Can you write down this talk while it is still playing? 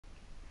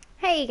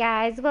Hey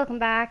guys, welcome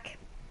back.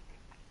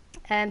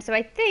 So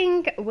I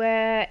think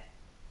we're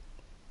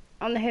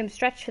on the home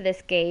stretch for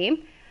this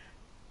game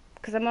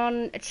because I'm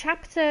on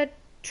chapter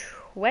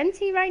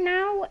 20 right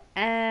now,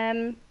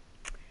 and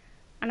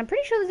I'm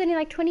pretty sure there's only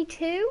like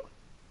 22,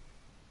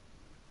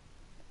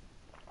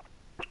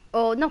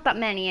 or not that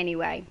many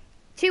anyway.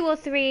 2 or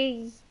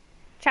 3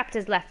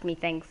 chapters left,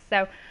 methinks.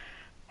 So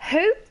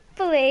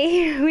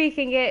hopefully we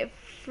can get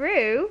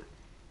through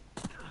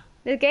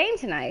the game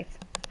tonight.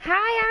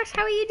 Hi Ash,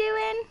 how are you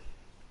doing?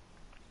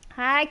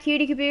 Hi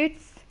cutie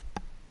caboots.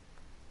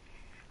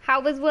 How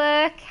was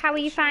work? How are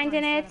you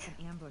finding it? Set up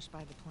an ambush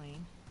by the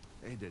plane.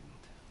 They didn't.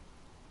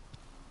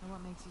 And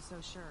what makes you so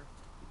sure?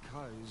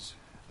 Because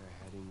they're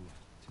heading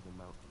to the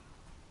mountain.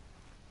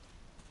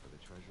 For the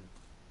treasure.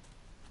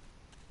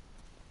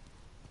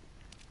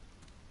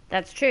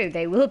 That's true,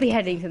 they will be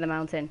heading to the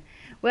mountain.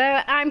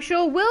 Where I'm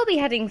sure we'll be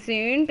heading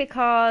soon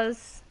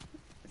because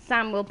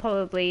Sam will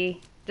probably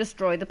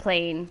destroy the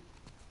plane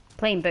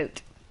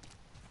boat.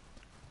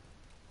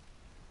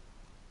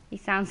 He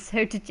sounds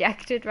so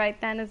dejected right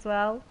then as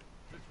well.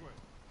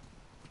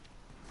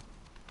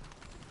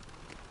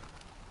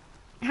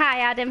 Hi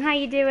Adam, how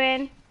you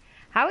doing?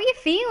 How are you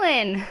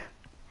feeling?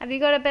 Have you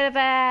got a bit of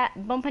a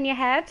bump on your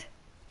head?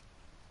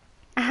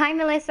 Hi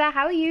Melissa,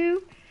 how are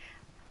you?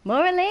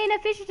 More Elena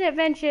Fishing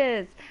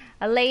Adventures.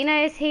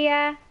 Elena is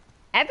here.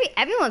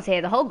 Everyone's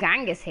here, the whole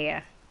gang is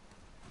here.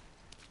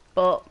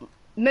 But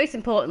most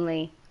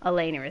importantly,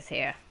 Elena is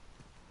here.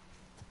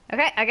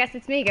 Okay, I guess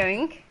it's me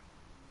going.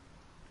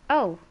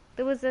 Oh,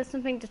 there was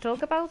something to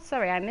talk about?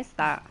 Sorry, I missed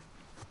that.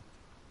 It's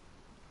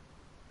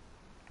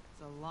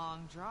a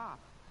long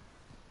drop.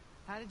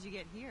 How did you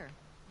get here?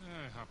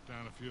 I hopped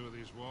down a few of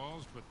these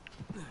walls, but I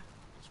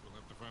guess we'll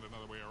have to find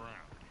another way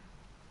around.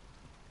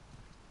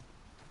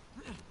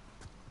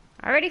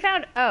 I already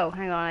found... Oh,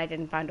 hang on, I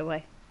didn't find a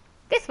way.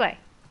 This way.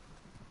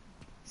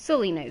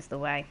 Sully knows the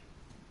way.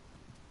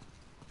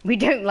 We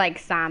don't like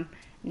Sam.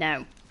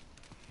 No.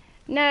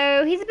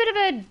 No, he's a bit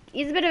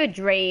of a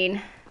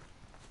drain.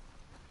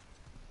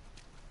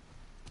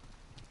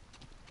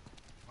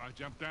 I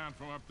jumped down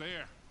from up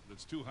there.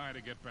 It's too high to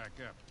get back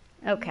up.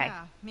 Okay.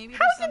 Yeah, maybe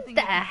How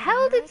the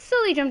hell did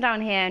Sully jump down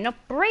here and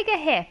not break a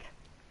hip?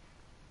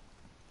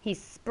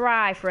 He's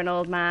spry for an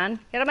old man.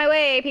 Get out of my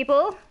way,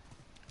 people.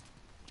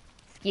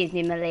 Excuse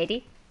me, my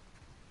lady.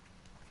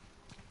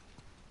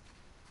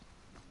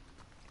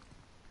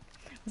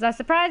 Was that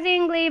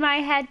surprisingly my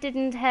head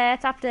didn't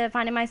hurt after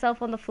finding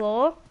myself on the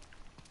floor?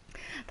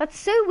 That's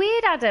so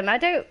weird, Adam.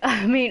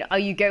 I mean, are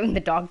you going to the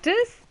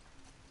doctors?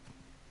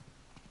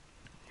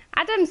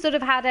 Adam sort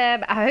of had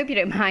a... I hope you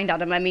don't mind,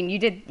 Adam. I mean, you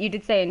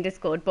did say in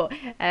Discord, but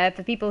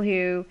for people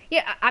who...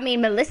 Yeah, I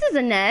mean, Melissa's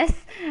a nurse.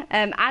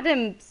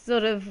 Adam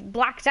sort of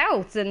blacked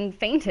out and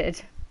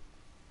fainted.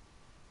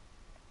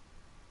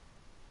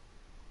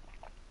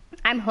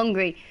 I'm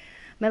hungry.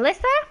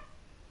 Melissa?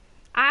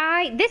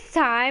 This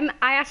time,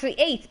 I actually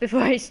ate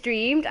before I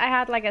streamed. I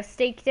had like a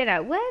steak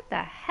dinner. Where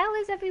the hell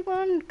is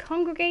everyone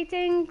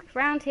congregating?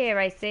 Around here,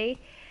 I see.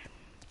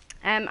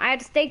 I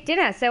had a steak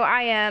dinner, so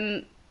I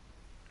am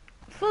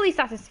fully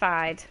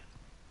satisfied.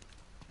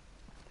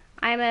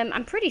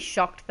 I'm pretty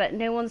shocked that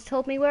no one's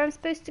told me where I'm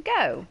supposed to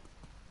go.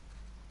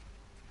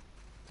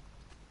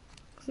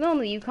 Because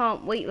normally you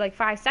can't wait like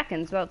 5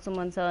 seconds without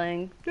someone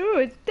saying, "Oh,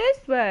 it's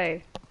this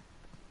way."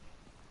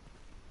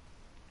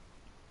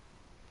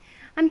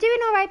 I'm doing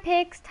alright,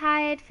 Pigs.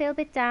 Tired, feel a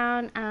bit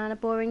down, and a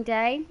boring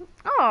day.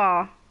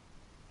 Aw.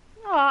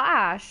 Aw,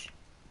 Ash.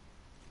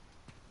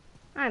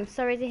 I'm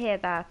sorry to hear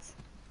that.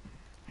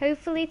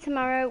 Hopefully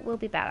tomorrow will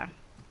be better.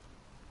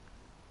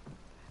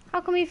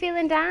 How come you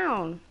feeling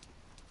down?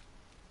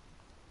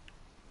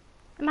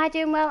 Am I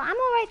doing well? I'm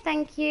alright,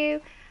 thank you.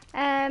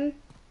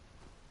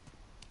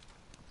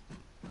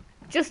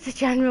 Just a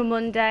general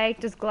Monday.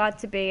 Just glad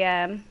to be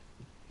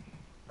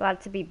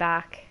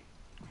back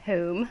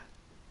home.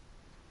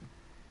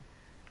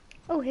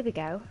 Oh, here we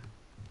go.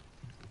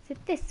 Is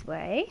it this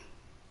way?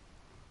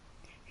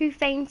 Who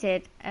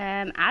fainted?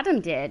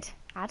 Adam did.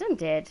 Adam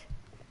did.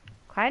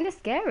 Kinda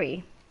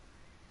scary.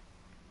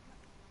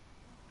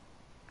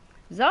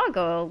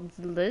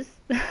 Zargoldlers.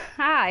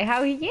 Hi, how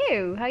are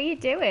you? How are you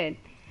doing?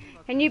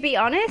 Can you be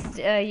honest?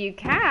 You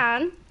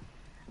can.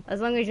 As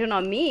long as you're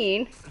not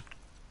mean.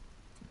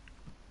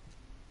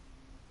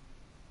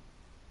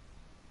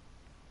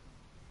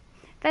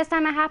 First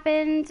time it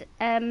happened,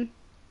 hang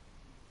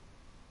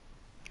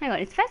on,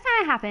 it's the first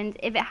time it happened.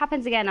 If it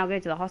happens again, I'll go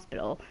to the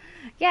hospital.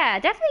 Yeah,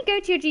 definitely go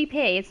to your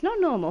GP. It's not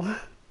normal.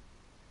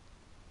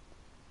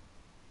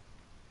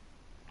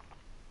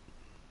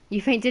 You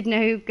fainted?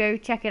 No, go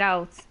check it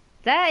out.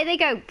 There they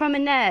go, from a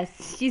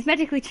nurse. She's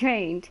medically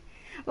trained.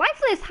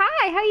 Lifeless,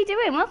 hi, how you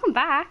doing? Welcome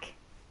back.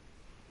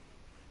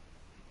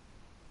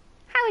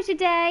 How was your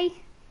day?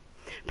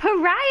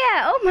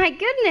 Pariah, oh my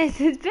goodness,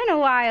 it's been a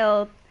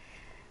while.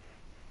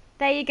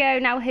 There you go,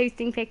 now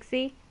hosting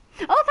Pixie.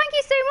 Oh, thank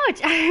you so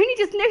much. I only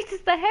just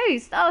noticed the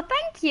host. Oh,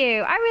 thank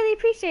you. I really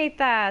appreciate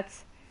that.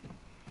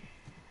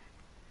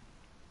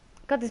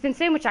 God, there's been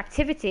so much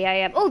activity.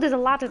 Oh, there's a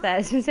ladder there.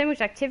 There's been so much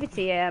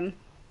activity.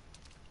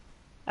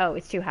 Oh,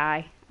 it's too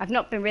high. I've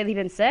not really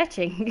been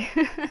searching.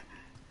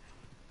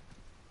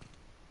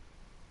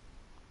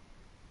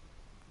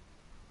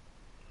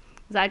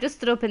 So I just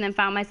stood up and then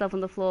found myself on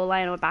the floor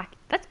lying on my back.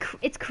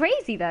 It's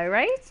crazy though,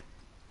 right?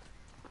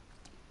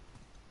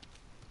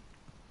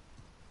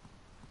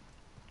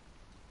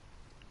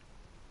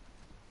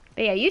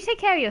 But yeah, you take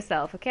care of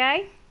yourself,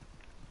 okay?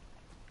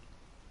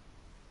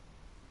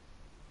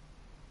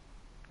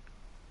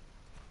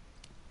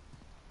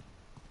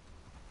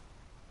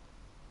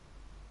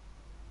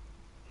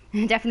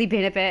 Definitely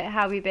been a bit.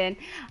 How have you been?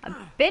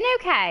 I've been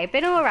okay.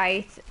 Been all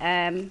right.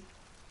 Let's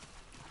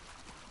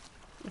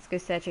go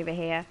search over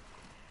here.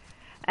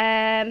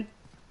 Yeah,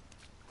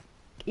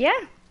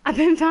 I've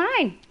been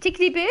fine.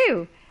 Tickety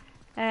boo.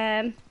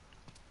 I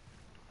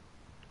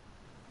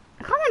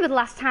can't remember the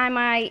last time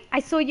I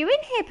saw you in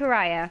here,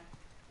 Pariah.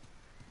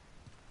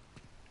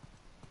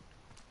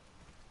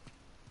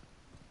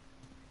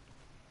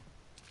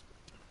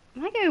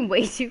 Am I going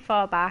way too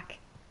far back?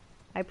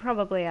 I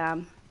probably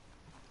am.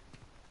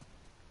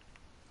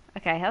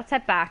 Okay, let's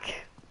head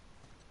back.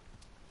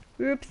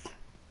 Oops.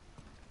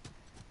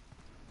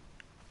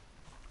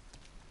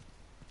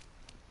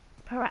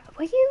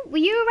 Were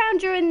you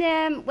around during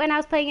the when I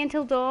was playing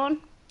Until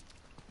Dawn?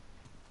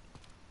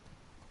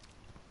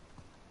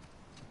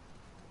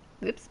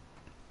 Oops.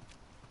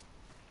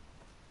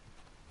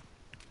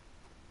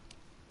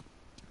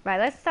 Right,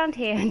 let's stand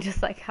here and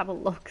just like have a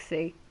look,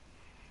 see.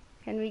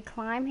 Can we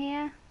climb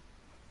here?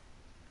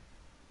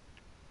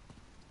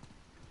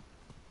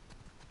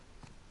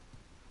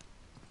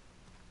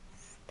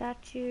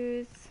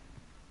 Statues.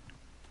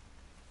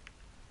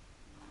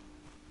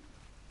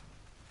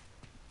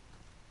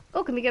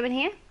 Oh, can we go in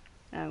here?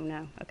 Oh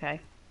no, okay.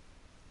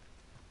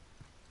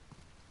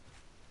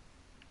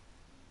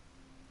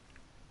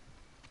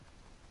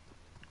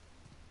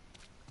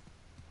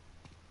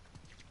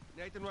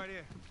 Nathan, right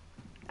here.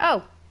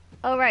 Oh,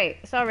 oh right,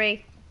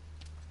 sorry.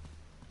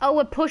 Oh,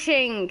 we're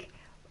pushing.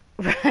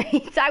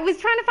 Right, I was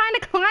trying to find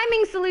a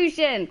climbing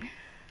solution.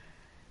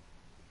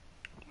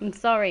 I'm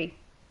sorry.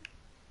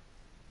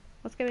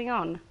 What's going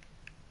on?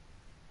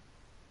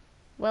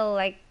 Well,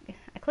 I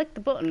clicked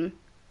the button.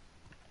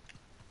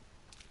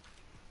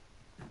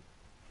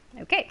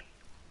 Okay.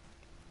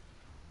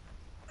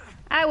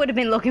 I would have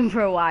been looking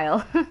for a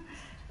while.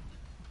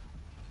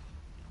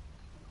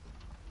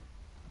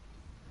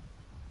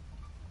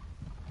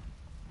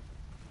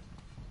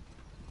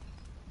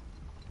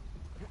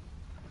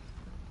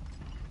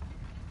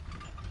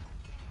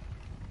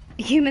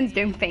 Humans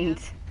don't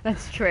faint.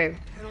 That's true.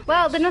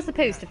 Well, they're not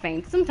supposed to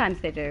faint. Sometimes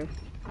they do.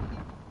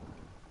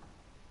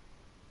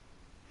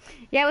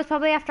 Yeah, it was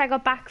probably after I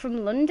got back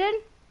from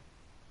London.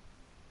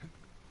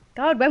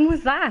 God, when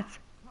was that?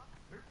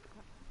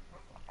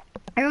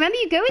 I remember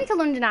you going to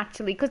London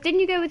actually, because didn't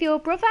you go with your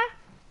brother?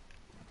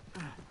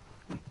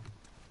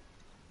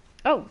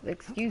 Oh,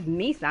 excuse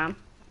me, Sam.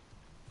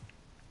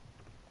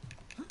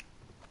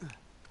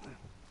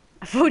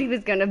 I thought he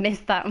was going to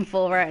miss that and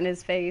fall right in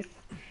his face.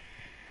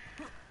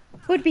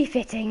 Would be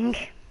fitting.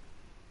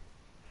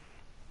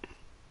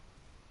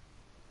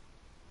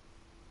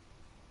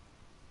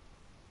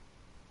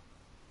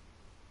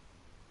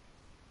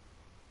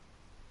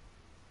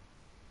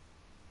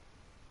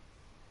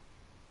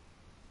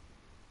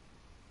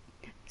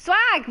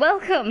 Swag,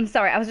 welcome.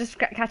 Sorry, I was just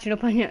catching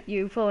up on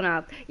you falling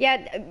out.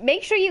 Yeah,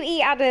 make sure you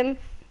eat, Adam.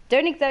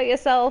 Don't exert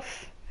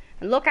yourself.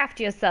 And look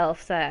after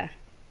yourself, sir.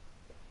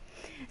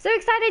 So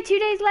excited, 2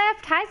 days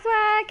left. Hi,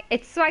 Swag.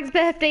 It's Swag's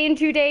birthday in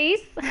 2 days.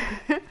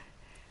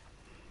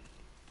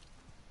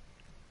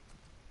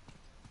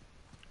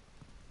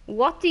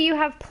 What do you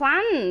have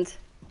planned?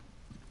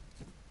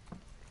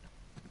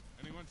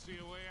 Anyone see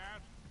a way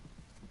out?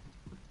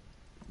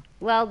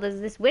 Well,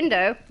 there's this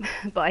window,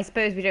 but I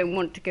suppose we don't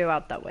want to go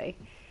out that way.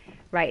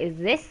 Right, is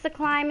this the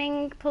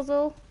climbing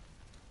puzzle?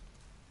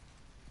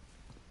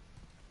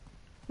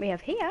 We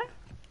have here.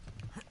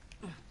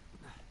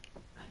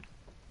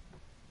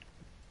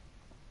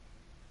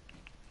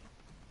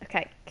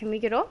 Okay, can we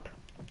get up?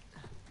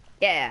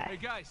 Yeah. Hey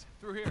guys,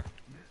 through here.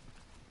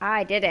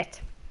 I did it.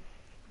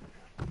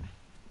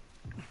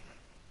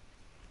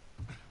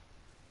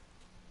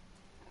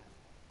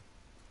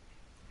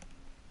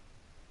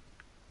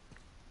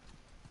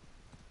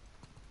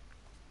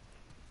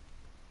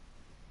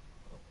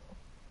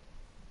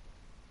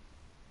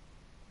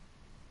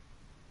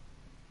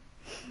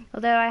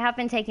 Although I have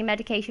been taking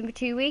medication for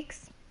 2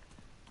 weeks.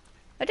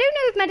 I don't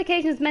know if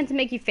medication is meant to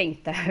make you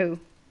faint though.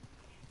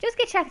 Just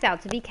get checked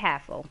out, so be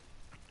careful.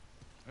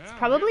 Well, It's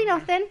probably yeah,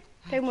 nothing.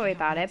 Don't worry Can't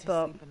about wait it, to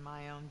but sleep in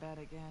my own bed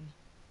again.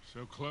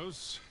 So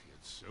close, yet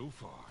so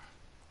far.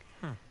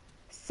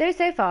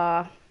 so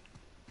far.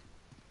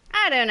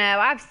 I don't know.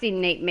 I've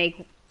seen Nate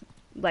make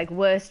like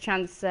worse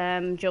chance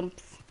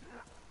jumps.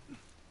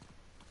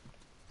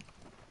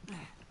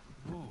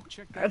 Whoa,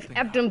 check that thing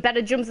I've out. done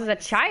better jumps as a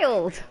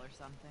child. Or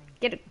something.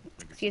 Get it.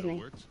 Think it Excuse still me.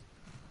 works?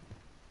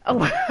 Oh,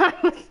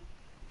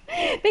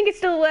 I think it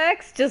still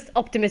works, just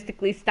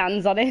optimistically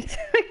stands on it.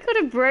 I could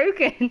have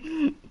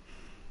broken.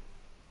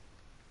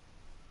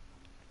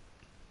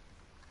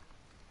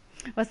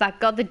 What's that?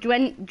 God, the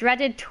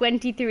dreaded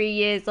 23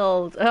 years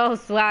old. Oh,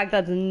 swag,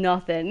 that's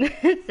nothing.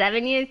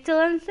 7 years till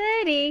I'm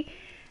 30.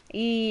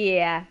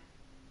 Yeah.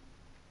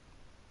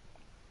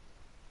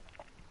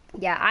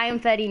 Yeah, I am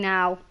 30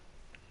 now.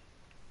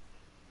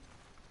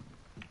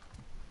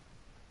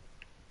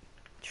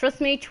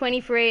 Trust me,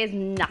 23 is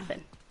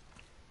nothing.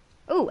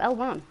 Ooh,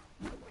 L1.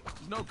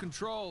 There's no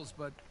controls,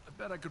 but I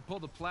bet I could pull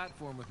the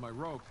platform with my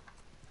rope.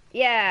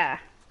 Yeah.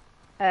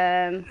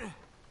 What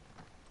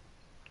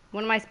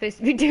am I supposed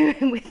to be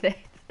doing with it?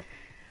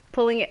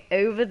 Pulling it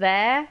over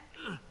there?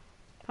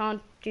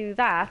 Can't do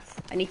that.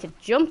 I need to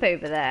jump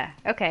over there.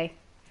 Okay.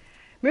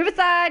 Move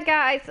aside,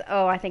 guys.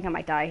 Oh, I think I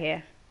might die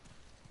here.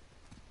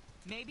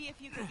 Maybe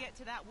if you could get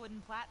to that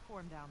wooden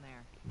platform down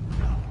there.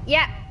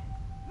 Yeah.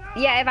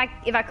 Yeah,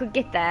 if I could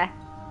get there.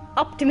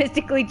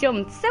 Optimistically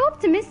jumped. So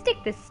optimistic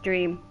this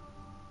stream.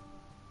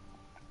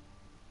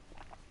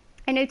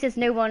 I noticed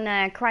no one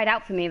cried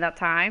out for me that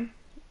time.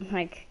 I'm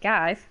like,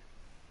 guys.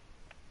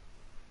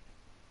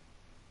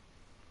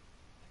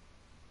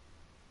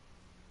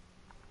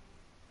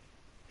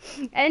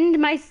 End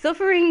my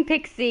suffering,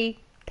 Pixie.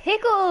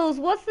 Pickles,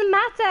 what's the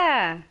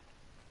matter?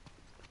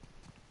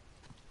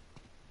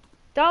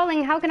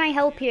 Darling, how can I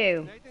help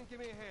you? Nathan, give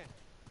me a hand.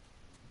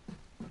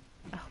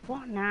 Oh,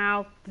 what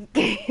now?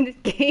 This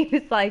game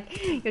is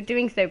like, you're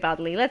doing so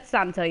badly. Let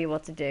Sam tell you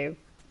what to do.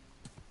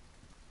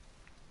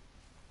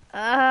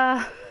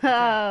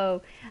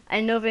 Oh,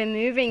 another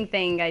moving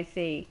thing, I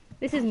see.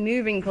 This is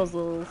moving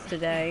puzzles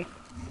today.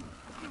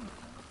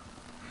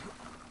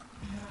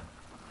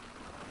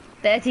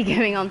 30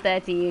 going on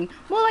 13.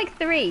 More like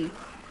 3.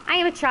 I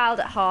am a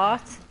child at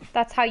heart.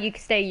 That's how you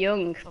stay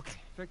young. Okay,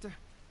 Victor,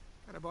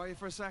 can I borrow you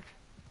for a sec?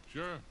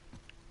 Sure.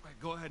 Right,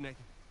 go ahead, Nathan.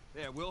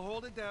 Yeah, we'll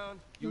hold it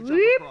down. You Whoop.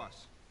 jump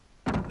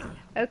across.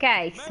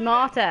 Okay,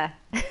 smarter.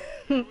 Here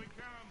we come.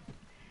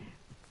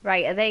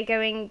 Right, are they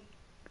going...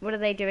 What are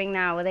they doing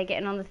now? Are they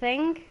getting on the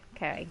thing?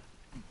 Okay.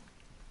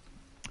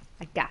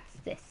 I got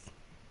this.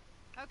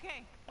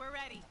 Okay, we're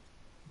ready.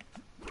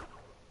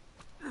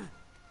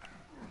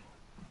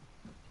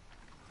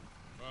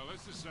 Well,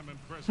 this is some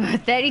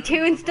impressive. 32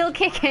 and still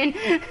kicking.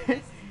 This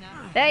is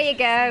nothing. There you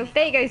go.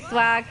 There you go,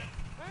 swag.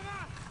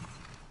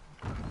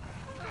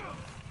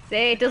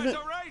 See, it doesn't...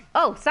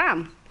 Oh,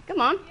 Sam.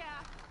 Come on. Yeah.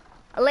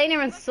 Elena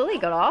and Sully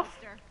got off.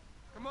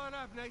 Come on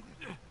up, Nathan.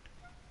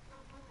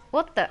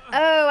 What the...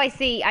 Oh, I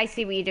see. I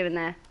see what you're doing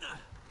there.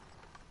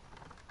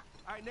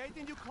 All right,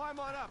 Nathan, you climb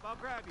on up. I'll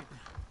grab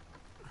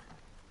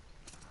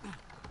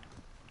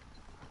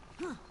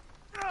you.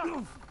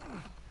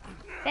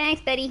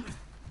 Thanks, Betty.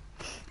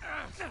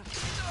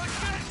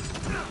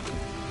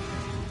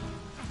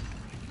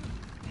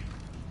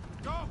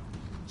 Go!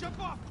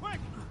 Jump off, quick!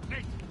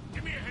 Nate,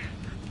 give me a hand.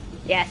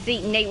 Yeah,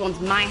 see, Nate wants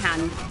my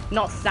hand,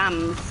 not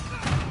Sam's.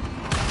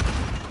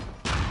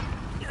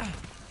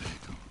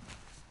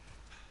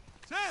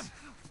 Sam!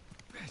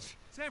 Bitch!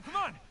 Sam, come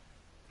on!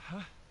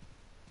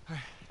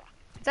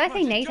 Did I Come on, say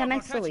just Nate? I jump,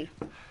 meant I'll catch Sully.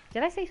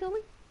 Did I say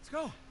Sully? Let's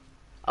go.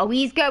 Oh,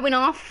 he's going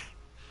off.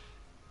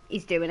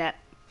 He's doing it.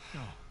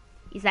 No.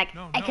 He's like,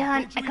 No, I no,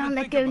 can't don't you even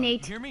let think go, about it,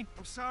 Nate. You hear me?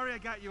 I'm sorry I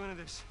got you into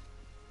this.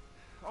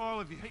 All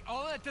of you. Hey,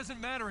 all that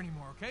doesn't matter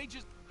anymore, okay?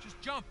 Just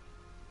jump.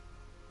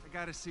 I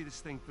gotta see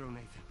this thing through,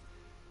 Nathan.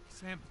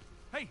 Sam,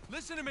 hey,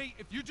 listen to me.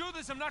 If you do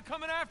this, I'm not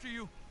coming after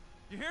you.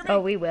 You hear me? Oh,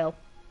 we will.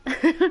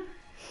 I'm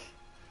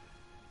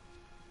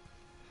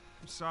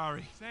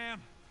sorry. Sam!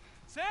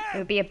 It Sam!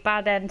 would be a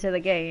bad end to the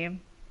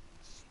game.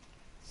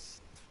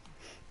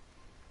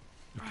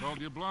 You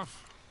called your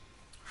bluff.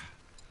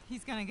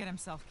 He's gonna get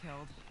himself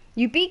killed.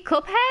 You beat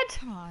Cuphead?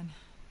 Come on.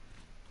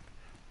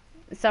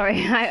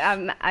 Sorry,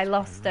 I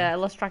lost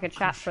track of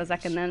chat for a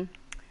second then.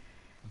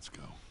 Let's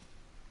go.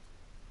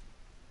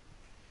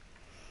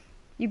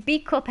 You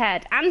beat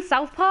Cuphead and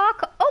South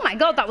Park? Oh my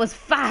god, that was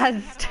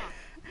fast!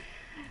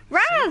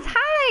 Raz,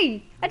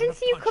 hi! I didn't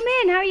see you come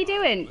in. How are you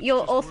doing?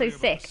 You're just also worry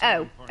about sick.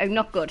 South Oh, Park.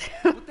 not good.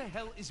 What the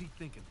hell is he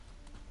thinking?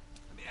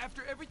 I mean,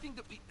 after everything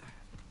that we...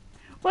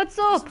 What's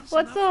up?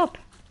 What's up?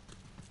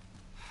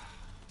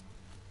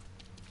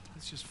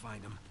 Let's just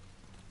find him.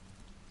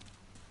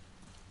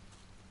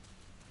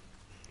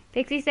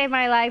 Pixie saved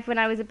my life when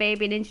I was a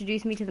baby and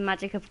introduced me to the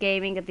magic of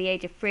gaming at the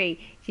age of 3.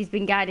 She's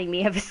been guiding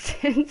me ever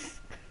since.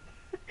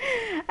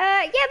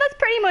 Yeah, that's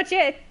pretty much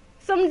it.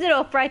 Sums it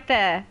up right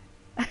there.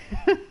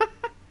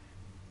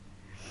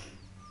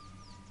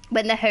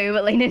 When the home,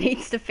 Elena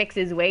needs to fix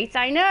his weight.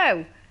 I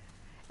know.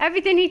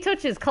 Everything he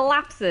touches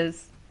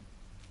collapses.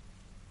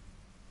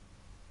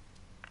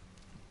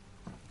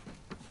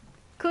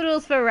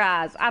 Kudos for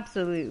Raz,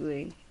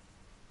 absolutely.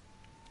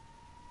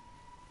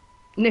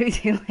 No,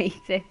 too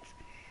late.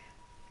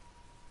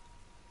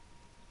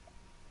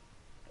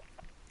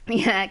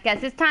 Yeah,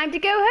 guess it's time to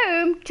go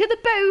home to the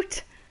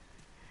boat.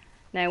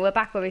 No, we're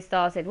back where we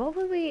started. What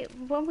were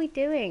we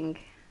doing?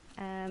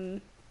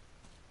 I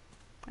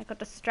got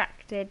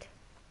distracted.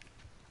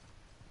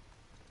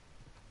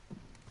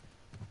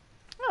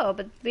 Oh,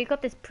 but we've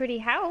got this pretty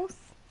house.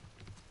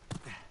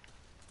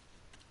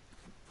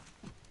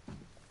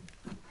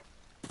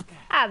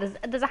 Ah,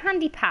 there's a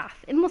handy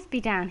path. It must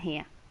be down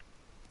here.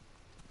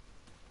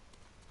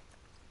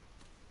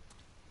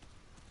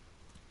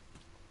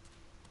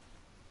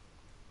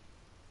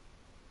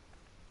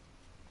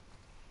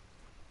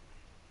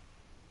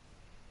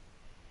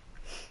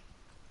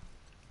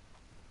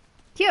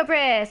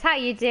 Hubris, how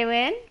you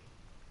doing?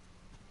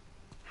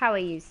 How are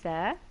you,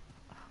 sir?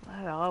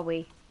 Where are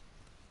we?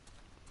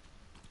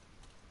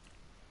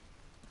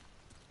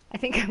 I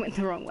think I went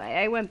the wrong way.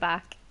 I went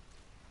back.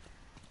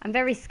 I'm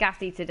very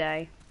scatty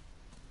today.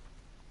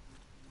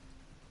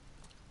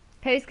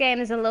 Post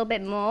game is a little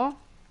bit more.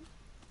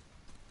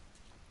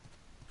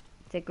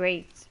 They're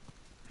great.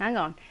 Hang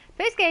on.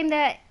 Post game,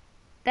 they're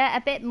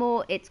a bit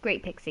more. It's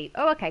great, Pixie.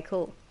 Oh, okay,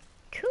 cool.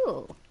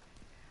 Cool.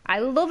 I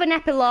love an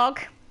epilogue.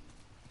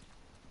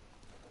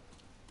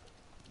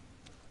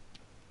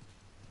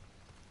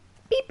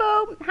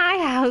 Peepo! Hi,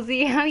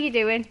 Halsey. How you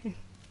doing?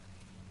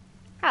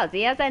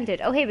 Halsey has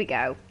entered. Oh, here we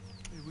go.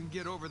 Hey, we can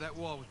get over that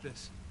wall with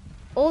this.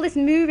 All this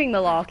moving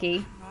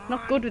malarkey.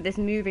 Not good with this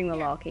moving We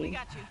malarkey.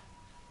 got you.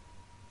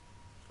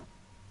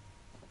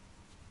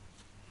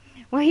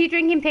 Why are you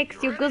drinking,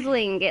 Pix? You're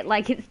guzzling it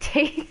like it's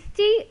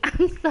tasty.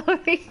 I'm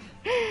sorry.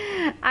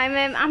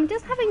 I'm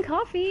just having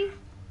coffee.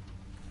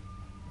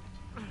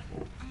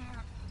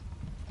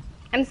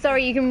 I'm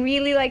sorry, you can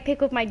really like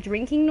pick up my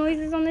drinking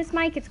noises on this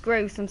mic. It's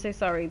gross, I'm so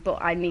sorry,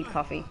 but I need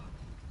coffee.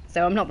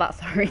 So I'm not that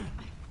sorry.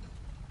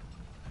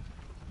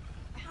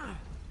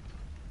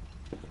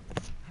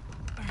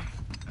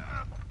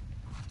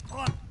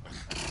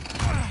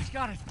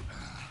 Got it.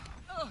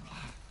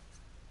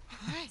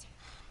 Alright.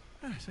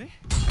 See?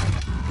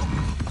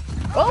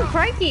 Oh,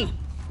 crikey!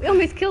 We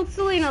almost killed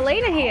Sully and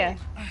Elena here.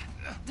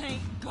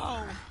 Thank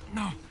go.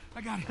 No,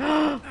 I got it.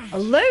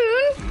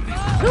 Alone?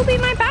 Who'll be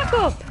my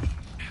backup?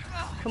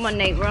 Come on,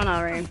 Nate, we're on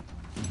our own.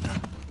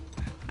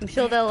 I'm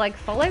sure they'll like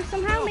follow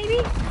somehow,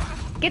 maybe?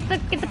 Get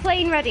the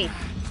plane ready.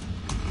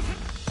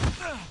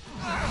 God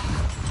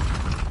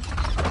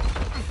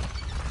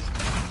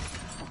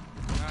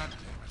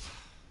damn it.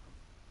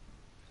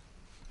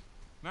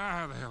 Now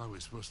how the hell are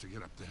we supposed to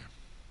get up there?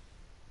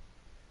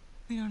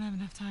 We don't have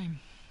enough time.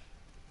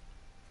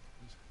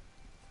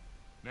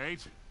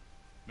 Nate?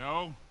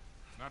 No?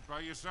 Not by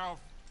yourself?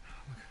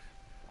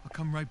 I'll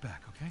come right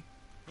back, okay?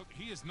 Look,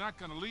 he is not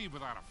gonna leave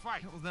without a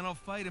fight. Yeah, well, then I'll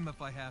fight him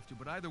if I have to,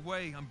 but either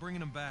way, I'm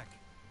bringing him back.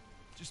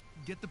 Just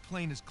get the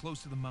plane as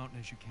close to the mountain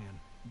as you can.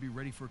 And be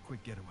ready for a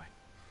quick getaway.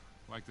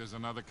 Like there's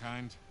another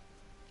kind?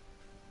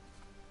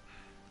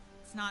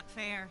 It's not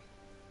fair.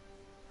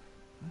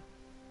 Huh?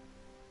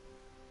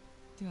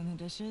 Doing the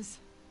dishes,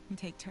 we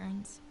take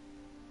turns.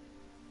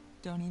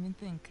 Don't even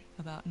think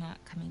about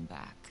not coming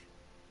back.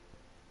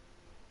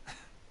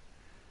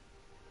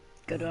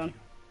 Good one.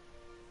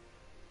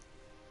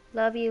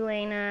 Love you,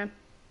 Lena.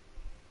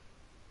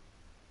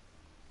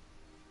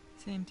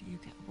 Same to you,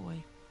 cowboy.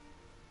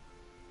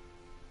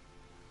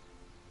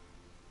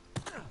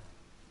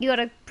 You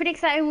got a pretty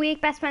exciting week.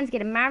 Best friend's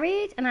getting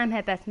married, and I'm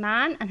her best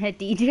man and her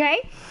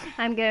DJ.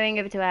 I'm going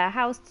over to her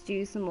house to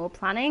do some more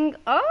planning.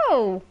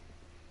 Oh,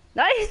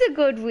 that is a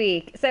good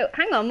week. So,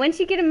 hang on, when's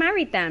she getting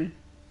married then?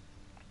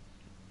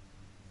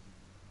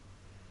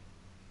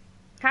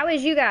 How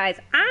is you guys?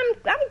 I'm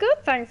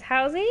good, thanks,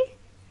 Halsey.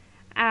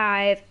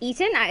 I've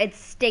eaten. I had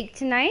steak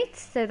tonight,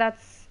 so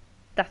that's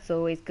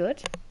always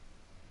good.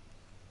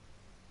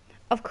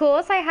 Of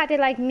course, I had it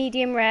like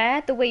medium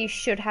rare, the way you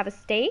should have a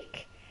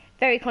steak.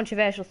 Very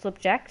controversial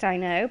subject, I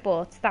know,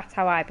 but that's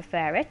how I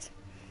prefer it.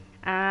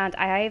 And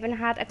I even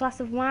had a glass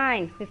of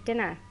wine with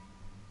dinner.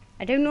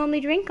 I don't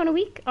normally drink on a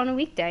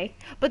weekday,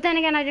 but then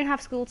again, I don't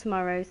have school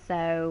tomorrow,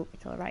 so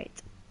it's all right.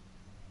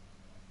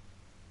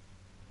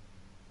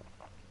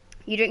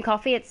 You drink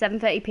coffee at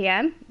 7:30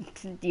 p.m.?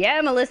 Yeah,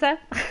 Melissa.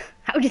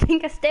 How do you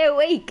think I stay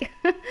awake?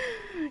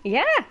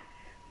 Yeah.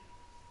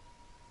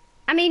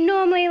 I mean,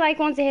 normally, like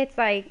once it hits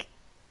like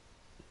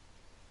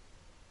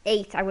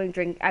 8, I won't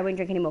drink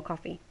any more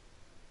coffee.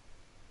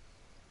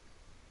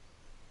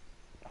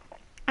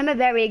 I'm a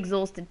very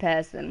exhausted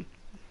person.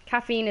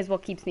 Caffeine is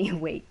what keeps me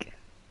awake.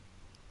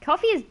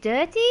 Coffee is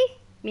dirty,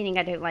 meaning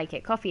I don't like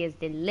it. Coffee is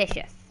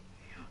delicious.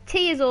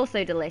 Tea is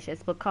also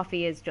delicious, but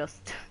coffee is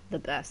just the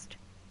best.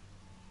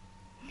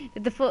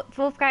 Did the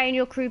fourth guy in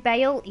your crew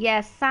bail?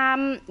 Yeah,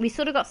 Sam, we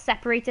sort of got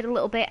separated a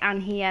little bit,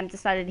 and he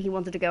decided he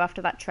wanted to go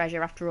after that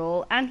treasure after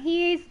all, and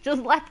he's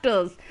just left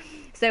us.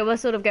 So we're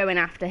sort of going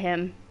after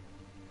him.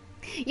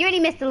 You only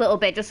missed a little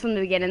bit just from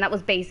the beginning. That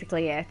was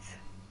basically it.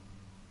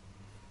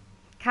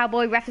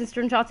 Cowboy reference to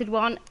Uncharted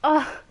 1.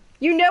 Oh,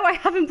 you know I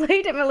haven't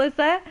played it,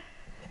 Melissa.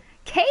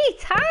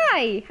 Kate,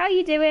 hi. How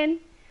you doing?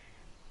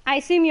 I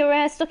assume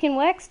you're stuck in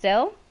work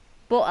still,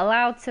 but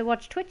allowed to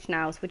watch Twitch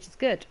now, which is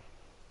good.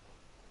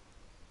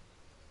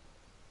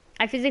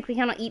 I physically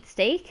cannot eat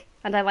steak,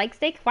 and I like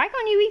steak. Why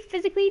can't you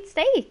physically eat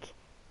steak?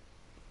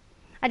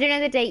 I don't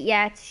know the date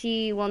yet.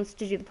 She wants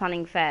to do the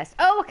planning first.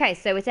 Oh, okay,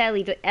 so it's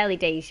early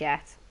days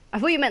yet. I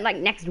thought you meant like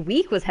next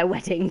week was her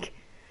wedding.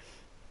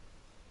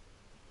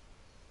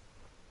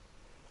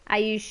 I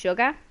use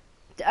sugar.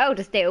 Oh,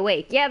 to stay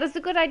awake. Yeah, that's a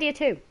good idea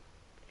too.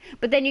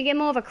 But then you get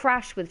more of a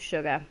crash with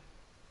sugar.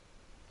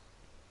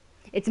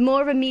 It's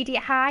more of a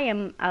immediate high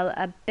and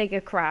a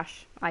bigger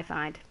crash, I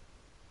find.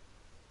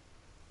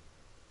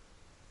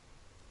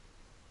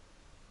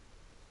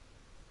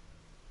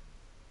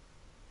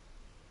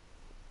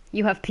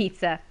 You have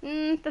pizza.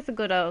 That's a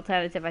good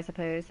alternative, I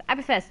suppose. I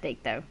prefer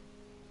steak, though.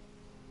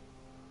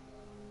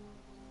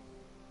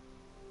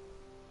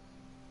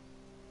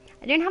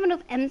 I don't have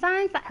enough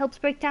enzymes that helps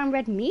break down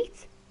red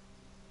meat?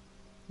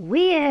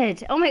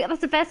 Weird. Oh my god,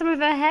 that's the first time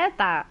I've ever heard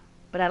that.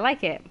 But I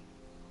like it.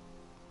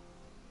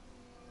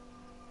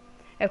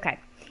 Okay.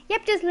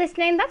 Yep, just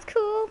listening. That's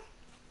cool.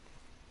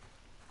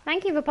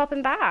 Thank you for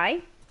popping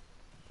by.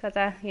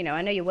 Because, you know,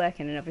 I know you're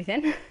working and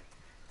everything.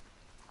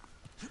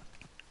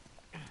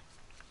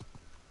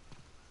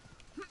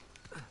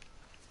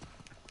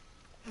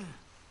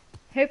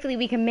 Hopefully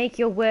we can make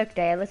your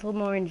workday a little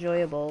more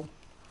enjoyable.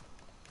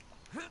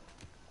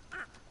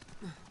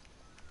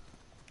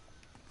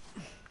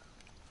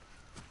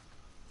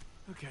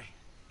 Okay.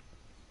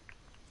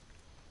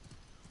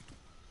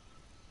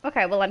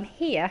 Okay, well I'm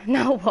here.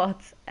 Now what?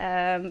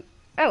 Oh,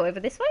 over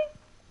this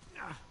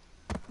way?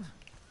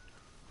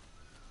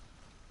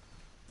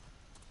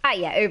 Ah,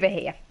 yeah, over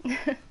here.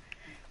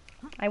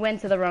 I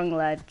went to the wrong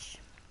ledge.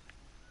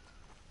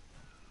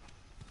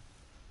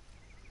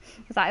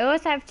 Because I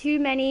always have too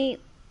many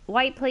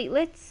white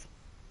platelets.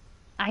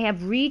 I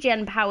have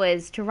regen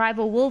powers to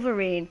rival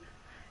Wolverine.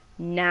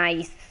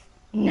 Nice.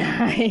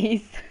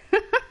 Nice.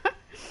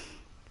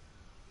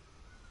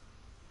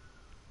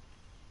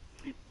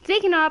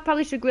 Speaking of, I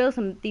probably should grill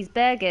some of these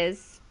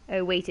burgers.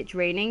 Oh wait, it's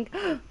raining.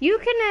 You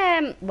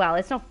can well,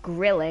 it's not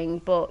grilling,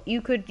 but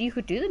you could do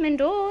them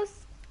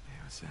indoors. Hey,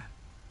 what's that?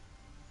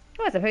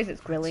 Oh, I suppose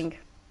it's grilling.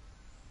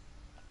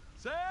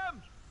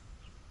 Sam!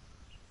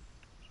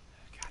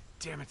 God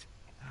damn it.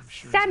 I'm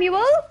sure Samuel?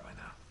 he's by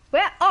now.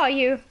 Where are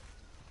you?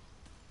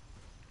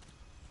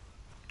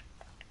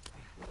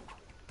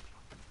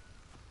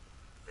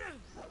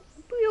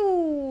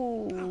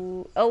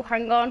 Pew. Oh,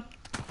 hang on.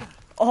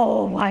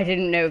 Oh, I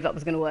didn't know if that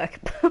was going to work.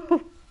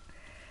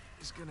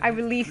 He's gonna I hit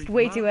the released Greek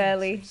way too mountains.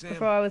 early Sam,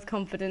 before I was get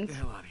confident. the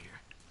hell out of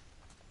here.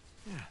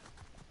 Yeah.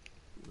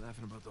 Be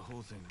laughing about the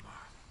whole thing tomorrow.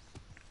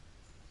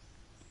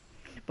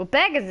 But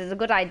burgers is a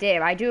good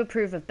idea. I do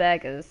approve of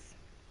burgers.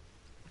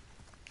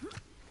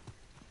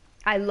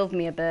 I love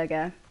me a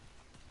burger.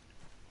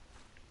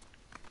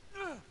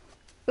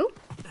 Ooh.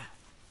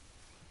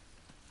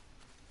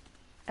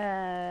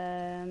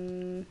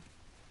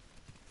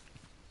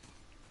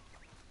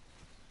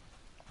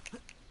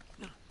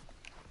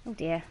 Oh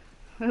dear.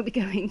 Where are we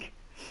going?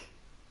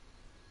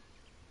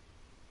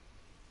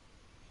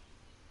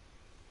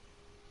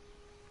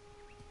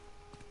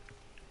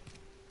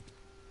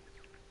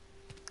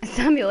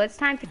 Samuel, it's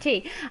time for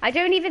tea. I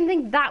don't even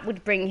think that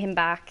would bring him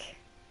back,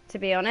 to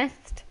be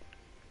honest.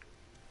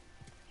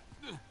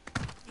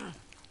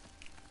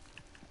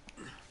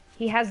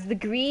 He has the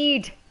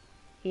greed.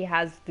 He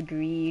has the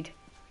greed.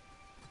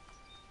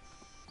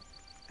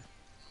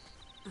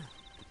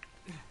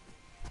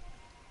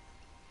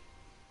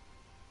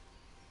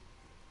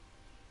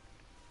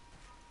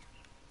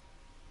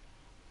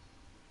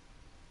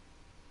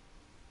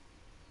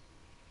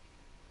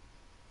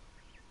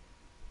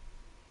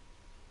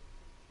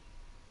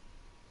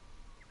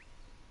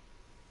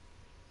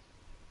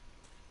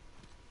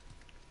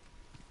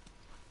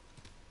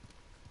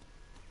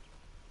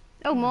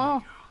 Oh,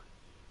 more.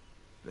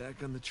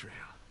 Back on the trail.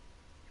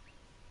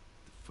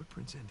 The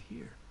footprints end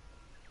here.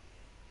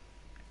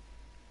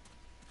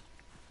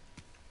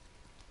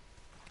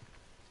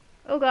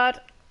 Oh god.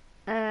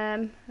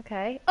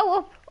 Okay.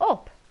 Oh,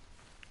 up.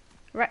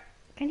 Right.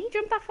 Can he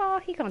jump that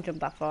far? He can't jump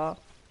that far.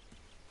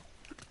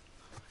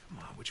 Come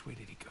on, which way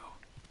did he go?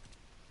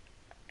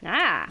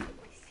 Ah,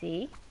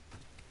 see?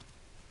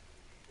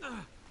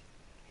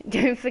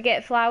 Don't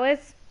forget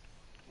flowers.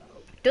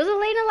 Does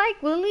Elena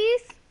like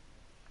lilies?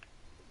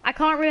 I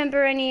can't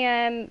remember any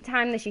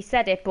time that she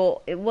said it,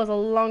 but it was a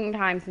long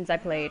time since I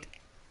played.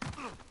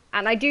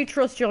 And I do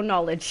trust your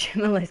knowledge,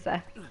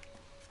 Melissa.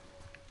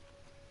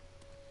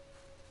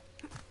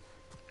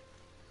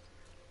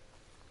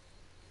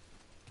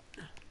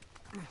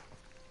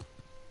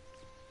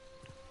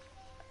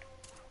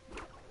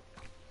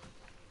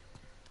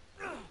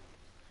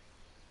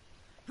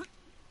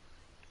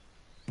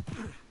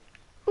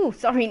 Ooh,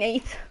 sorry,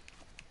 Nate.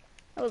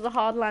 That was a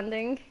hard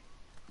landing.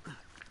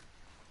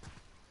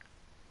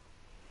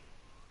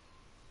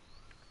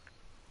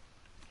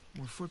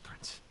 More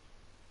footprints.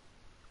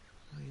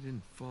 Well, you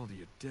didn't fall to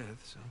your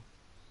death, so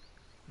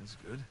that's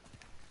good.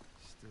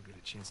 Still get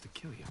a chance to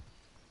kill you.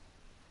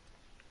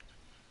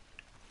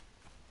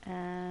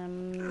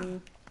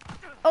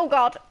 Oh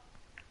god.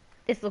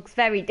 This looks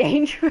very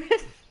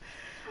dangerous.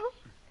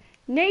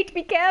 Nate,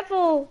 be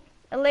careful.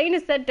 Elena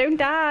said don't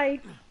die.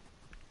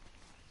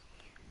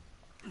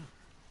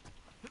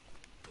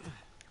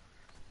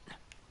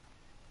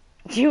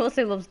 She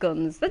also loves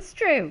guns. That's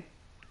true.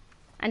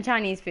 And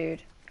Chinese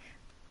food.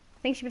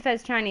 think she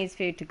prefers Chinese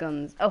food to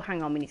guns. Oh,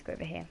 hang on, we need to go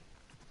over here.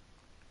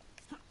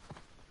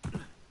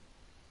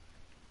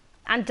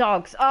 And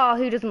dogs. Oh,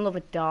 who doesn't love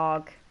a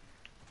dog?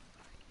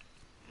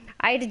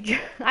 I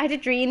had a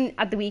dream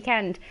at the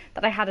weekend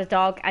that I had a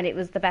dog and it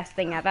was the best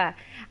thing ever.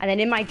 And then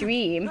in my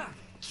dream,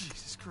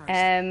 Jesus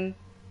Christ.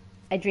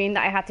 I dreamed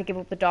that I had to give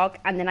up the dog,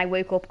 and then I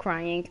woke up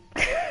crying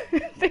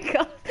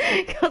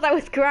because I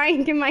was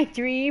crying in my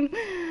dream.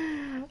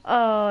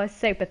 Oh,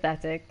 so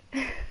pathetic.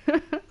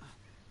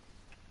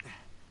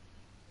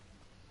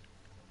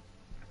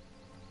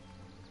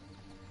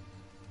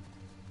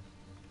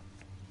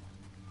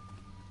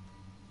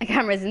 A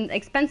camera is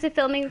expensive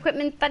filming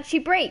equipment that she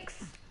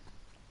breaks.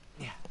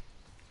 Yeah.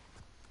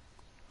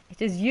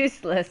 It is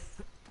useless.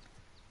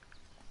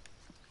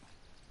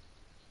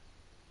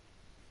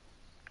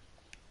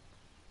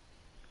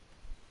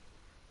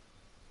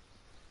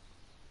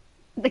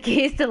 The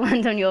keys to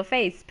land on your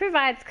face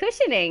provides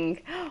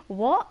cushioning.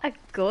 What a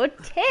good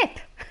tip.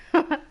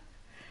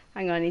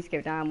 Hang on, I need to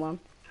go down one.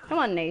 Come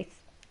on, Nate.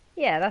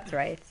 Yeah, that's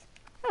right.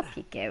 Up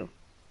you go.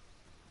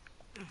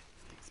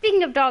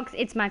 Speaking of dogs,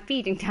 it's my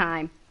feeding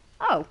time.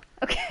 Oh,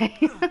 okay.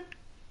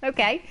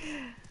 Okay.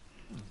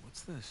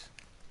 What's this?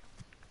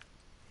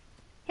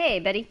 Hey,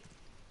 Betty.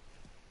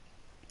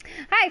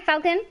 Hi,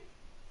 Falcon.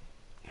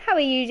 How are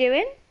you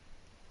doing?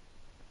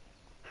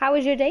 How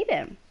was your day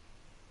then?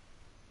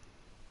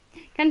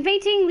 Can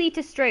fainting lead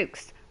to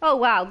strokes? Oh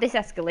wow, this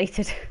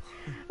escalated.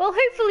 Well,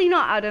 hopefully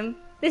not, Adam.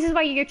 This is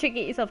why you go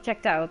get yourself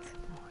checked out.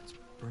 Oh, it's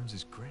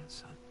Burns'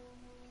 grandson.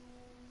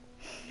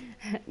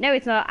 No,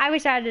 it's not. I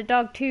wish I had a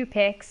dog too,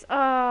 Pix.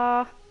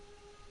 Oh.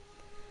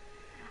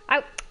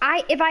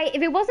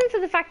 If it wasn't for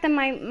the fact that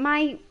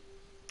my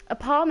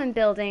apartment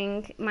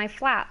building, my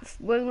flats,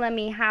 won't let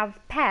me have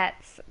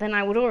pets, then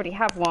I would already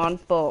have one,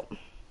 but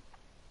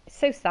it's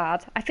so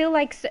sad. I feel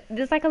like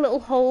there's like a little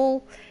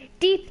hole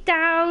deep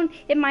down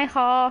in my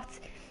heart,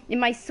 in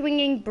my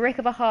swinging brick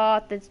of a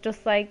heart, that's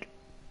just like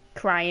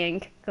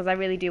crying, because I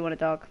really do want a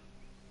dog.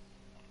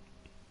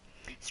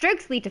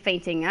 Strokes lead to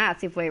fainting. Ah,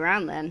 it's the other way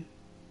around then.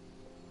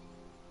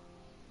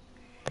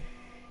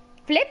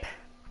 Flip.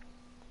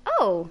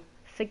 Oh,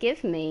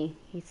 forgive me,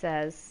 he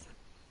says.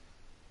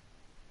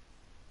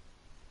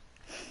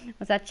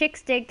 What's that?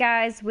 Chicks dig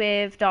guys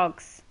with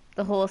dogs.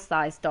 The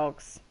horse-sized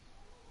dogs.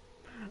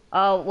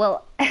 Oh,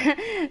 well,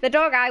 the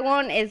dog I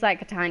want is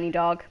like a tiny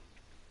dog.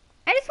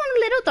 I just want a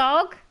little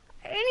dog.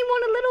 I only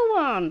want a little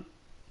one.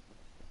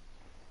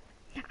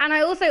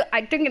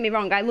 And don't get me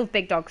wrong, I love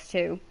big dogs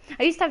too.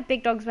 I used to have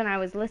big dogs when I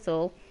was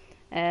little,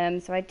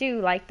 so I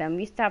do like them.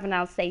 We used to have an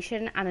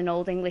Alsatian and an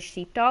Old English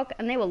sheepdog,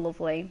 and they were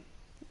lovely.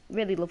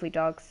 Really lovely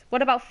dogs.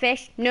 What about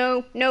fish?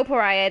 No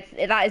pariah.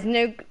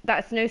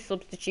 That's no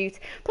substitute.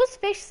 Plus,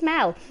 fish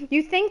smell.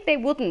 You think they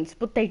wouldn't,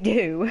 but they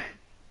do.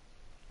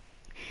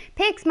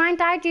 Pigs, mine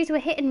died due to a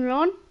hit and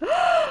run.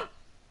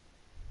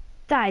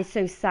 That is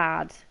so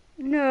sad.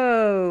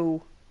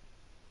 No.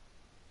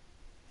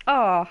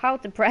 Oh, how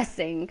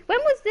depressing. When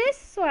was this,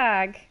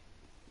 Swag?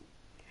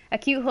 A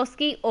cute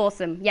husky?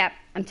 Awesome. Yep,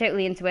 I'm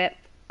totally into it.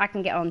 I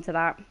can get on to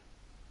that.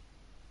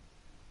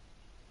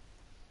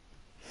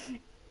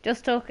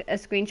 Just took a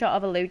screenshot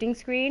of a loading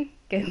screen.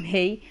 Go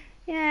me.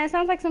 Yeah,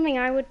 sounds like something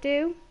I would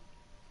do.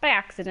 By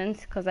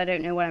accident, because I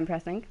don't know what I'm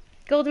pressing.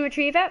 Golden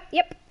Retriever?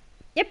 Yep,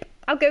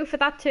 I'll go for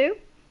that too.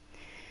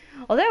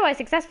 Although I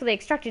successfully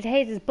extracted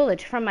Hayes'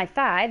 bullet from my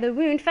thigh, the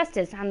wound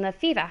festers and the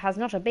fever has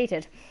not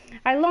abated.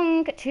 I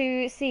long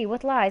to see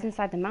what lies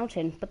inside the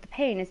mountain, but the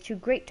pain is too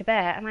great to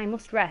bear, and I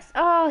must rest.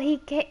 Oh, he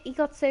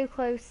got so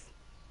close.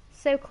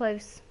 So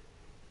close.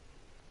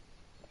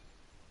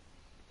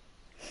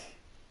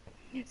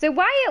 So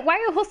why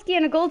a husky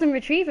and a golden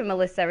retriever,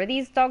 Melissa? Are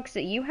these dogs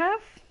that you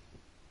have?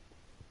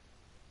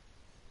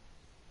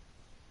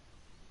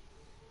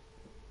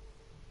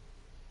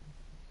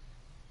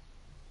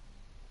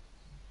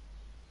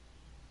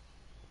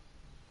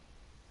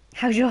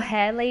 How's your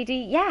hair lady?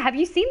 Yeah, have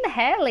you seen the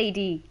hair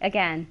lady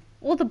again?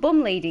 Or the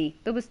bum lady?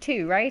 There was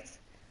two, right?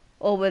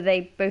 Or were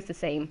they both the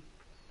same?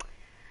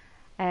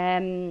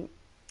 And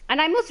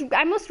I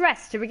must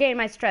rest to regain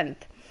my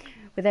strength.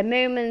 With a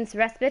moment's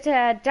respite,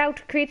 a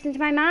doubt creeps into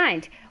my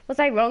mind. Was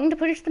I wrong to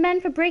punish the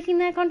men for breaking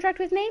their contract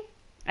with me?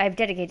 I have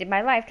dedicated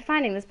my life to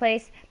finding this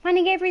place,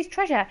 finding Avery's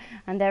treasure,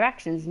 and their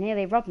actions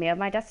nearly robbed me of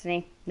my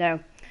destiny. No,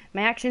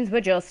 my actions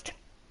were just.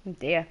 Oh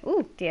dear.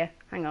 Ooh, dear.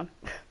 Hang on.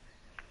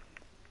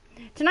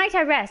 Tonight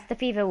I rest, the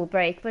fever will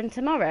break, but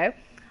tomorrow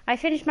I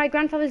finish my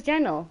grandfather's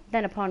journal.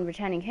 Then upon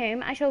returning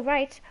home, I shall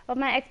write of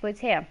my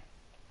exploits here.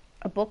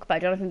 A book by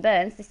Jonathan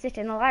Burns to sit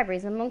in the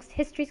libraries amongst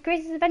history's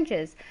greatest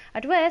adventures.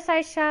 At worst, I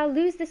shall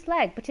lose this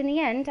leg, but in the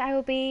end I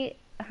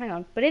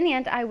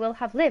will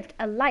have lived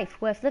a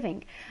life worth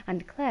living,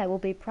 and Claire will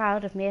be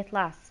proud of me at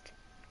last.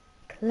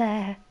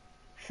 Claire,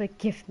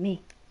 forgive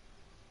me.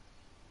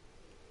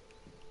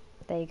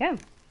 There you go.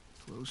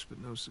 Close but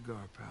no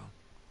cigar, pal.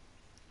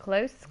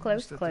 Close.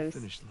 Almost at the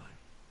finish line.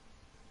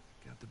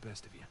 Got the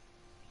best of you.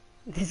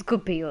 This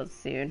could be yours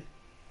soon.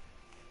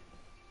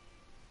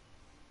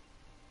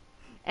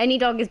 Any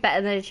dog is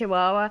better than a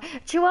Chihuahua.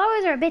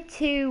 Chihuahuas are a bit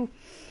too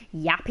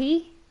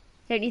yappy,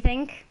 don't you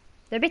think?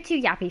 They're a bit too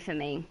yappy for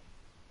me.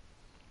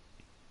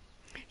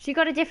 She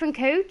got a different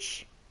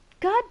coach?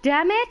 God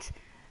damn it!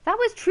 That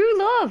was true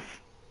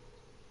love.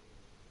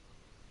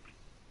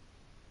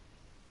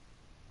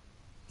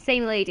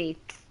 Same lady.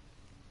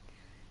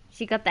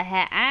 She got the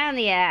hair and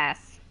the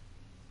ass.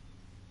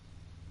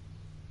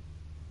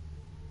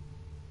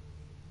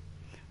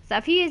 So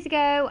a few years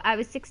ago, I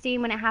was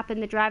 16 when it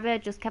happened. The driver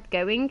just kept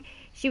going.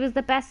 She was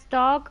the best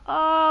dog.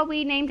 Oh,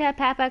 we named her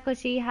Pepper because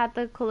she had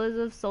the colours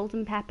of salt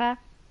and pepper.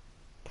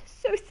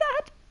 So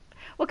sad.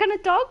 What kind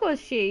of dog was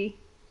she?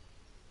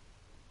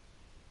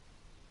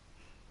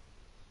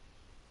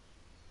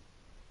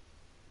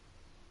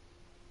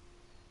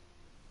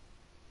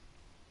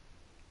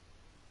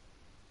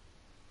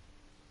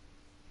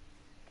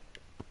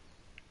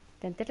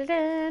 Dun, dun, dun,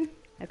 dun.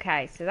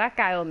 Okay, so that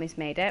guy almost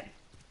made it.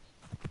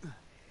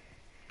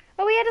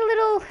 Oh, we had a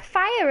little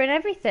fire and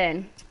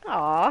everything.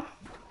 Aww.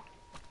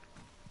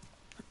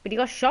 But he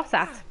got shot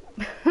at.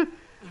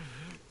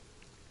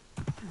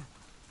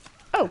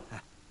 Oh.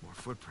 More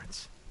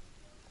footprints.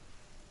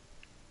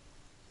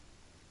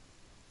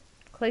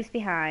 Close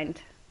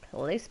behind.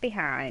 Close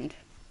behind.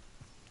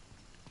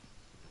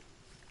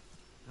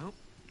 Nope.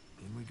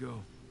 In we go.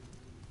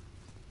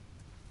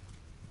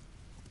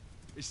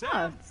 Hey, Oh,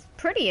 Sam. it's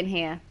pretty in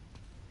here.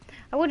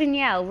 I wouldn't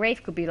yell.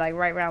 Rafe could be like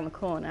right round the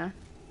corner.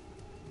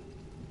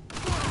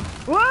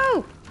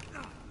 Whoa!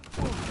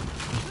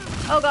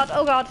 Oh god,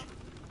 oh god.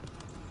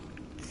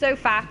 So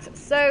fat,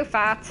 so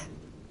fat.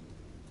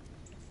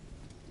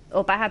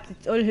 Or perhaps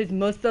it's all his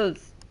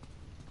muscles.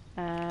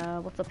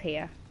 What's up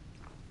here?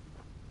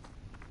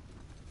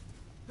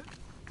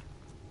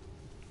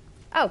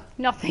 Oh,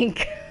 nothing.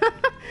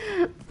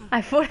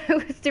 I thought I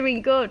was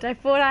doing good. I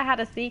thought I had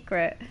a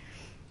secret.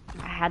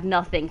 I had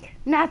nothing.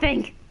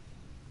 Nothing!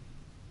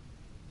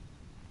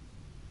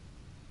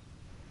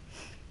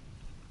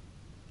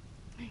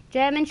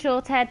 German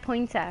short-haired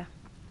pointer.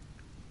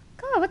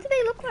 God, what do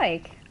they look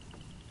like?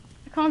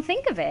 I can't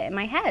think of it in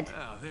my head.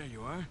 Oh, there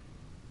you are.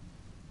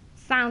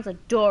 Sounds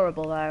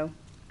adorable, though.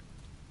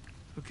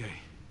 Okay.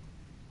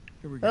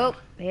 Here we go. Oh,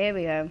 here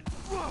we go.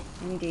 Whoa.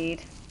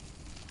 Indeed.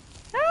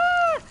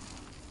 Ah!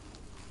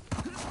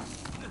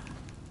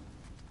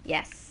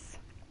 Yes.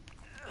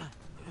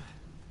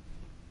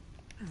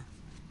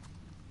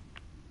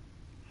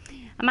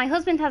 And my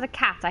husband has a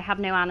cat. I have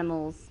no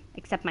animals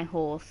except my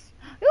horse.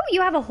 Ooh,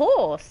 you have a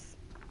horse.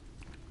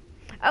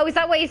 Oh, is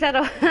that what you said?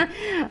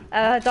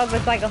 A dog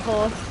was like a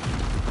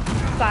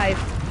horse-sized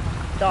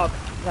dog.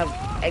 So,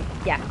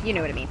 yeah, you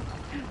know what I mean.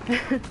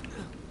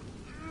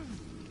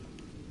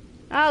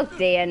 Oh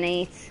dear,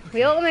 Nate.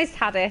 We almost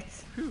had it.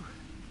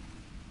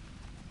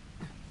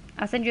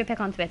 I'll send you a pic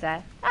on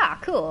Twitter. Ah,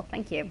 cool.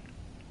 Thank you.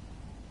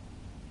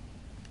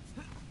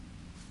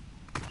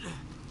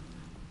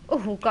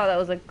 Oh god, that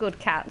was a good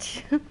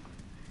catch. I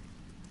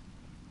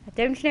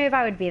don't know if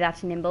I would be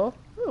that nimble.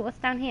 Ooh, what's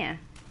down here?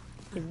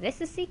 Is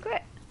this a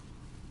secret?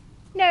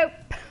 Nope.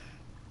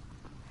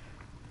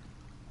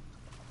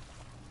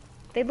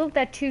 They love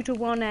their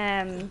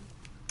 2-to-1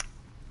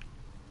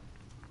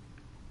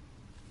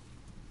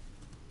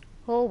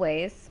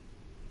 hallways.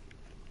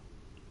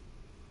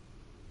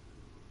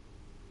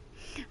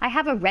 I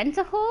have a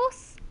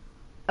rent-a-horse?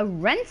 A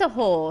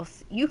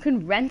rent-a-horse? You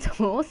can rent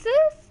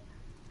horses?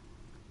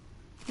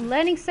 I'm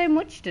learning so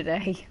much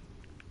today.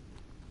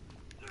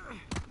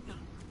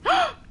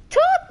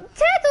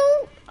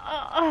 Turtle!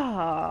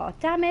 Oh,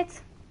 damn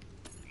it.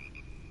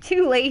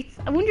 Too late.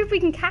 I wonder if we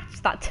can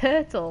catch that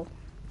turtle.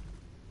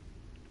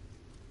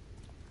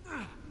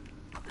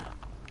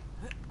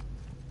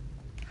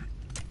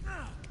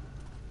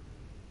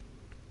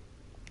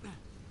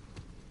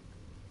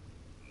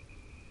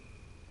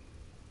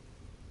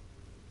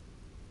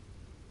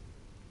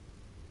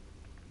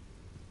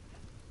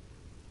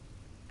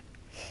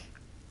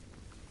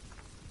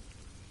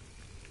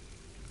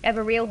 You have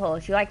a real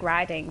horse. You like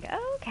riding.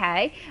 Oh,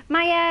 okay.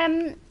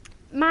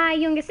 My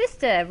younger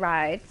sister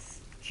rides.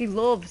 She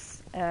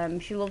loves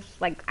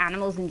like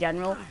animals in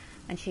general,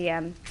 and she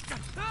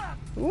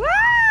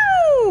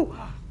Whoa!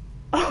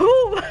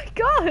 Oh my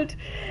god!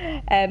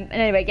 And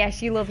anyway, yeah,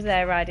 she loves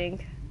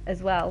riding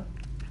as well.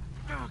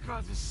 Oh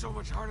god, this is so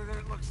much harder than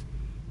it looks.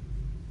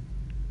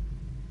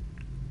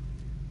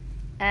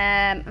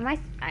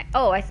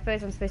 Oh, I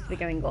suppose I'm supposed to be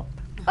going up.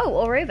 Oh,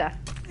 or over,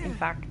 in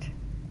fact.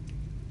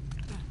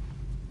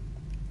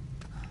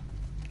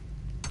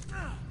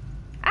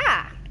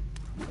 Ah!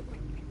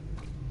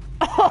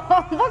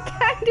 Oh, what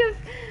kind of...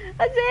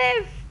 As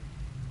if...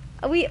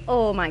 Are we...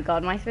 Oh my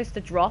god, am I supposed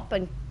to drop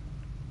and...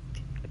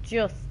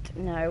 Just...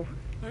 No.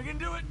 I can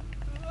do it!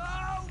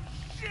 Oh,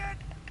 shit!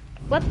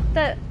 What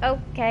the...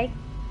 Okay.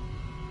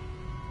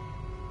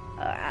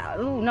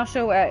 Ooh, not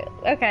sure where...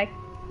 Okay.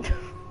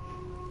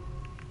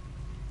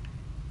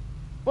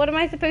 What am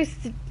I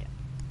supposed to...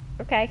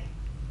 Okay.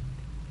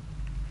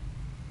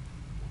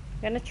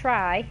 I'm gonna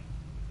try.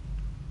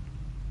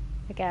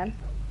 Again.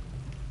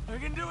 I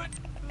can do it!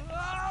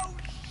 Oh,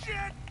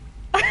 shit!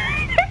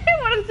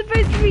 what I'm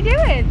supposed to be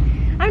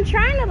doing. I'm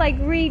trying to like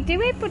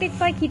redo it, but it's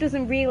like he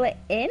doesn't reel it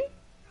in.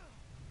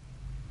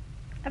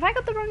 Have I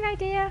got the wrong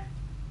idea?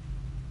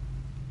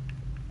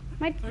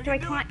 Do I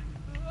climb?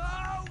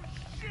 Oh,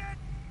 shit!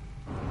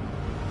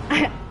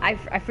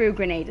 I threw a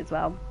grenade as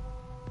well.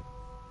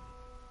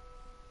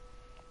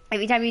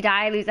 Every time you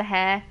die, I lose a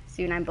hair.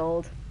 Soon I'm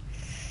bald.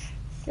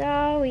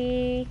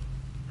 Sorry.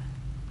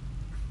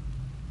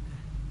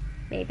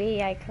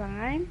 Maybe I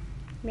climb.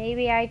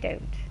 Maybe I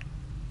don't.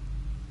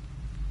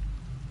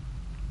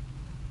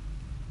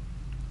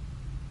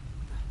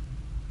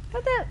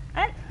 What the?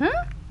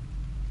 Huh?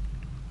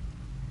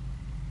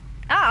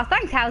 Ah,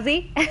 thanks,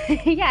 Housie.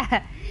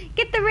 Yeah,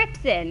 get the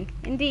rips in.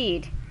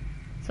 Indeed.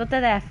 That's what they're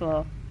there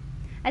for.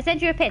 I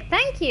sent you a pit.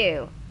 Thank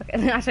you.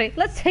 Okay, actually,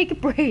 let's take a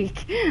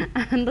break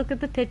and look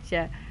at the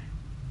picture.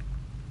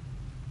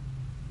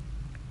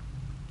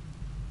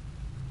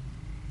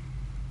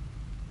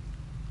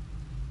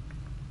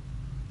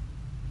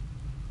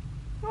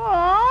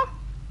 Aww.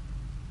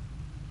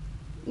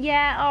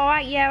 Yeah,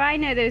 alright, yeah, I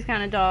know those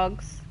kind of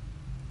dogs.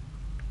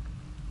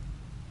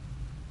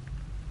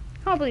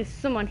 Can't believe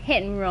someone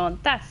hit and run.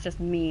 That's just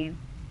mean.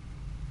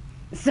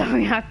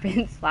 Sorry, I've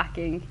been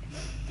slacking.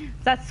 So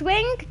that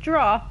swing,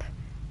 drop,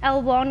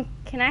 L1,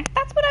 connect.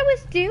 That's what I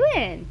was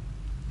doing.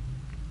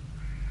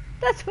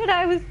 That's what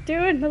I was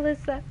doing,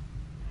 Melissa.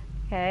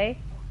 Okay.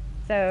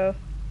 So,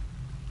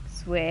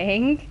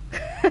 swing.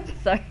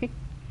 Sorry.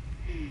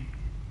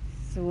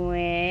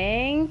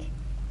 Swing,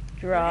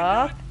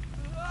 drop.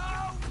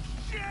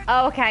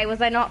 Oh, okay.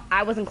 Was I not?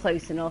 I wasn't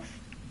close enough.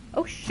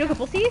 Oh, sugar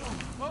pussies.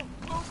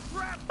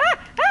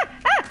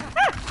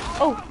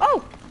 Oh,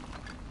 oh!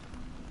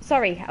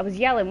 Sorry, I was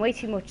yelling way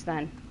too much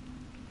then.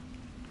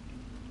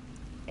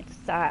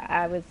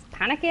 I was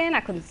panicking,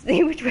 I couldn't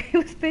see which way I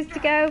was supposed to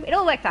go. It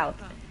all worked out.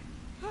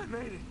 I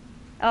made it.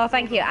 Oh,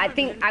 thank you. I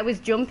think I was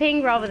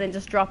jumping rather than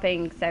just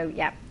dropping, so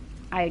yeah.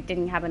 I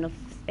didn't have enough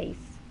space.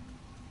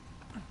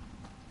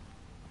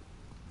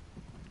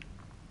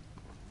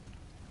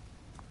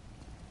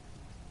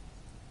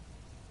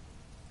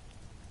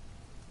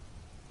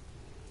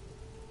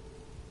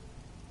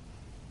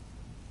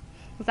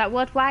 Is that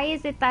what? Why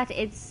is it that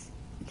it's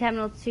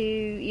terminal to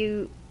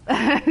you?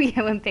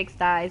 Yeah, when Pix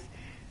dies,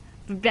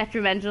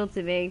 detrimental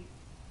to me.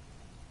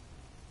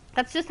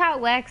 That's just how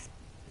it works.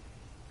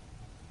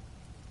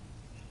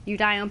 You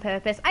die on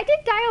purpose. I did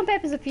die on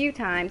purpose a few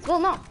times. Well,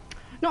 not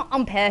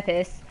on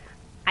purpose.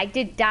 I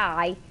did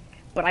die,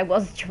 but I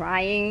was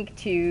trying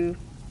to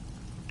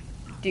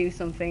do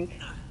something.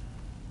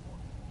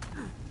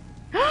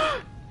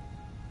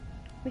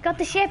 We got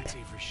the ship.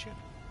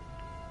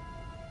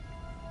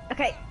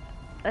 Okay.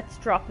 Let's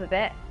drop a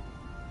bit.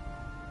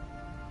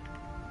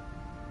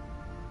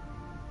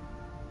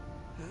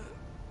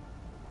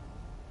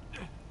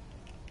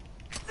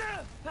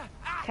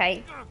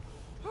 Okay.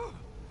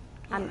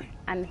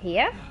 I'm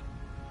here.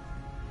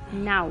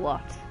 Now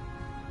what?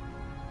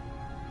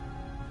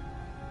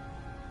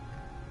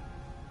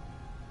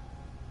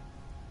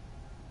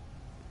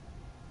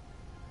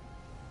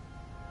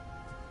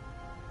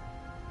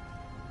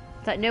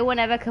 It's like no one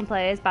ever can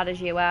play as bad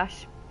as you,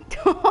 Ash.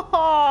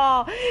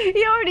 Oh,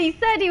 he already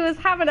said he was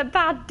having a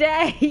bad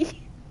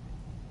day.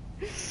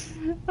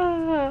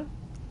 Oh.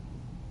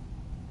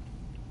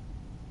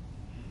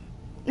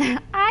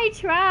 I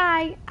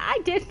try. I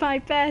did my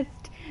best.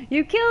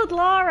 You killed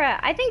Laura.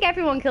 I think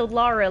everyone killed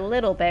Laura a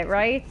little bit,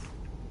 right?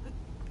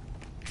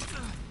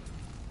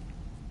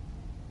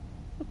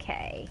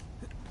 Okay.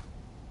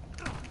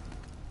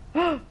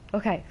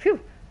 Okay. Phew.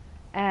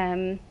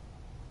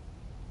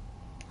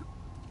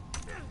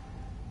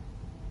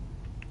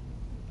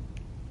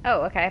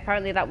 Oh, okay.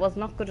 Apparently that was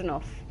not good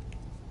enough.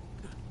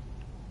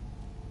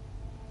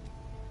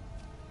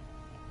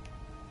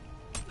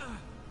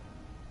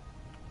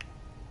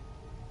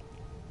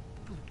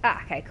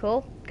 Ah, okay,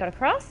 cool. Got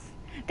across.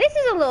 This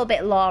is a little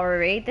bit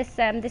Laura-y.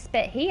 This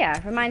bit here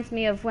reminds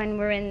me of when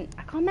we're in.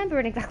 I can't remember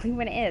exactly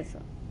when it is,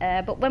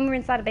 but when we're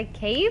inside a big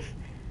cave.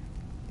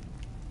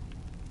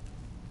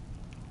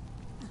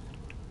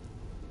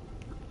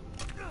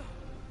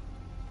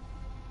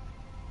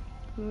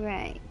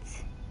 Right.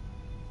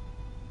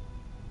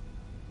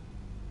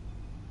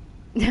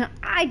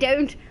 I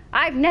don't.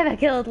 I've never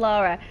killed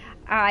Laura.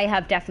 I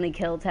have definitely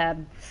killed her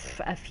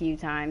a few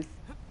times.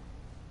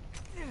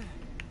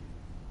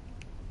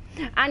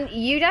 And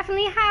you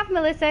definitely have,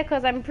 Melissa,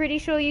 because I'm pretty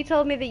sure you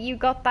told me that you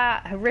got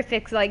that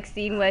horrific like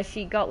scene where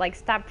she got like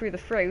stabbed through the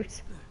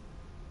throat.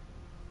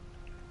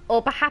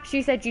 Or perhaps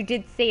you said you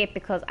did see it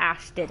because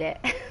Ash did it.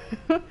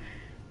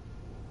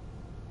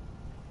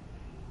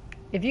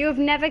 If you have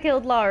never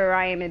killed Laura,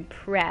 I am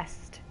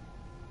impressed.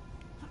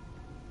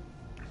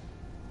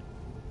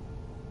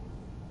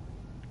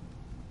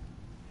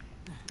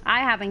 I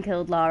haven't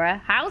killed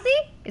Laura. How's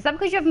he? Is that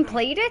because you haven't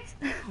played it?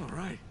 All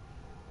right.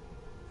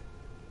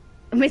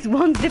 Miss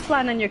one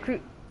zipline on your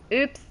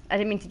Oops, I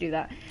didn't mean to do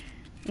that.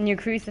 And you're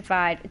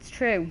crucified. It's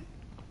true.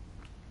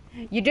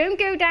 You don't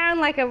go down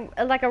like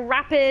a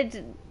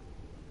rapid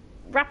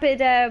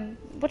rapid,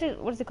 what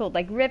is it called?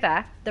 Like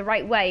river, the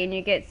right way, and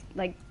you get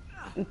like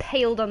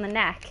impaled on the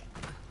neck.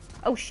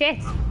 Oh shit!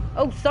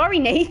 Oh, sorry,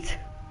 Nate.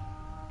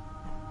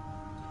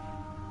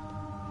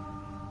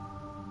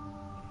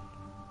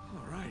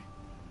 All right.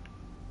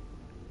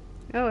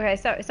 Oh, okay.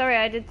 Sorry,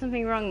 I did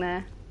something wrong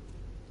there.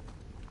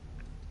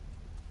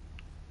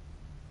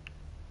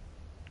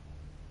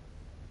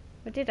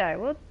 What did I?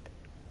 What?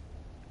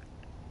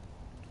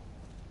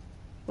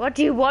 What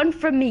do you want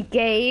from me,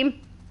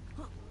 game?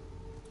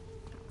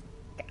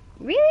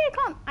 Really?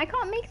 I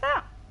can't make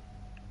that.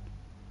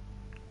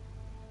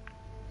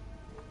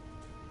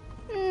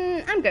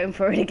 I'm going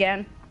for it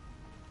again.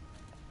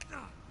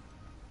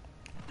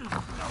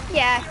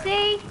 Yeah,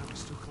 see? That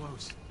was too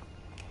close.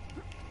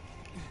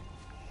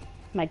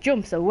 My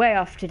jumps are way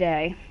off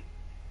today.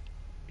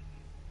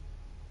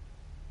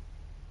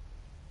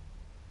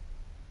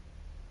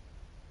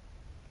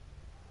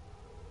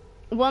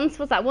 Once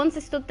I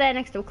stood there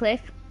next to a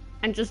cliff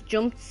and just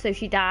jumped so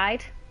she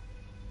died.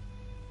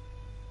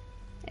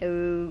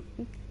 Oh,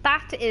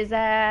 that is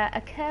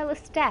a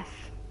careless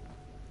death.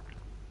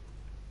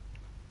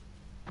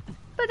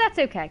 But that's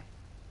okay.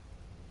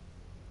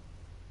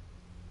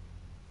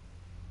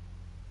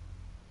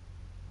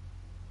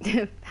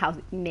 How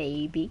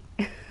maybe.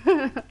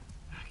 I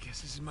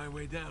guess this is my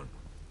way down.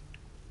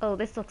 Oh,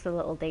 this looks a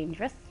little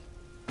dangerous.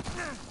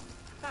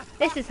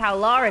 This is how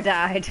Laura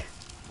died.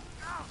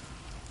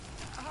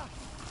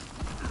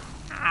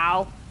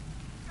 Ow.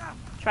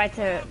 Try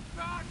to...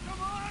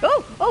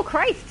 Oh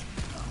Christ!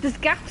 There's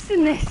gaps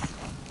in this.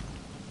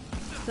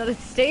 It's not as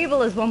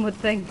stable as one would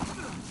think.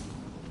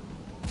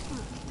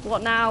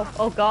 What now?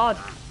 Oh God.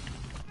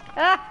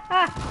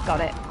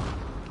 Got it.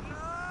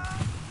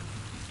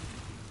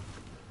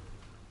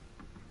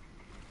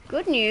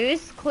 Good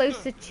news,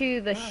 closer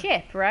to the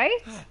ship,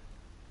 right?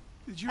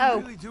 Did you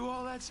really do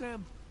all that,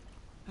 Sam?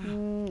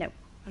 No.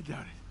 I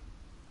doubt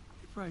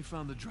it. You probably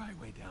found the dry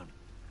way down.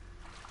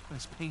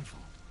 Less painful.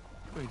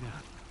 Way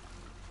down.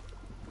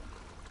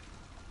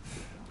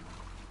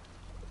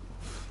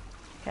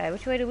 Okay,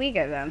 which way do we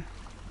go then?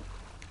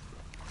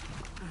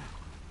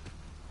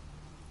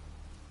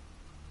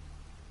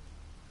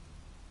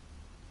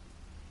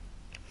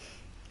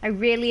 I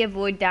really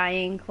avoid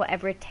dying,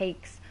 whatever it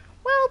takes.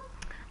 Well,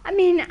 I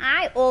mean,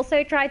 I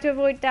also try to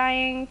avoid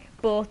dying,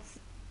 but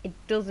it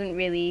doesn't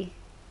really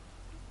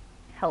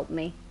help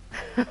me.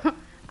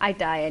 I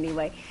die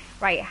anyway.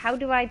 Right, how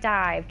do I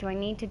dive? Do I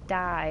need to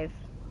dive?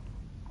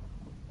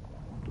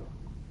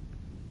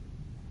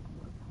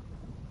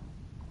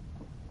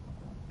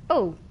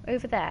 Oh,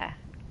 over there,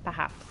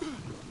 perhaps.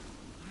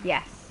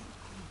 Yes.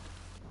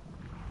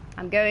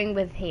 I'm going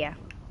with here.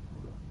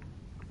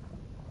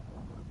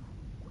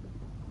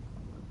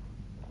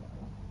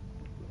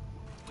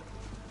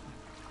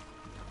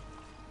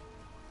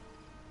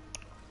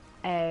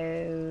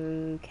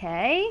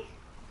 Okay.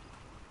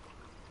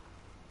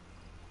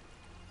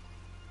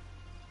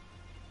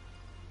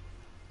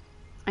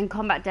 And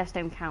combat deaths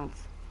don't count.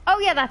 Oh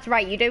yeah, that's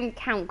right. You don't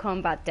count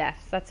combat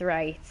deaths. That's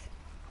right.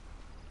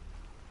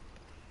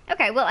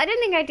 Okay, well, I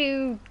didn't think I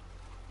do...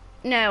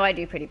 No, I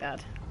do pretty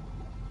bad.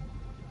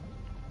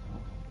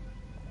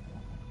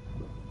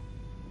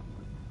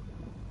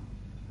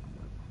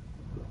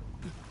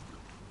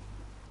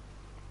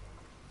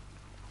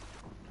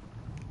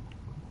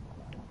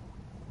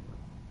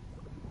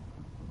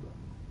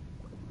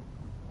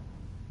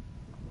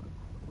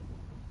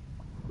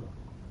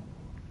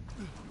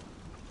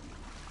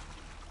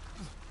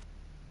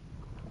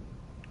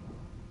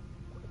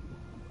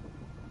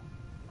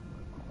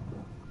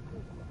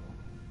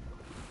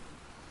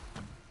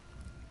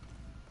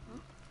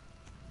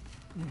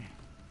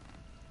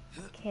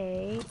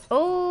 Okay.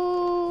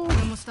 Oh,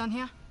 Almost done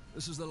here?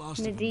 This is the last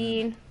of them,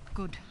 Nadine.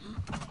 Good.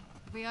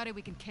 If we are it,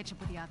 we can catch up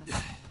with the others.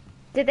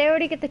 Did they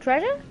already get the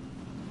treasure?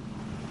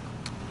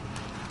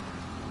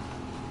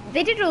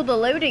 They did all the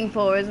loading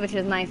for us, which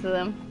is nice of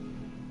them.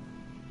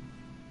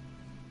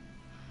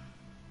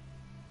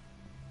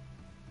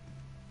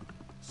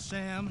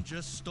 Sam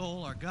just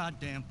stole our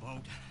goddamn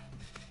boat.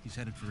 He's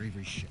headed for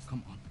Avery's ship.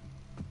 Come on.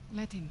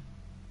 Let him.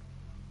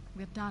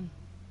 We're done.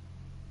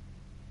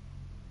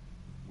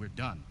 We're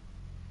done.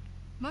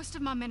 Most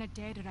of my men are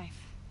dead, Rafe.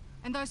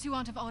 And those who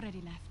aren't have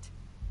already left.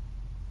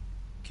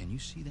 Can you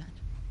see that?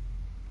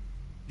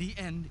 The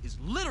end is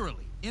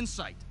literally in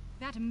sight.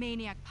 That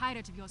maniac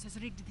pirate of yours has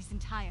rigged this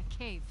entire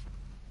cave.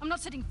 I'm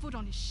not setting foot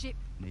on his ship.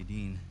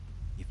 Nadine,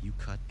 if you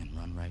cut and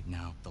run right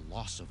now, the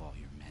loss of all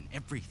your men,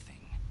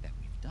 everything that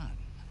we've done,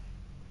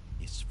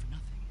 is for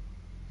nothing.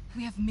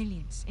 We have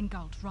millions in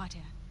gold right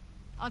here.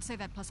 I'd say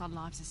that plus our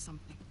lives is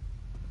something.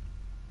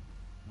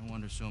 No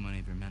wonder so many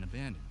of your men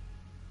abandoned.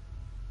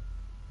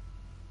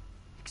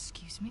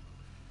 Excuse me?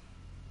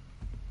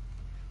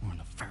 We're on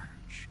the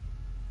verge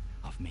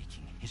of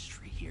making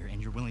history here, and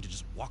you're willing to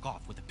just walk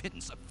off with a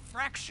pittance, a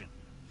fraction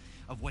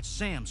of what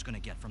Sam's gonna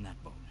get from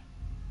that boat.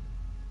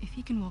 If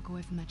he can walk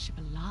away from that ship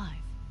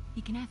alive,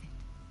 he can have it.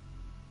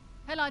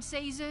 Hell, I'd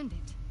say he's earned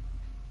it.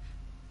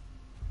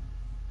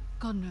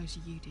 God knows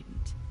you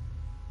didn't.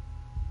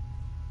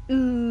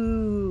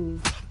 Ooh.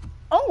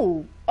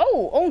 Oh,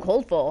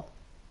 uncalled for.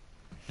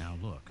 Now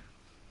look.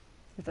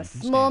 There's a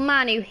we can small stand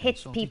man who and hits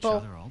insult people.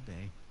 each other all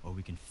day, or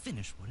we can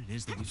finish what it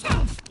is that we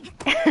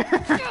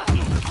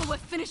Oh, we're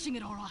finishing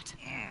it all right.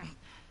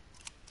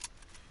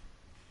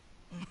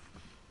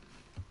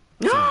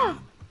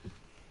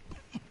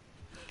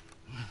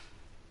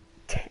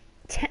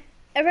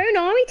 Her own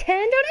army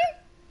turned on him?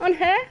 On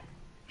her?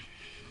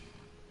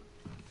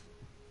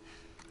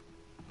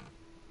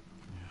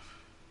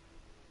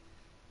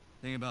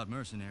 Thing about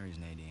mercenaries,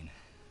 Nadine,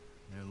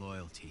 their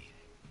loyalty,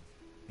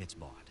 it's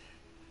bought.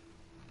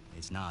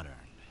 It's not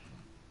earned.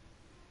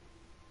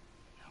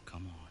 Now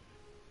come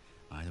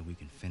on. Either we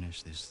can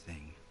finish this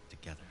thing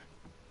together,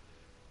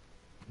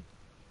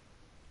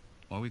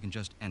 or we can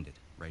just end it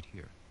right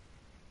here.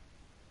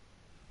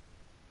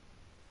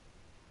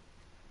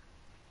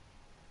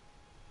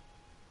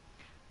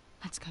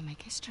 Let's go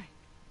make history.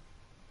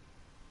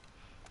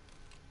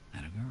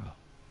 And a girl.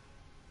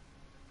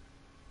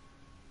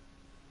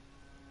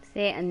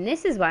 See, and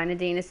this is why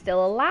Nadine is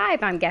still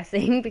alive, I'm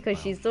guessing, because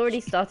she's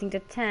already starting to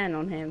turn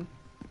on him.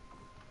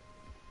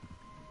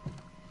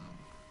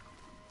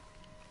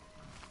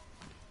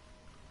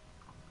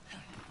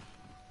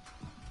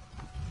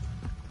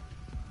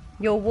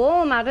 You're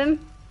warm,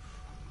 madam.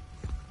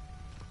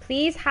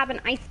 Please have an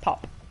ice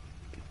pop.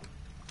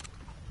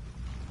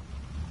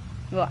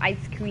 Or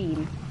ice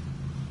cream.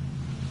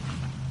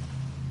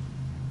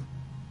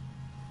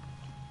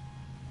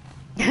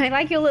 I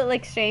like your little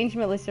exchange,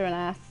 Melissa and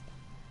Ass.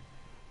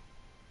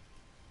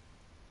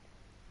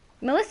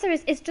 Melissa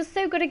is just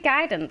so good at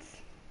guidance.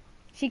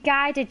 She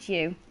guided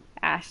you,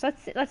 Ash.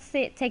 Let's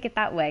see it, take it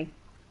that way.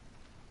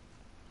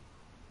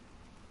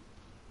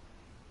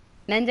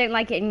 Men don't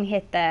like getting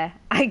hit there.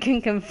 I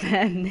can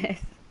confirm this.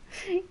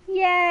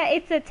 Yeah,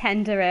 it's a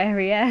tender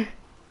area.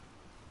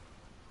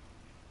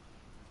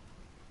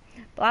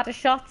 Bladder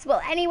shots.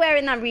 Well, anywhere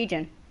in that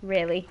region,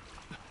 really.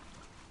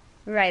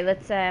 Right,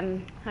 let's, how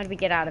do we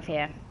get out of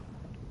here?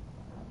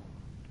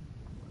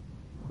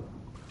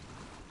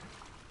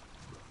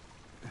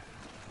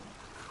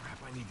 Crap,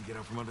 I need to get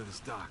out from under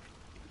this dock.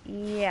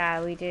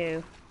 Yeah, we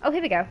do. Oh,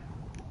 here we go.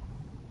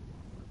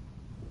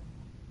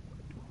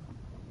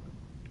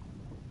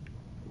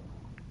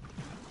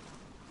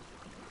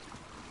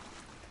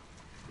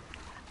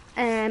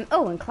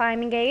 Oh, and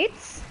climbing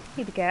aids.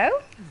 Here we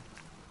go.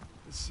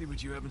 Let's see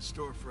what you have in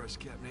store for us,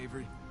 Captain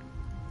Avery.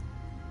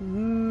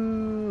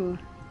 Ooh.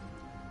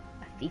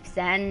 A thief's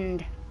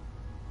end.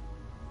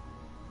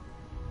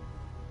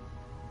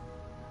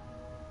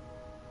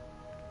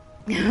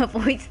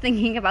 Avoid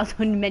thinking about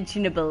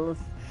unmentionables.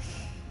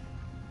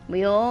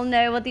 We all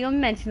know what the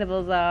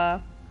unmentionables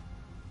are.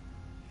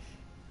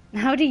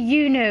 How do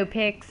you know,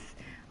 Pix?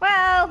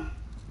 Well,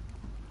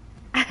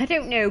 I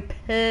don't know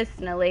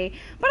personally,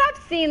 but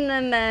I've seen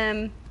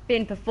them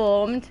being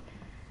performed,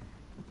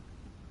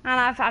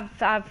 and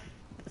I've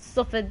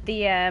suffered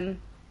the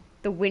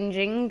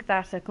whinging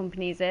that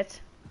accompanies it.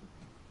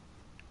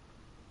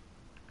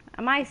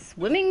 Am I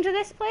swimming to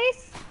this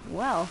place?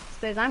 Well, I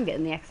suppose I'm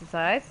getting the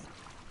exercise.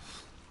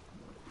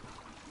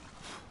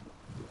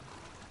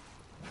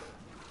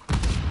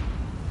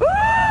 Woo!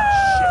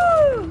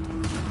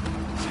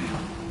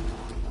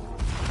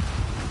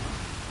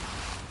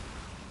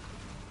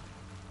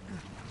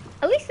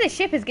 At least the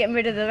ship is getting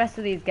rid of the rest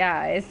of these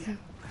guys.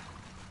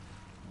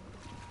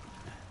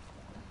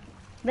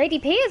 Lady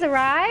P has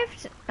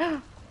arrived.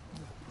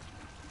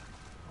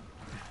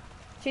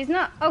 She's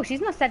not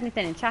said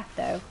anything in chat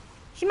though.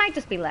 She might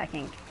just be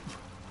lurking.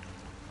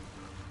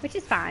 Which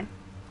is fine.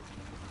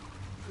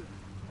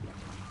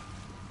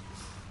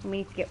 We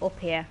need to get up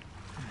here.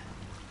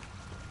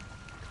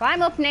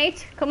 Climb up,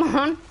 Nate. Come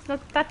on. It's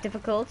not that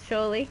difficult,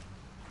 surely.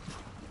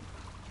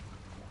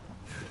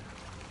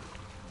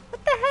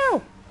 What the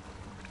hell?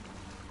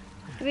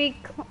 Do we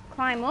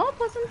climb up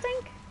or something?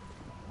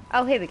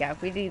 Oh, here we go.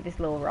 We do these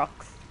little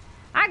rocks.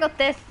 I got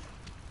this.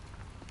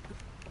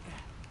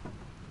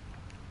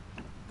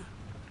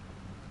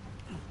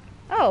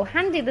 Oh,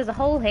 handy. There's a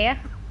hole here.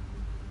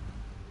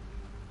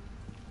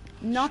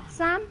 Not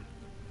Sam?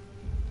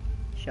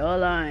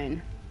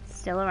 Shoreline.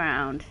 Still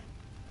around.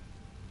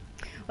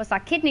 What's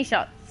that? Kidney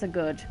shots are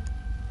good.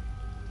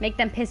 Make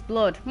them piss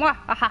blood. Mwah,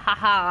 ha, ha, ha,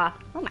 ha.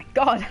 Oh my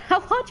god. How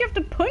hard do you have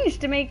to punch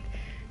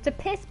to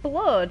piss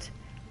blood?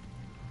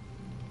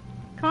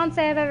 Can't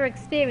say I've ever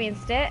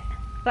experienced it,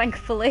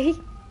 thankfully.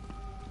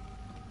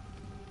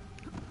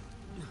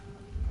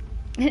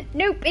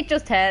 Nope, it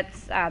just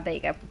hurts. Ah, there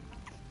you go.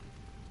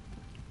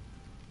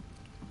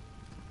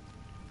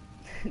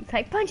 It's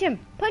like, punch him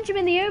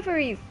in the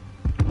ovaries.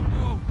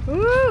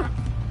 Ooh.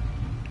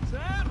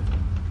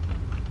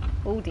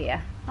 Oh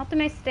dear, not the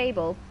most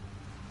stable.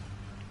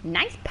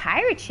 Nice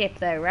pirate ship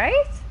though,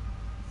 right?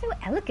 So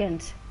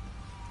elegant.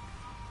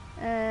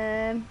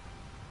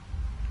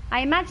 I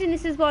imagine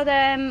this is what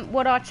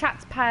our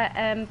chat's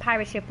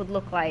pirate ship would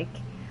look like.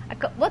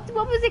 What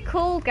was it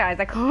called, guys?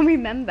 I can't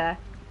remember.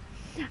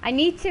 I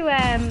need to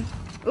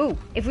ooh,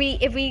 if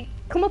we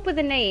come up with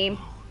a name,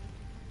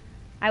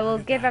 I will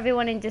give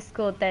everyone in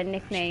Discord their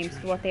nicknames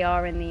for what they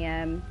are in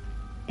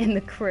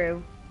the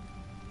crew.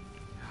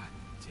 God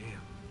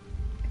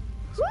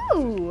damn.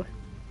 Woo!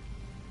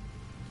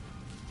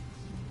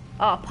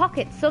 Oh,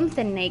 pocket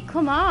something, Nate.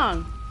 Come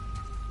on.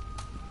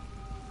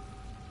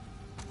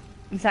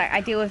 I'm sorry.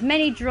 I deal with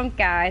many drunk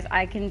guys.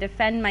 I can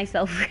defend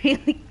myself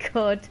really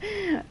good.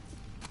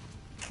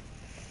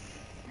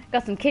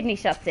 Got some kidney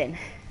shots in.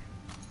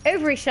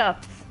 Ovary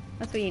shots.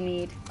 That's what you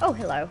need. Oh,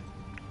 hello.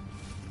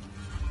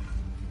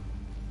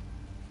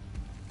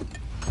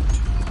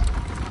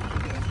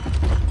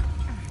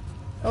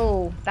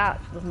 Oh,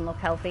 that doesn't look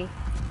healthy.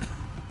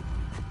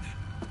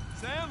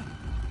 Sam?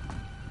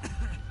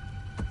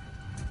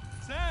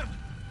 Sam!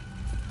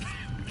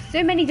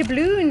 So many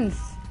doubloons.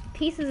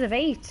 Pieces of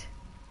 8.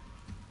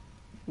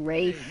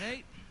 Rafe. Hey,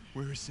 Nate.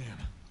 Where is Sam?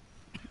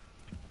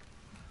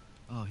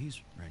 Oh,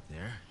 he's right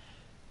there.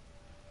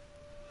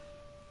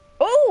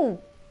 Oh!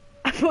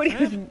 I thought he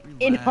was in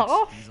Relax,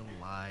 half. he's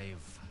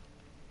alive.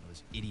 Well,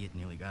 this idiot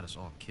nearly got us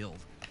all killed.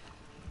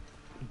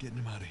 I'm getting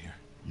him out of here.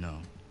 No,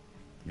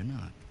 you're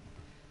not.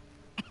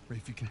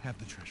 Rafe, you can have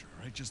the treasure,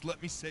 all right? Just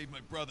let me save my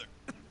brother.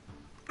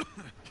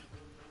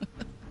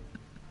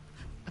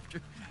 After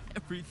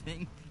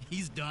everything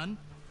he's done?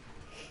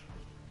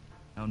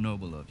 How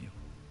noble of you.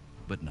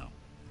 But no,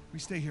 We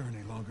stay here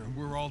any longer and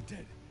we're all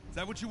dead. Is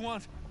that what you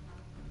want?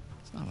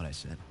 it's not what I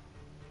said.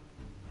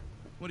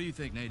 What do you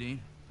think, Nadine?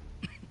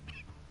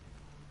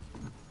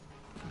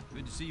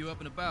 Good to see you up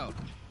and about.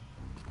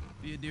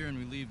 Be a dear and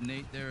relieve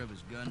Nate there of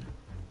his gun.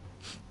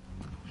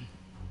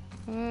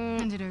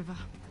 Hand it over.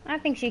 I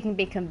think she can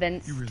be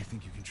convinced. You really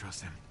think you can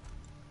trust him?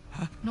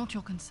 Not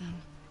your concern.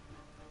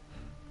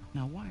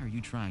 Now, why are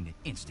you trying to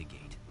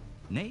instigate?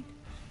 Nate?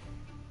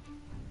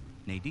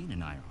 Nadine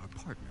and I are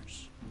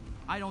partners.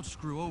 I don't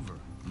screw over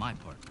my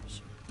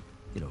partners.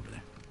 Get over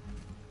there.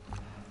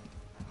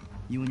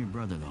 You and your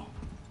brother, though.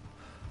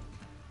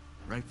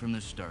 Right from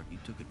the start, you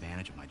took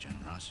advantage of my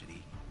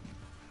generosity.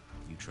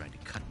 You tried to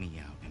cut me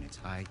out, and it's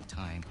high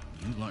time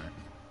you learn.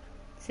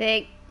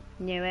 See?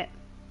 Knew it.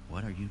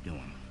 What are you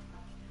doing?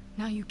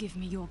 Now you give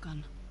me your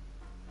gun.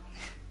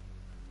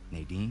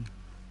 Nadine?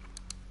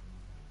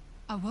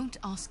 I won't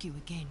ask you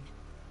again.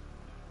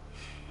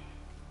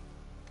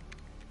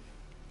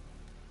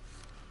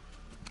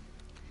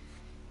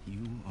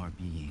 You are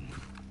being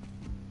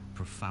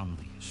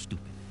profoundly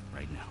stupid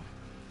right now.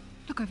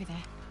 Look over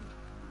there.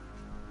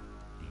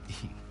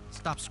 Nadine,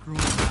 stop screwing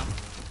around.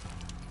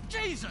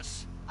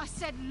 Jesus! I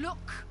said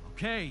look!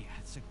 Okay,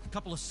 it's a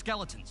couple of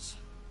skeletons.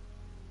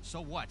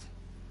 So what?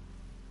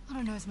 I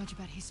don't know as much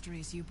about history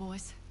as you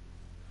boys,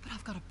 but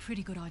I've got a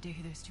pretty good idea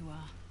who those two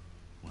are.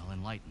 Well,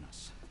 enlighten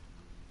us.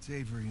 It's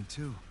Avery and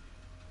two.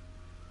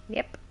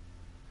 Yep.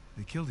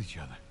 They killed each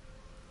other.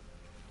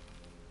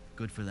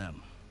 Good for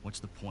them.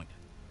 What's the point?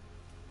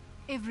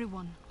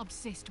 Everyone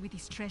obsessed with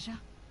this treasure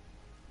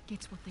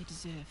gets what they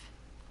deserve.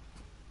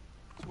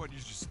 So what, you're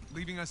just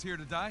leaving us here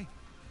to die?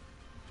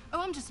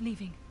 Oh, I'm just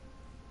leaving.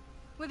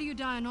 Whether you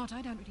die or not,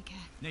 I don't really care.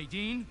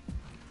 Nadine,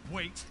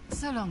 wait.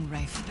 So long,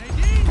 Rafe.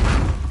 Nadine!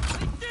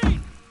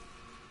 Nadine!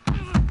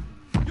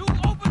 You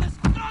open this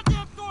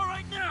goddamn door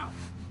right now!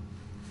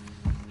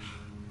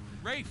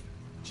 Rafe,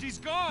 she's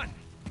gone!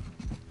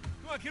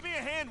 Come on, give me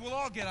a hand, we'll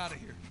all get out of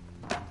here.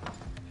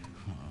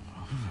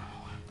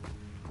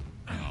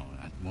 No,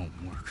 that won't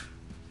work.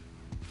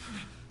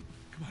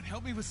 Come on,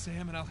 help me with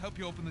Sam and I'll help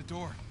you open the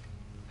door.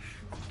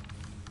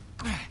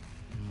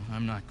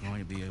 I'm not going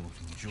to be able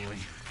to enjoy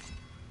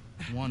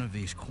one of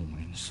these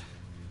coins,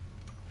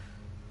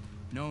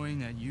 knowing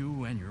that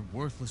you and your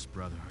worthless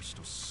brother are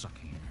still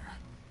sucking air.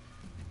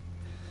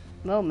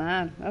 Oh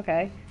man,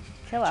 okay.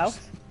 Chill out.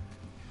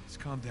 Just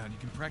calm down. You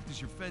can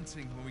practice your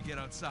fencing when we get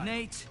outside.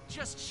 Nate,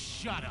 just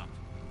shut up.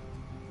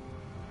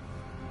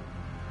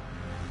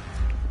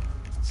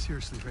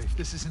 Seriously, Rafe,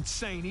 this is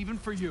insane, even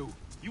for you.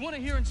 You want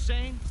to hear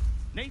insane?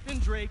 Nathan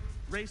Drake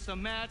raced a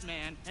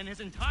madman and his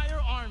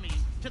entire army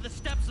to the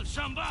steps of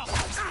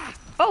Shambhala.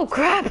 Oh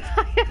crap!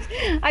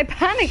 I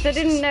panicked. I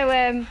didn't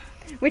know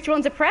which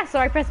one to press, so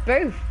I pressed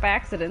both by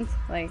accident.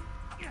 Like.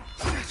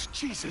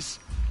 Jesus.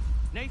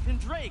 Nathan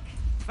Drake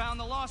found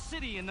the lost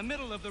city in the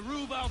middle of the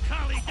Rub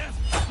al-Khali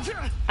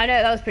desert. I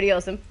know, that was pretty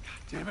awesome.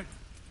 Damn it.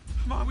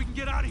 Come on, we can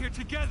get out of here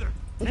together.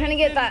 I'm trying to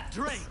get that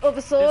Drake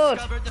other sword.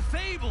 discovered the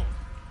fabled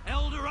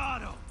El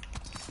Dorado.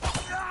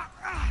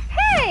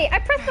 Hey! I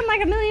pressed them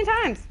like a million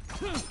times.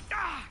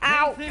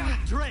 Ow! Nathan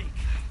Drake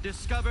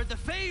discovered the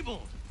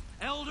fabled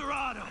El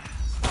Dorado.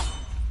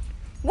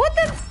 What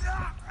the?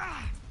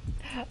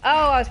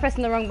 Oh, I was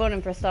pressing the wrong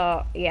button for a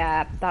start.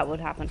 Yeah, that would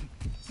happen.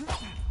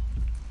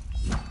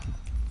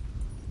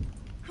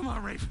 Come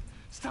on, Rafe.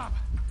 Stop.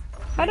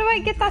 How do I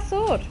get that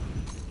sword?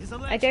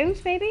 I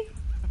don't, maybe?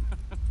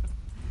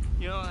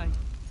 You know,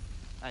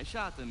 I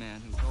shot the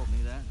man who told me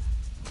that.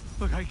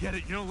 Look, I get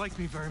it. You don't like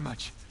me very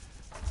much.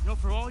 You know,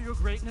 for all your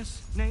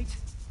greatness, Nate,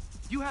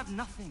 you have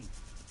nothing.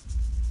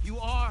 You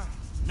are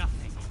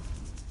nothing.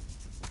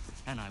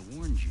 And I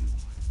warned you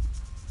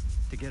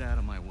to get out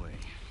of my way.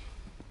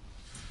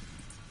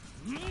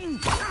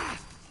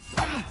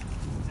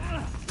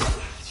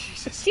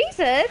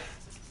 Jesus!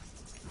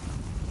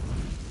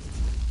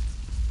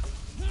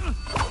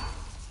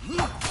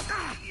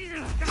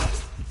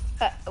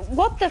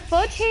 What the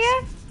fudge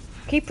here?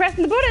 Keep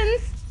pressing the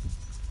buttons.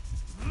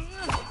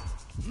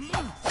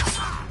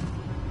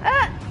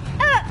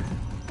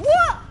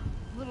 What?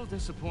 A little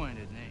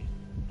disappointed, Nate.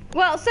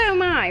 Well, so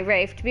am I,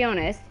 Rafe, to be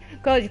honest.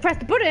 Because you press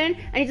the button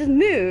and it doesn't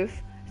move.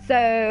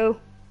 So,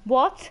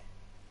 what?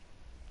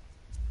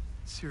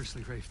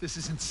 Seriously, Rafe, this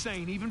is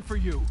insane, even for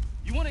you.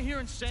 You want to hear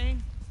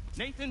insane?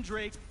 Nathan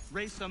Drake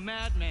raced a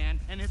madman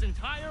and his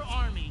entire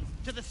army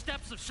to the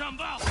steps of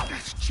Shambhala.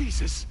 That's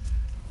Jesus.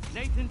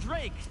 Nathan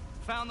Drake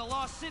found the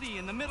lost city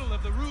in the middle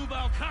of the Rub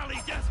al-Khali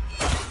desert.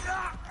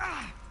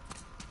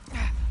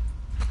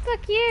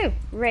 Fuck you,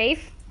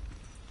 Rafe.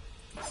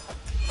 God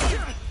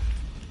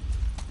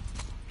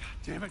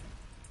damn it.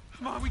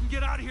 Come on, we can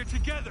get out of here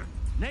together.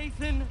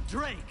 Nathan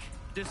Drake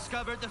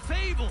discovered the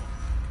fabled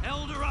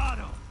El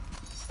Dorado.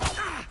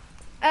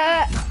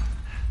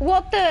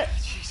 What the?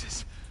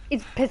 Jesus.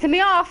 It's pissing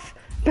me off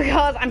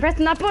because I'm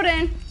pressing that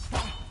button.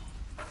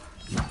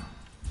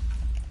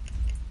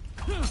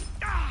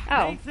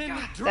 Oh, Nathan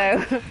so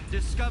Drake you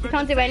discovered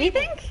can't the do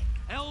anything?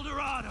 El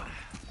Dorado.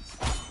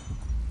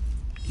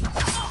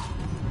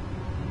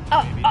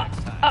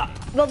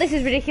 Well, this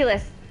is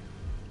ridiculous.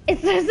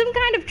 Is there some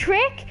kind of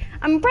trick?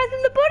 I'm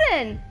pressing the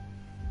button.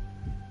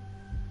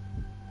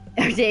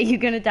 Oh dear, you're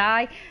gonna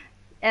die.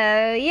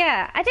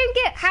 Yeah, I don't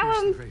get how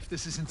Seriously, Rafe,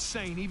 this is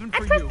insane, even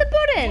for I pressed you. the You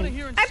wanna button.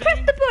 hear I pressed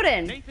insane? the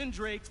button. Nathan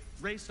Drake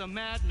raced a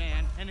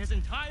madman and his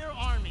entire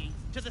army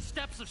to the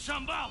steps of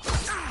Shambhala.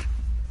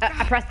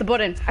 I pressed the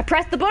button. I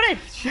pressed the button.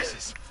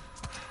 Jesus.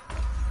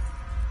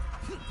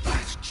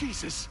 That's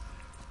Jesus.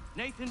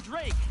 Nathan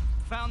Drake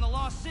found the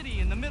lost city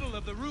in the middle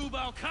of the Rub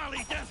al-Khali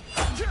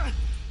desert. God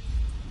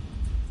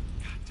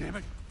damn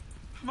it.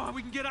 Come on,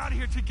 we can get out of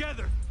here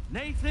together.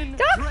 Nathan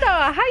Doctor, Drake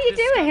how you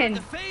discovered doing?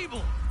 the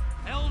fabled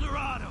El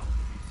Dorado.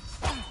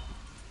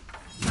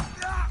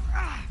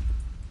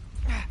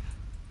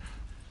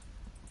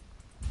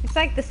 It's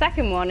like the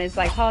second one is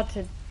like hard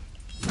to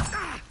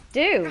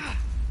do.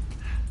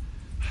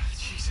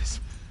 Jesus.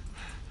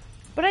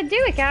 But I do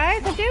it,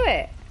 guys. I do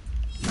it.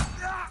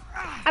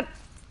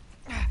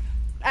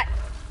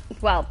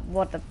 Well,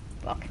 what the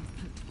fuck?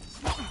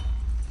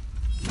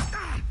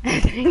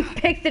 I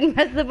picked and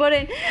pressed the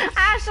button.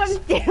 Ash, I'm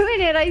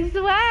doing it, I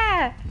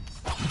swear.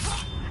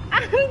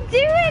 I'm doing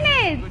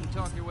it. Couldn't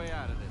talk your way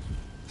out of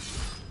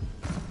this.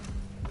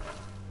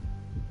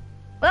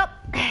 Well,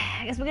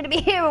 I guess we're gonna be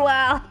here a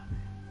while.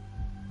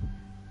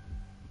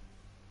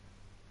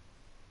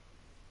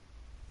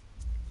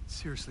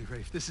 Seriously,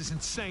 Rafe, this is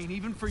insane,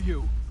 even for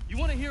you. You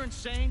want to hear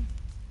insane?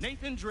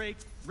 Nathan Drake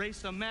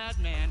raced a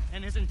madman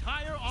and his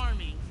entire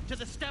army to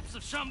the steps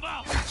of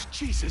Shambhala. That's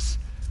Jesus.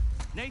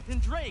 Nathan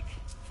Drake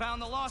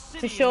found the lost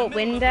city It's a short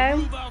in the middle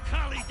window. of the Rub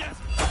al-Khali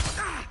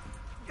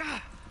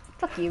desert.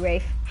 Fuck you,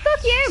 Rafe.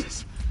 Fuck you.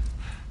 Jesus.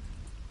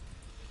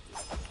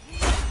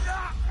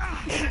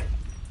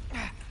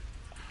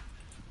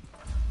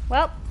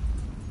 Well,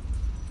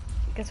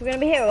 guess we're gonna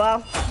be here a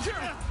while.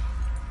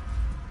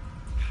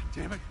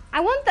 Damn it. I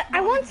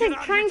want to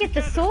try and get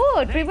the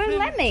sword, but it won't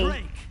let me.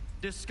 Drake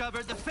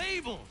discovered the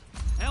fabled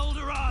El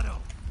Dorado.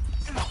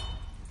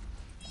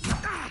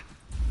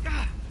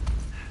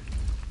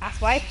 That's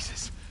why.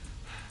 Jesus.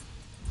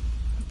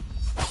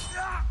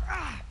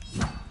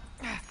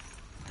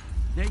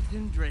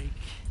 Nathan Drake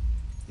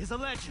is a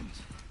legend.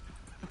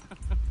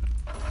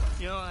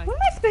 You know, What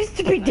am I supposed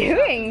to be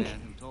doing?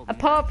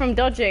 Apart from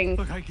dodging.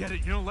 Look, I get it.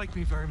 You don't like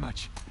me very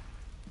much.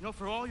 You know,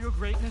 for all your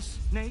greatness,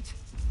 Nate,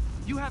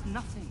 you have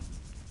nothing.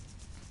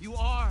 You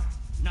are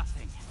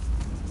nothing.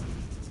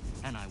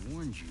 And I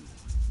warned you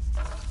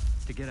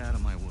to get out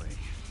of my way.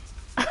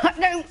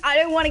 I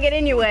don't want to get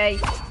in your way.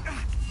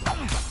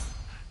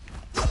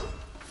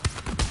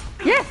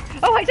 Yes!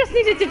 Oh, I just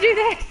needed to do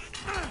this.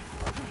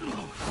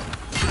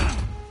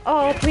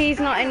 Oh, please,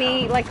 not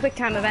any, like, quick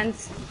time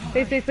events.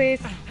 Please, please,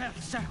 please. I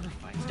have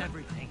sacrificed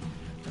everything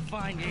to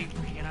find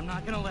Avery, and I'm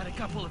not gonna let a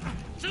couple of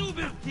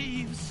two-bit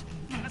thieves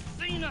and a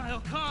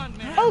senile con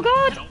man Oh,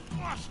 God! and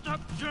a washed-up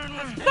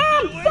journalist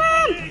Sam!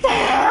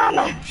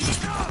 Sam!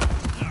 Sam!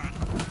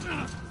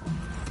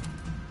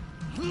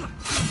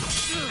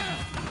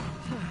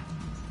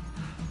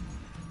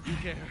 You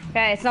care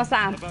Okay, it's not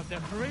Sam. about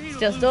that parade It's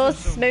of just losers us,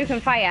 so smoke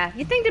and fire.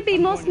 You'd think there'd be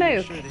more much. I'm going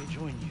to smoke. make sure they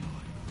join you.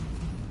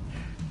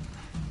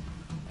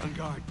 On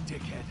guard,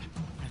 dickhead.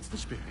 That's the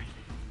spirit.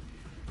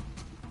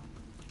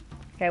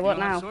 Okay, what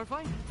You know how to now? sword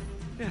fight?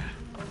 Yeah.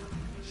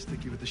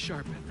 Sticky with the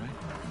sharp end, right?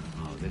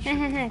 Oh, this should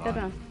be Good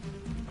fun. one.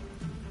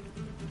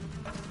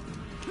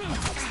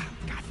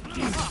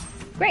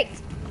 Great.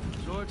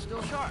 Sword's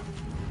still sharp.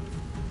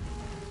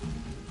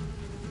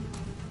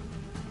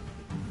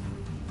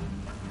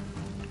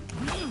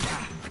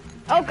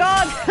 Oh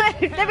God!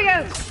 There we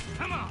go.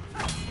 Come on.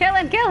 Kill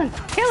him! Kill him!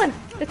 Kill him!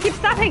 Just keep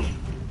stabbing.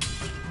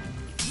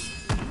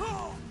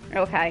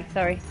 Okay,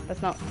 sorry.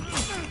 That's not.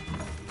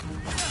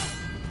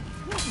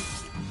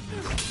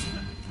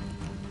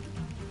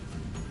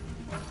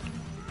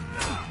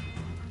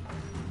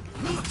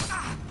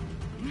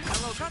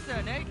 cut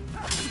there, Nate.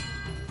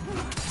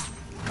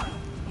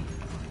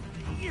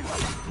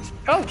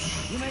 Oh,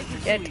 You make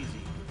it shit. too easy.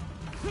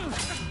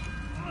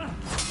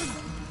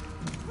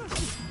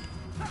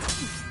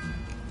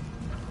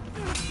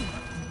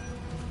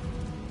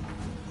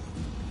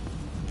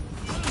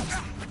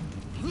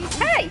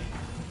 Hey!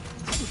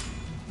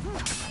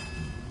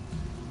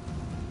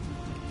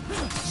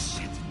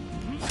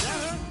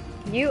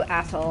 You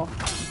asshole.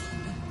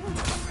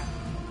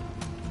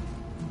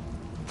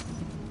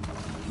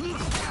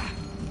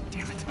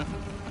 Damn it.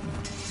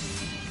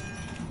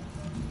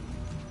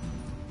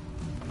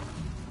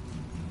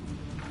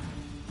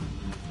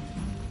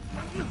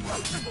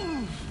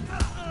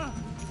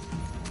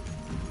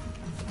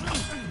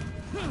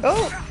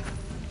 Oh!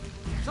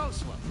 So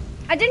slow.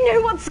 I didn't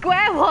know what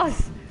square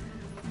was!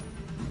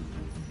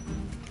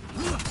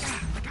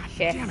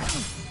 Shit. Damn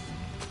it.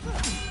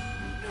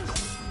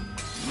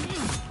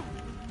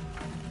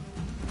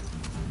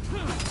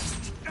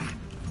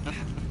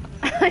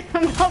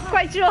 I'm not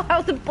quite sure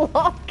how to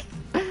block.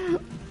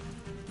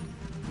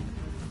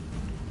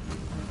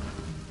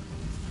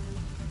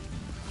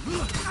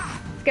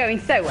 It's going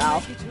so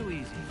well. Make it too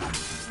easy.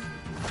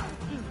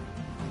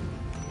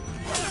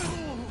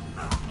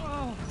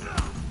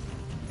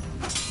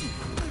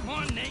 Come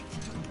on, Nate.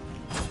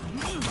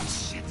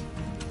 Shit.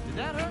 Did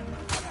that hurt?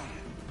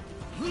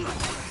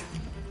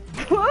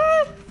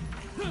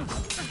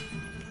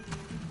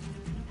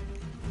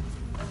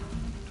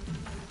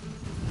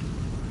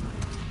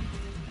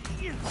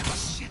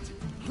 Shit.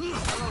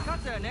 Hello,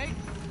 cut there, Nate.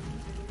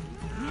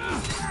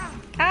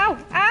 Ow!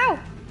 Ow!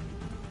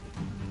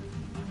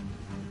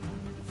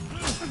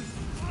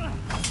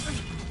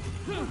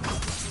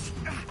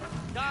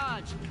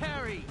 Dodge,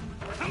 parry.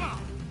 Come on.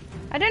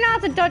 I don't know how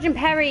to dodge and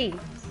parry.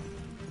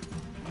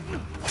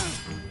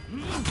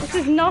 This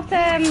is not,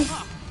 Sword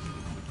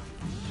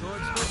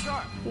still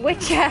sharp.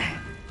 Witcher.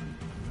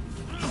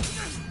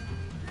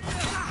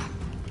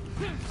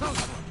 So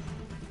slow.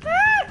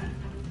 Ah!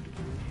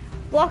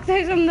 Block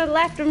those from the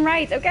left and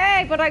right.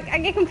 Okay, but I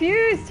get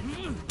confused.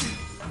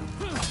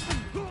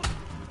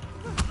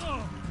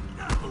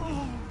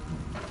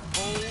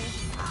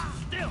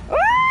 Still.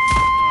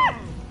 Ah!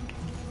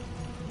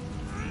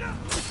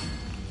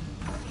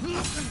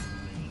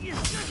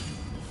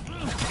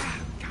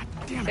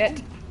 Damn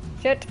it.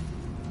 Shit. Shit.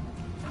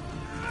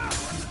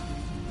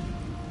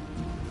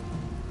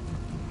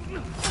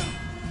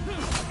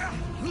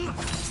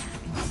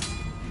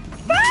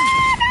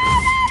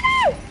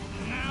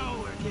 Now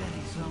we're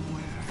getting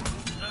somewhere.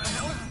 The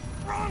hell is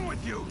wrong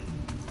with you?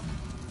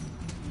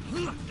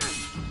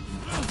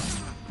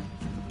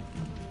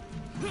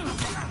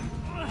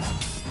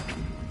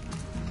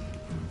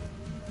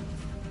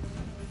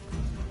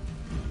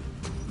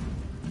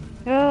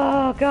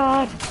 Oh,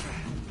 God.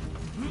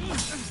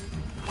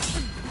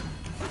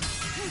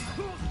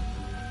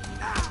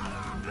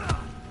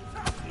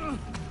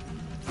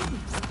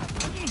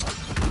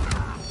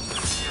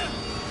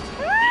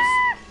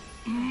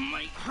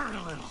 Might hurt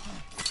a little.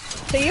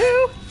 To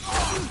you.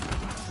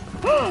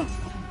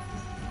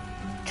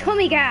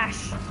 Tummy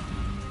gash.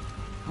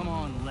 Come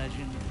on,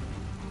 legend.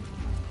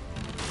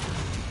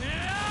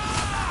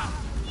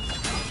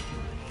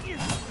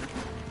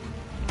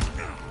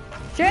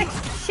 Shit.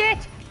 Shit.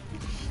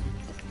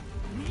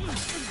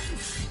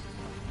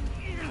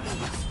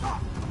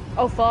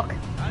 Oh, fuck.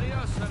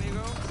 Adios,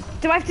 amigo.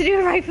 Do I have to do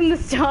it right from the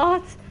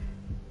start?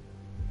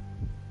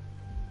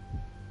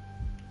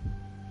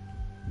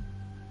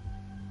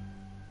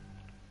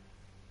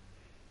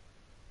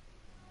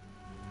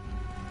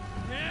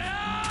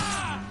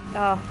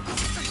 Oh.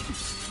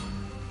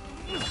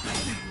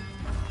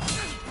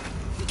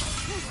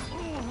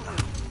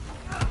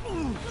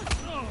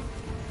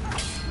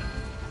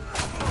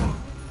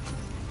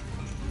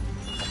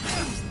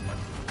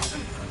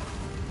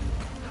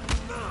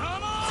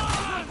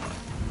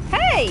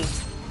 Hey!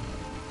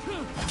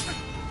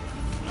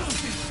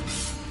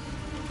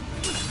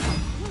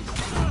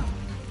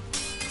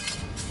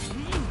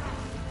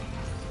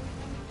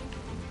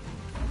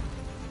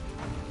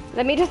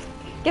 Let me just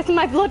get some of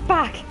my blood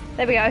back.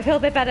 There we go, I feel a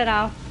bit better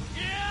now.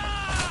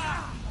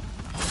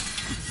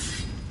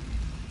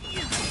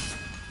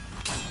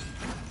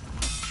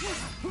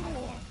 Come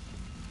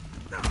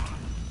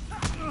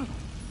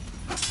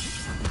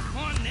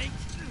on, Nate.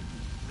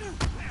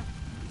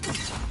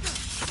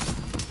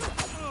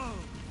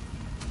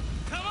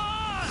 Come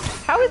on!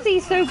 How is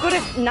he so good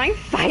at knife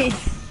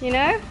fights, you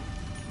know?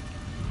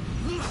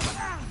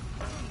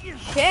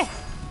 Shit.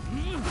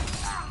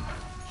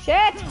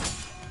 Shit.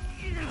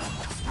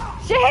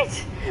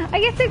 Shit! I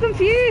get so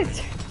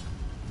confused.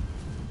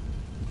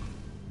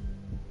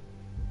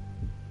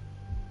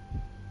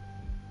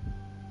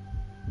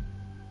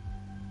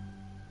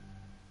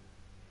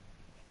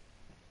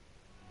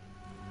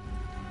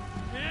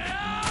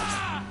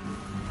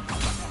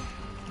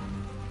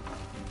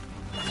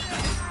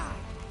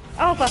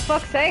 Oh, for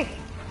fuck's sake.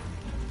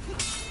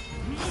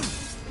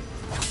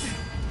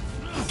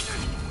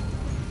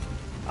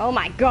 Oh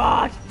my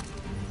god.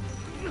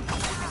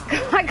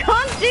 I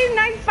can't do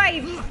knife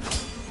fights.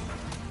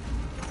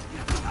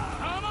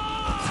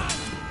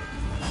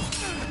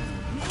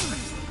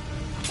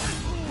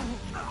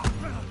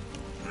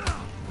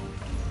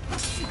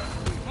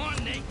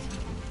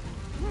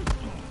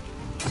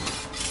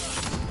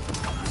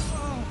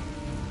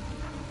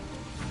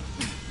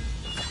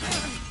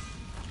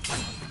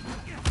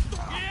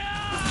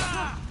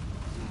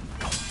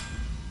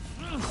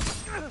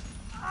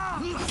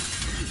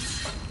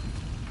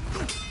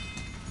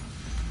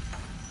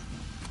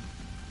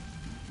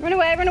 Run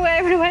away, run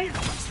away, run away.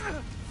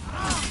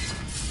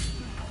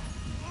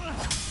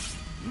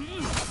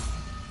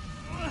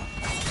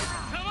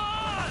 Come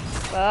on!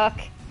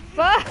 Fuck.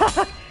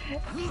 Fuck!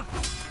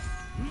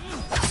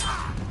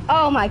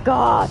 Oh my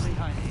god! Say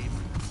hi to Abe.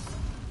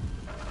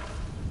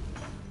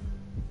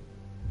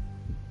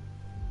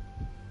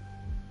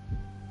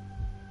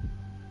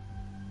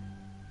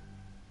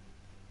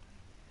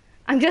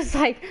 I'm just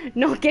like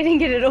not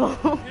getting it at all.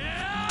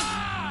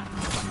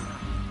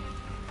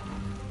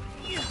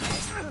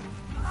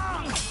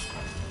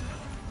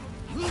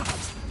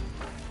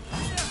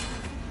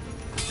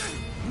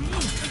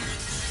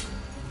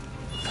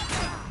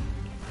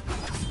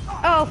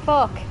 Oh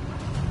fuck.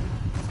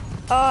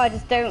 Oh, I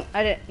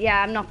don't,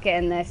 yeah, I'm not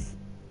getting this.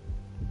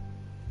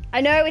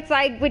 I know it's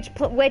like which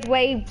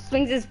way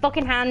swings his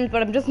fucking hand,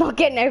 but I'm just not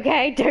getting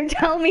okay. Don't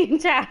tell me in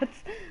chat.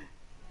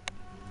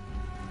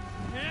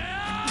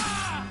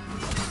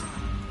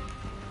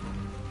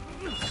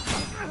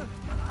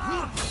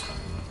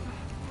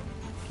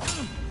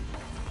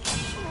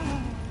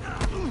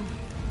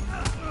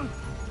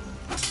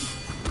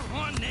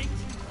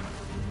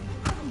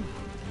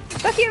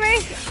 Fuck you,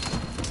 Ruth.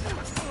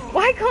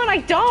 Why can't I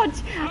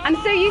dodge? I'm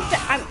so used to.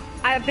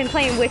 I've been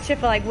playing Witcher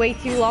for like way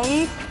too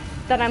long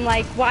that I'm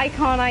like, why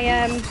can't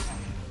I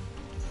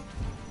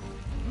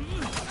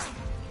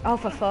Oh,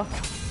 for fuck.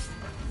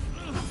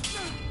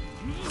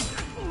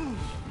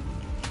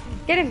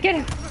 Get him, get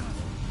him.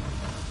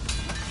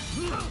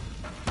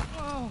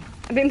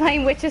 I've been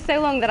playing Witcher so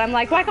long that I'm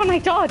like, why can't I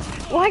dodge?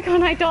 Why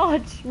can't I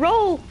dodge?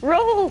 Roll,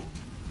 roll.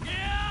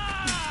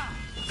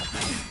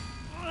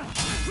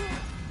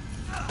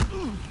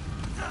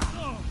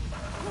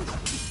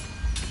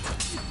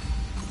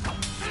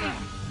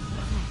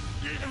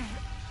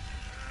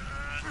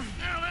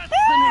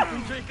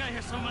 Drink I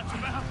hear so much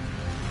about.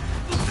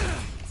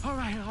 All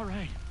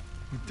right.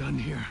 We're done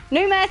here.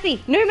 No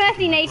mercy,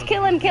 Nate.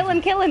 Kill him, kill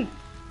him, kill him.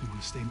 You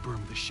want to stay and burn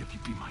with the ship, you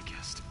be my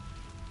guest.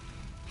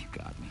 You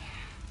got me.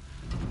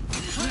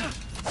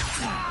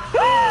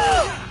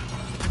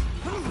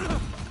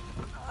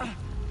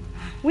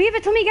 We have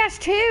a tummy gas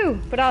too,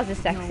 but ours is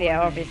sexier,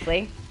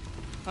 obviously.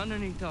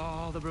 Underneath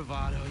all the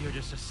bravado, you're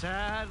just a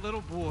sad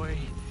little boy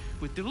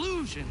with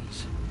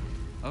delusions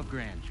of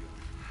grandeur.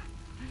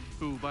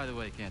 Who, by the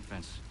way, can't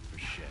fence for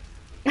shit.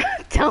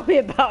 Tell me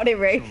about it,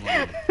 Ruth.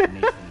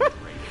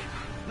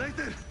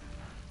 Nathan!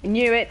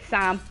 Knew it,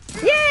 Sam.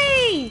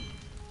 Yay!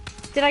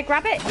 Did I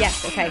grab it?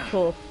 Yes, okay,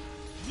 cool.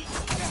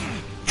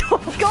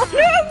 Oh god,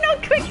 no,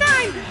 not quick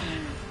time!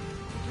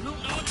 You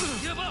don't know what to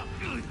give up.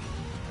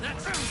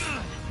 That's good.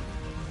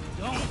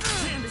 Don't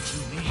hand it to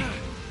me.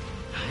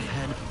 I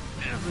had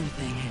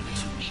everything handed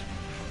to me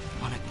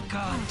on a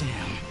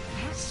goddamn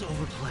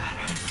silver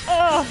platter.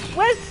 Oh,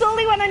 where's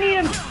Sully when I need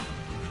him?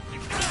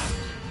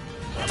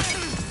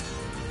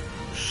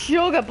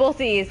 Sugar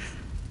butties.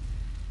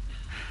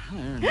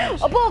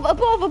 Above!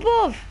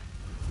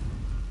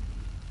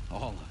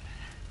 All of it.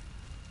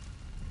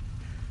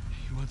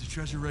 You want the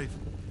treasure, Rafe?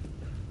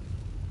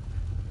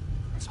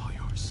 It's all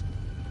yours.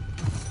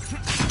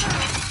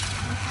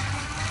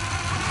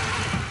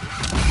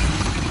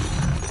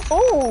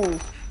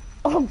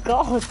 Oh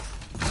god.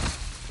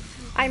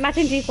 I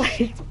imagined he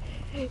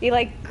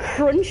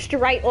crunched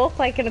right up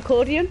like an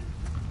accordion.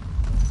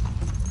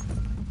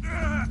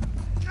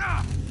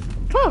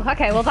 Oh,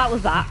 okay, well that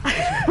was that.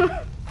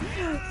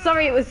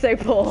 Sorry it was so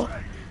poor.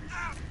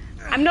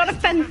 I'm not a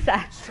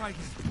fencer. Strike it.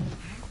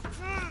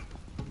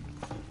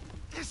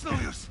 It's no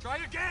use. Try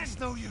again. It's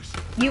no use.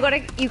 You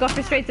got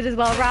frustrated as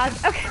well,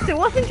 Raz. Okay, so it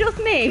wasn't just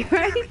me,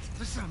 right?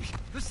 Listen to me.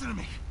 Listen to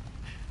me.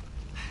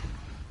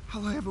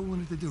 All I ever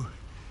wanted to do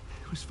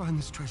was find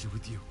this treasure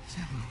with you.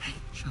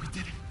 We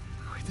did it.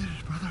 We did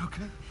it, brother,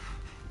 okay?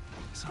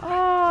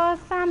 Oh,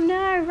 Sam,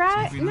 no,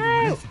 right?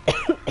 No.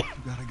 You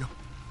gotta go.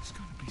 There's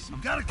gotta be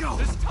some. Gotta go.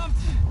 This time,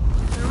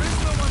 there is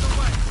no other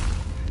way.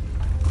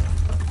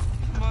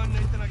 Come on,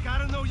 Nathan. I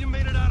gotta know you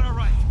made it out all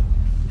right.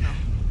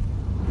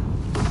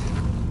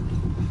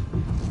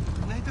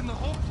 Nathan, the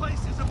whole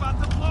place is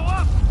about to blow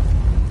up.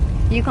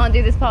 You can't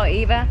do this part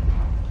either.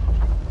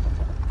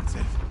 That's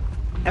it.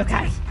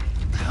 Okay.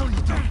 What the hell are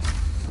you doing?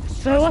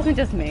 So it wasn't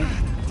just me.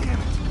 Damn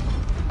it.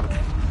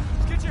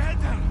 Let's get your head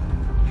down.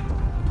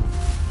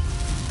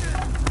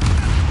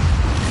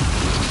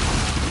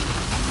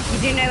 You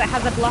do know it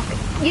has a block.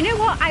 You know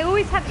what? I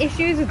always have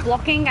issues with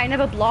blocking. I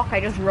never block, I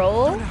just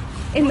roll.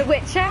 In The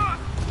Witcher.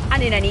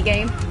 And in any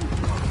game.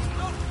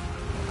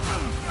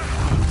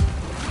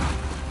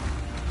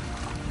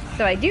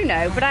 So I do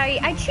know, but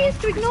I choose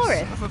to ignore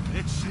it. Son of a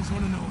bitch. I just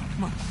want to know it.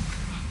 Come on.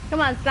 Come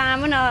on,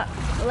 Sam, we're not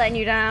letting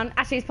you down.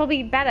 Actually, it's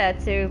probably better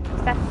to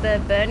set the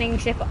burning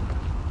ship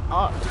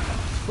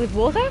with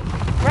water,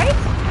 right?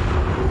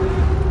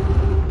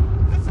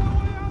 That's our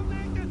way out,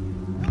 Nathan.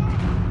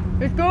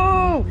 Let's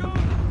go!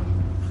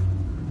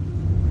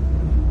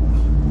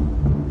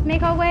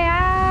 Make our way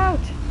out!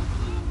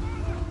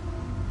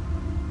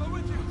 Go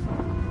with you.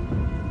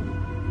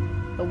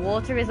 The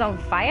water is on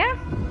fire?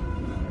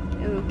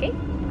 Okay.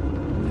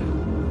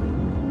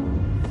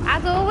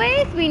 As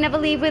always, we never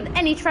leave with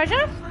any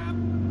treasure.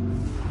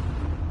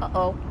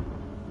 Uh-oh.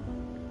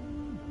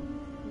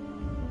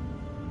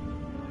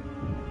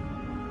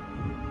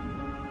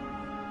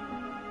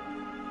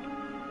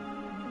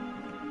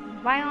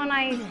 Why aren't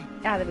I...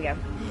 Ah, there we go.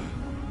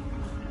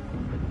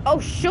 Oh,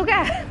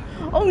 sugar!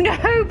 Oh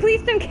no,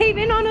 please don't cave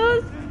in on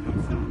us!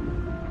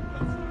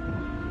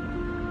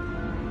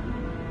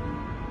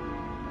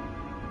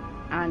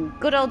 And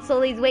good old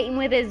Sully's waiting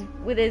with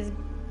his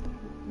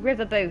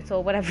river boat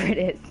or whatever it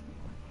is.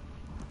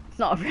 It's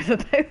not a river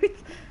boat.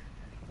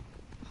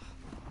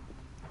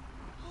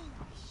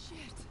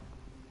 Shit.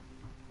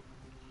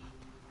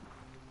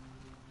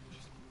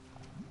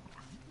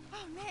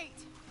 Oh, Nate.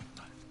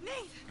 Nate.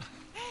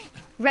 Hey.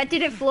 Red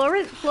did it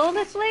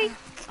flawlessly?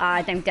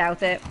 I don't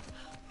doubt it.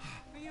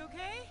 Are you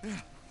okay?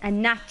 A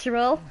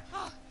natural.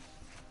 Oh.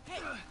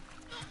 Hey.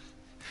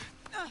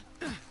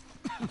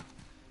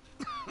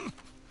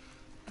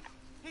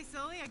 Hey,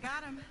 Sully, I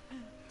got him.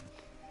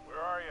 Where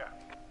are you?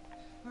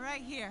 We're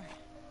right here.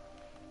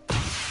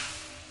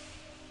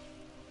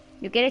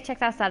 You'll get it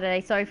checked out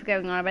Saturday. Sorry for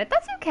going on about it.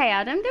 That's okay,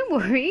 Adam. Don't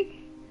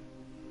worry.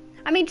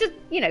 I mean, just,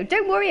 you know,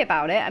 don't worry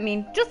about it. I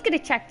mean, just get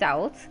it checked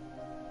out.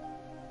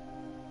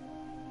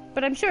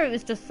 But I'm sure it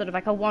was just sort of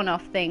like a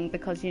one-off thing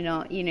because, you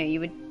know,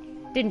 you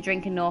didn't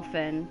drink enough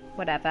and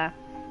whatever.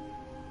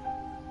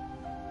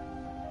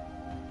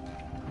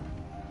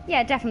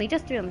 Yeah, definitely.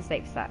 Just be on the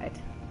safe side.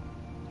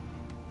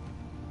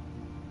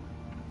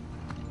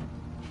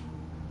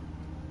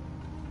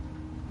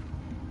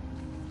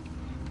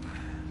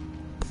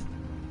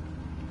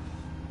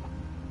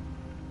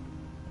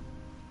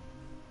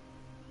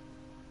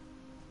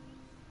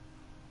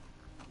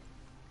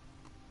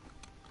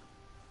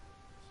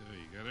 So,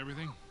 you got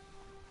everything?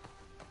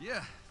 Yeah,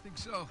 I think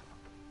so.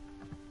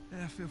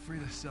 Yeah, feel free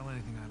to sell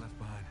anything I left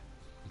behind.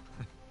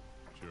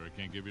 Sure I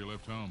can't give you a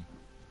lift home.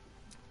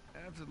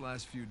 After the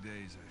last few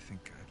days, I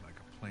think I'd like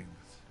a plane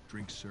with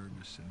drink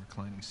service and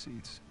reclining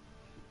seats.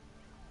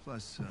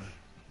 Plus,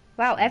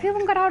 Wow,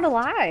 everyone got out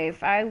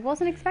alive. I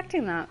wasn't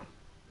expecting that.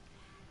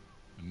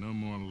 And no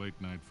more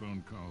late-night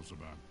phone calls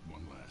about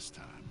one last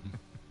time.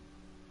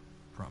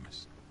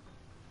 promise.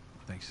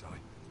 Thanks, Sully.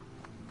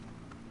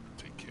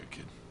 Take care,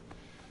 kid.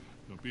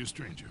 Don't be a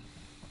stranger.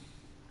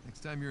 Next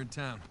time you're in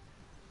town,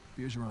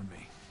 beers are on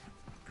me.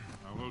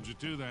 I'll hold you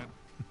to that.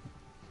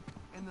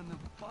 And then the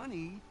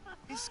bunny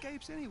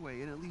escapes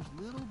anyway, and it leaves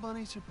little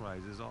bunny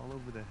surprises all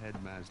over the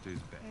headmaster's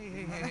bed.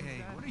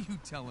 Hey, what are you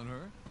telling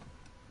her?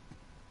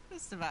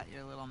 Just about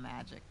your little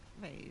magic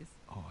phase.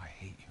 Oh, I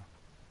hate you.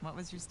 What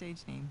was your stage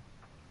name?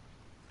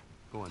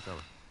 Go on, tell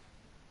her.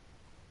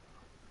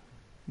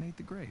 Nate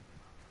the Great.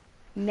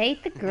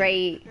 Nate the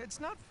Great. It's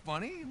not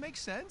funny. It makes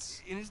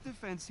sense. In his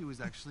defense, you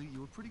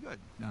were pretty good.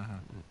 Uh-huh.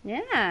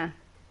 Yeah.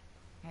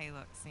 Hey,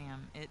 look,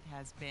 Sam, it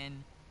has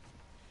been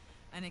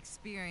an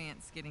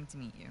experience getting to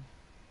meet you.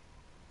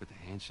 But the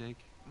handshake,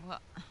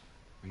 Well,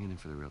 bring it in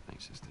for the real thing,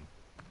 sister.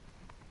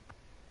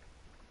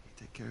 You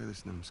take care of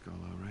this numbskull,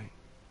 all right?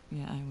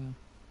 yeah, I will.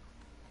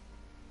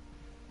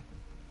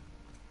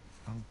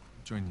 I'll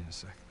join you in a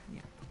sec.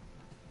 Yeah.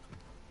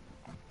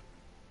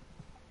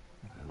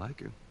 I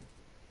like her.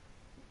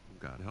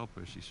 God help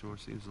her, she sure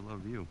seems to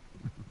love you.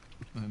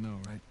 I know,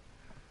 right?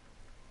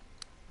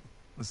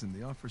 Listen,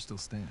 the offer still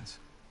stands.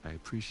 I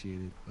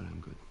appreciate it, but I'm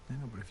good. I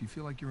know, but if you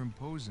feel like you're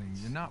imposing,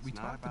 you're not. We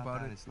talked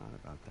about it. It's not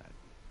about that.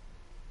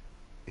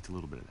 It's a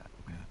little bit of that,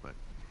 okay? Yeah. But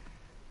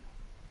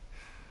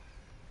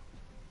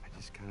I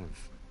just kind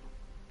of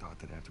thought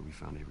that after we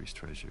found Avery's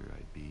treasure,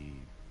 I'd be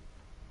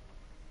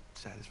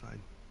satisfied.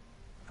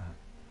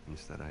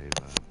 Instead, I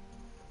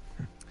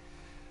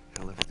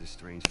left with this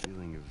strange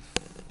feeling of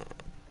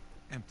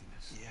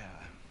Emptiness. yeah.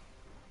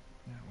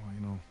 Yeah, well,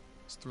 you know,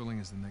 as thrilling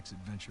as the next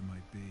adventure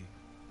might be,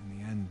 in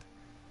the end,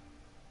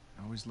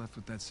 I always left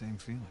with that same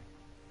feeling.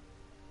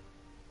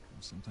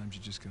 And sometimes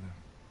you just gotta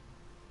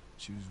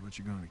choose what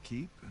you're gonna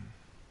keep and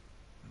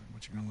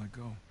what you're gonna let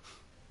go.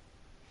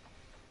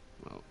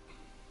 Well,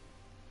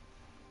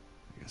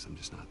 I guess I'm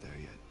just not there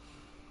yet.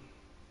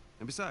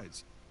 And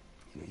besides,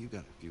 you know, you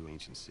got a few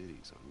ancient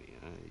cities on me.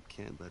 I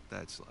can't let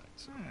that slide.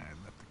 So. I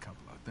left a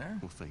couple out there.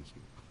 Well, thank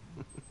you.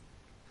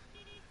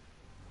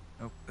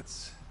 Oh,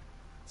 that's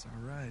our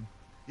ride.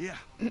 Yeah.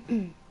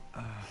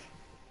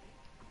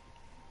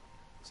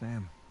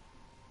 Sam,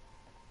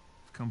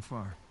 you've come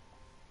far.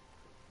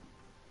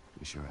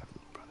 You sure have,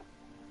 little brother.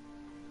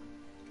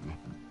 Come here.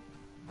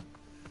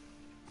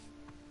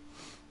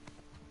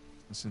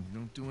 Listen, you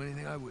don't do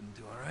anything I wouldn't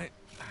do, all right?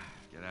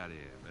 Get out of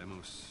here,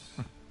 vamos.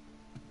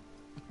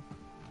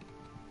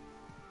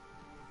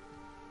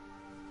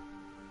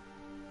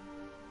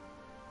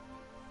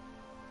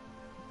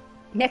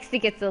 Next he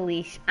gets a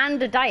leash and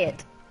a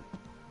diet.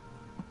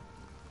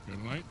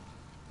 Good night.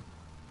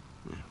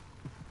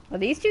 Are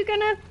these two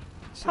gonna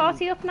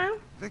party up now?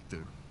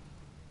 Victor,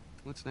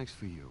 what's next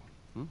for you?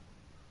 Hmm?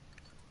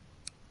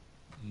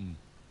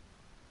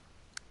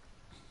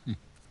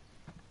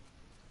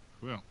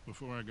 Well,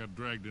 before I got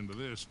dragged into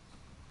this,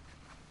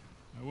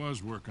 I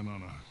was working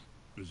on a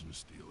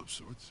business deal of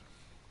sorts.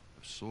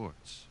 Of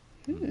sorts.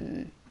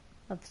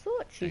 Of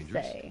sorts, you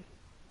Dangerous? say?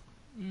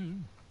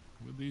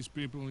 With these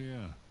people,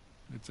 yeah.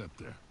 It's up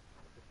there.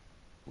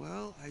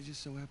 Well, I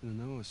just so happen to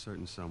know a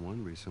certain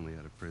someone recently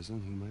out of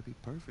prison who might be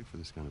perfect for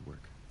this kind of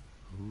work.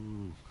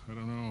 Ooh, I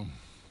don't know.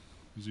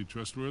 Is he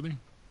trustworthy?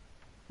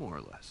 More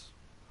or less.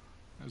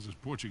 How's his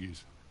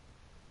Portuguese?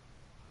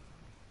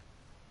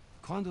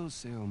 Quando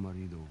seu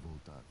marido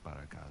volta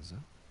para casa?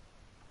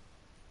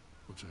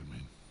 What's that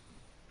mean?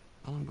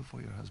 How long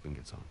before your husband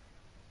gets home?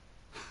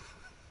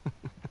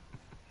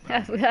 Ha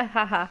ha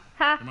ha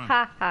ha Come on.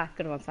 ha ha.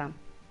 Good one, Sam.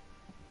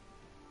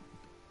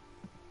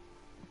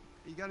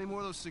 You got any more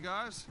of those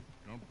cigars?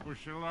 Don't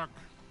push your luck.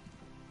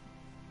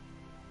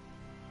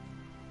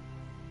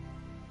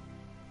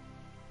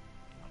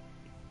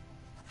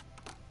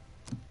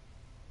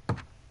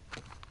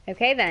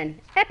 Okay then.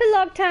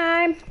 Epilogue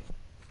time.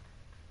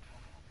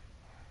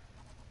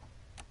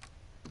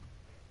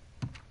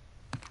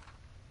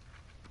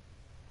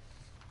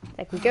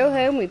 Like we go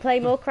home, we play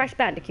more Crash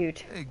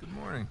Bandicoot. Hey, good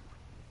morning.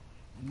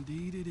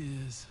 Indeed it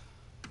is.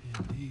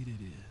 Indeed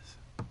it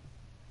is.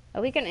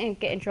 Are we gonna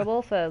get in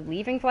trouble for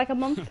leaving for like a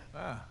month?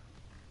 Ah.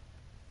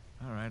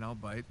 All right, I'll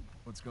bite.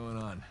 What's going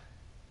on?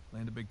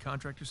 Land a big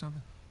contract or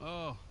something?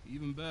 Oh,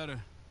 even better.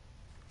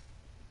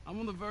 I'm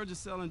on the verge of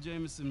selling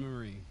Jameson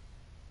Marine.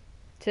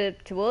 to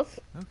us?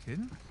 No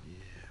kidding. Yeah.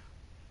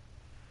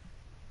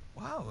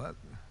 Wow.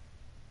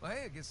 Well,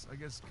 hey, I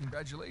guess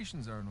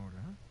congratulations are in order,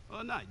 huh?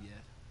 Well, not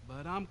yet,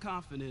 but I'm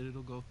confident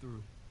it'll go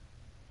through.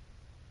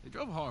 They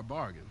drove a hard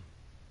bargain,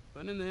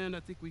 but in the end,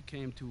 I think we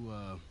came to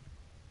a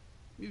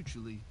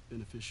mutually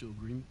beneficial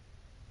agreement.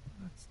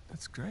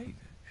 That's great.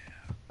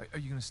 Are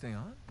you gonna stay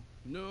on?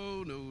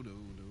 No.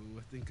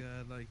 I think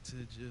I'd like to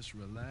just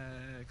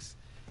relax,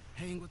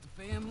 hang with the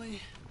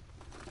family,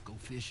 go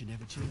fishing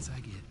every chance I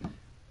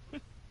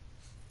get.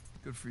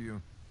 Good for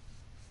you.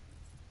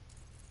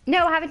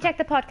 No, I haven't checked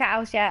the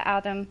podcast yet,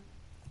 Adam.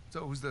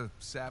 So who's the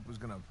sap who's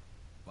gonna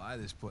buy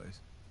this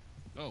place?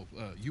 Oh,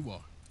 you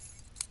are.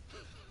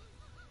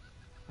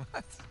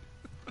 What?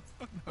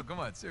 No, come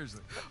on,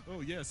 seriously.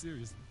 Oh, yeah,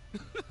 seriously.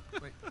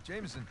 Wait,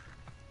 Jameson.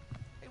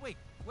 Hey,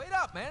 wait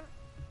up, man.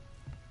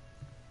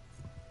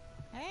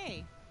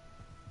 Hey.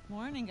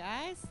 Morning,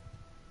 guys.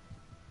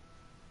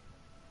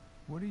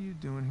 What are you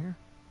doing here?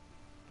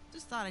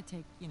 Just thought I'd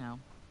take,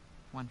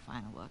 one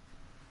final look.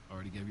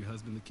 Already gave your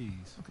husband the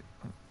keys. Okay.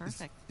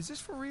 Perfect. Is this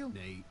for real?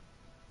 Nate,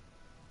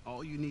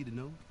 all you need to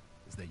know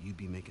is that you'd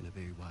be making a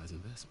very wise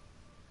investment.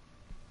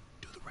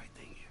 Do the right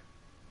thing here.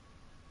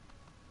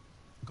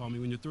 Call me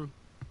when you're through.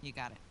 You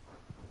got it.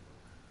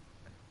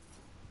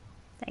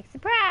 Like,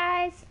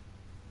 surprise!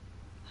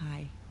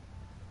 Hi.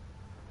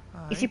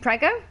 Hi. Is she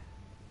preggo?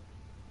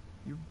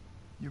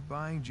 You're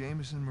buying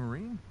Jameson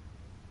Marine?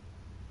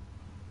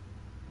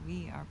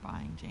 We are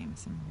buying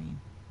Jameson Marine.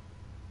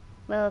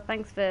 Well,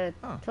 thanks for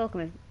Oh.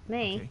 talking with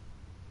me. Okay.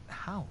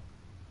 How?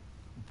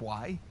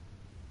 Why?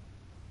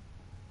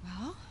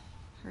 Well,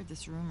 heard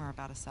this rumor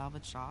about a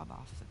salvage job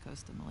off the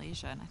coast of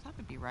Malaysia, and I thought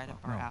it'd be right up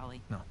our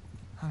alley. No.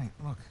 Honey,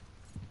 look.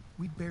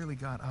 We barely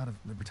got out of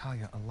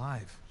Libertalia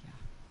alive. Yeah.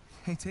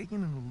 Hey,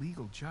 taking an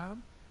illegal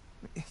job?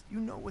 You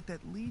know what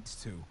that leads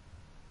to.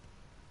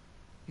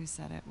 Who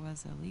said it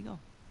was illegal?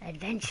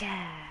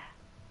 Adventure.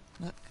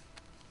 Look.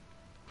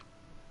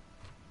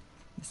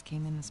 This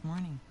came in this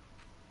morning.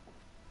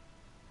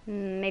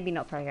 Maybe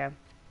not preggo.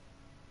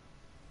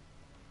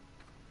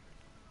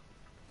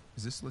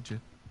 Is this legit?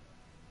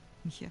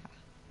 Yeah.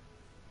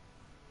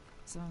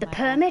 Some of The my old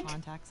permit?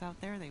 contacts out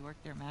there, they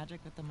work their magic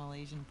with the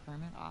Malaysian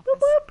permit office.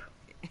 Whoop whoop.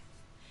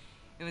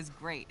 It was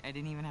great. I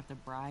didn't even have to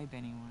bribe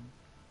anyone.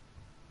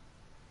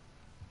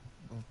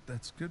 Well,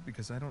 that's good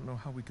because I don't know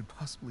how we could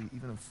possibly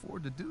even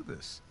afford to do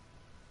this.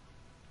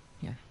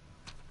 Here.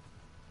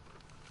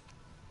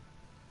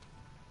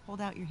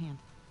 Hold out your hand.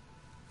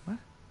 What?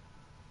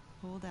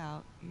 Hold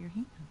out your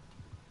hand.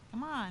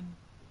 Come on.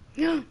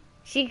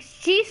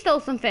 She stole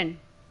something.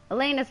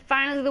 Elena's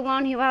finally the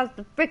one who has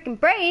the freaking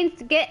brains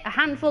to get a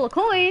handful of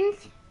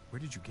coins. Where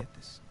did you get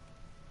this?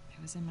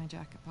 It was in my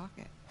jacket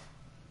pocket.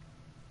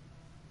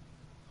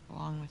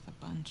 Along with a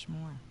bunch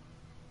more.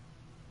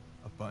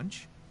 A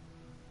bunch?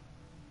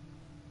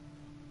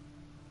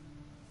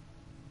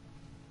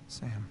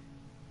 Sam.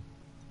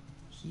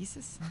 He's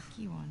a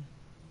sneaky one.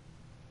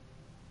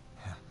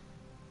 Yeah.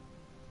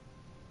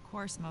 Of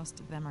course, most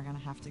of them are gonna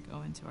have to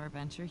go into our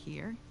venture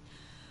here,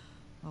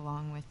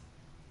 along with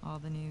all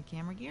the new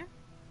camera gear.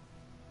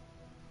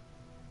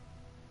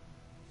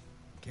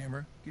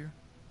 Camera gear?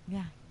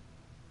 Yeah.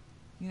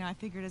 I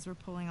figured as we're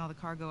pulling all the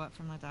cargo up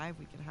from the dive,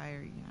 we could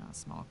hire, a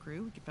small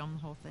crew. We could film the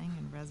whole thing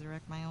and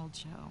resurrect my old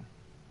show.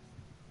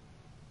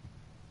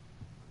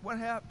 What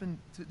happened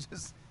to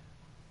just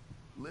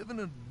living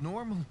a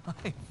normal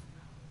life?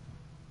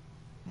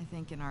 I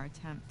think in our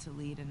attempt to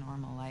lead a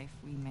normal life,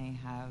 we may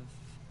have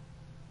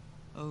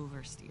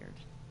oversteered.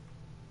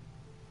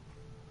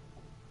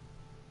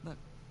 Look,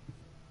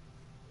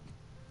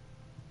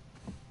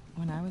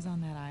 when I was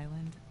on that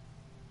island,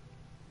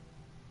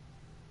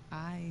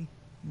 I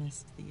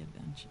missed the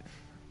adventure.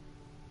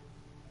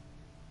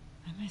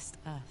 I missed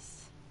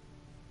us.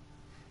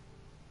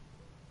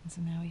 And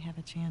so now we have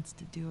a chance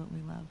to do what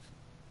we love.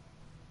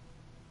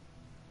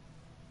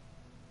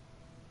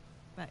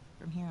 But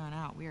from here on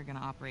out, we are going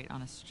to operate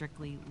on a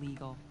strictly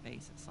legal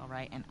basis, all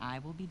right? And I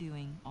will be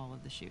doing all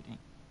of the shooting.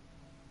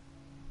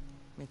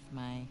 With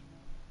my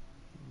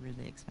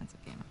really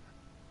expensive camera.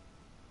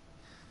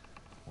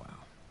 Wow.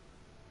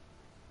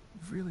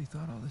 You've really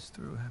thought all this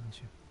through, haven't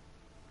you?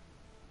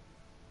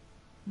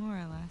 More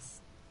or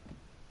less.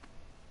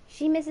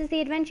 She misses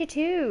the adventure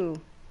too.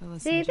 But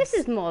listen, See, this just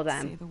is more say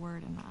them. the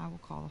word and I will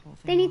call the whole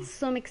thing They need off.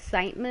 some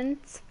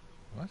excitement.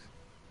 What?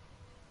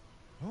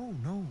 Oh,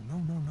 no.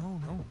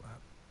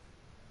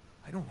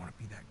 I don't want to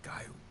be that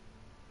guy who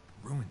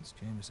ruins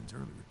Jameson's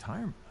early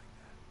retirement like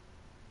that.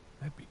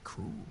 That'd be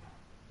cruel.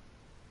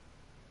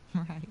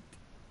 Right.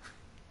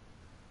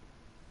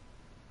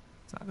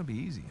 It's not gonna be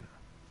easy, you know.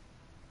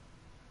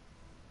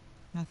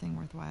 Nothing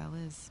worthwhile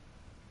is.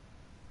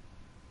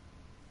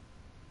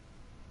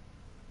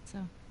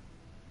 So,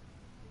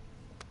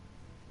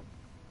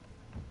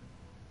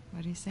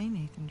 what do you say,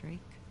 Nathan Drake?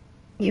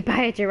 You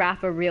buy a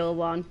giraffe, a real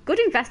one. Good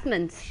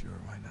investment. Sure,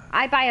 why not?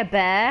 I buy a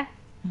bear.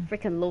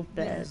 Freaking love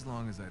Yeah, bears. as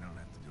long as I don't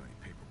have to do any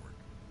paperwork.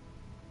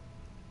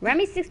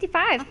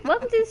 Remy65,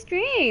 welcome to the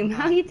stream.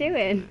 How you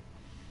doing?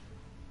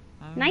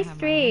 I don't Nice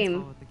have my hands stream.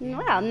 full with the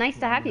camera. Well, nice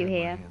to have you My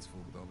here. hands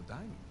full with all the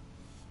diamonds.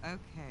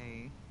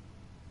 Okay,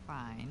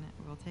 fine.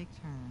 We'll take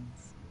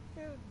turns.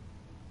 Yeah.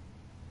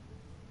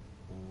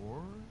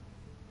 Or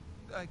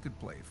I could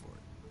play for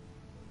it.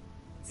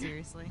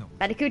 Seriously? No,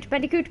 Bandicoot.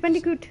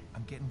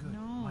 I'm getting good. No.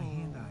 My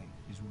hand-eye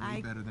is way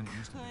I better than it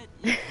used to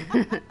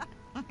be.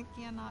 I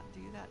cannot do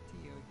that to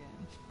you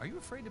again. Are you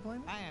afraid to play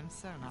me? I am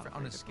so not On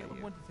afraid a to scale play of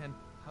you. 1 to 10,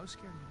 how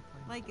scared are you to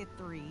play me? Like a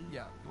 3.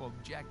 Yeah, well,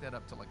 jack that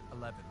up to like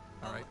 11,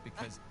 all right?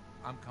 Because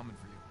I'm coming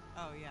for you.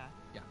 Oh, yeah.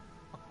 Yeah.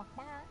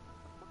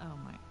 Oh,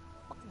 my.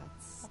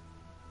 That's...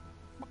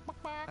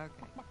 Okay.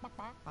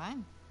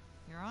 Fine.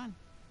 You're on.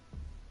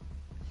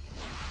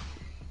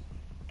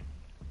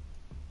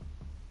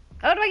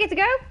 Oh, do I get to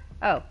go?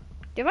 Oh,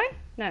 do I?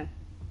 No.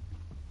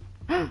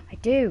 I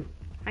do.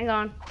 Hang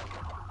on.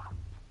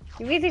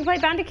 You really think play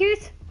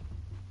Bandicoot?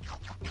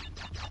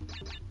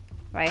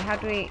 Right, how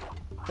do we...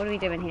 What are we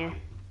doing here?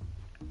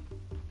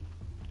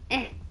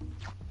 Eh.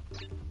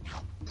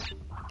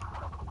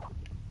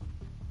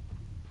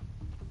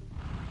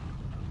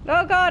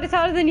 Oh god, it's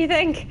harder than you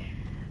think.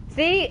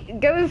 See,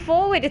 going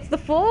forward, it's the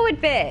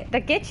forward bit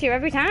that gets you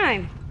every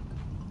time.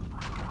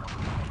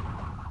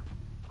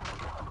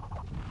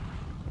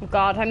 Oh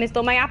god, I missed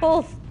all my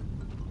apples.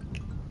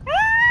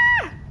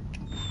 Ah!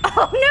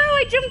 Oh no,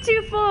 I jumped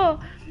too far.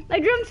 I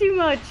jumped too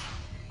much.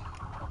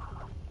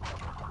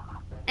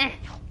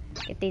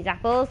 Get these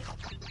apples.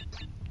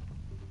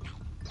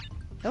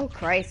 Oh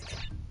Christ.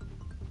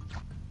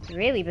 It's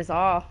really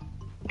bizarre.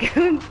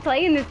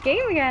 Playing this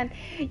game again.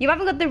 You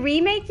haven't got the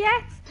remake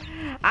yet?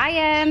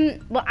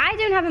 Well, I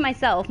don't have it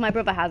myself. My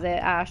brother has it,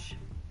 Ash.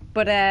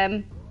 But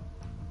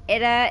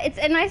it's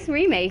a nice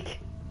remake.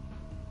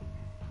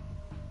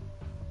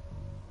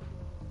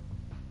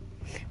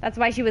 That's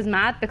why she was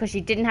mad, because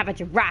she didn't have a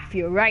giraffe.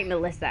 You're right,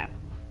 Melissa.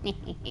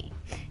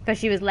 Because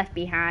she was left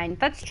behind.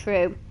 That's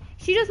true.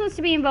 She just wants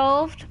to be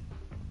involved.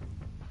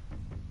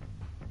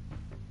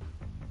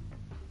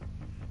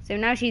 So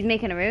now she's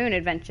making her own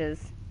adventures.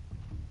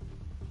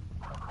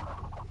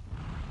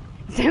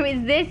 So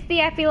is this the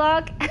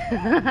epilogue?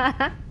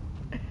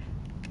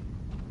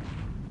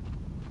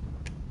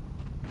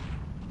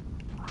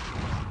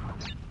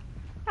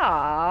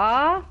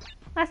 Aww.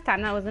 Last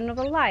time that was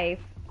another life.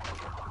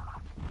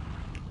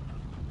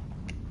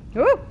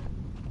 Ooh!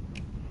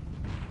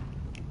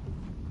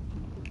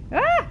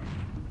 Ah!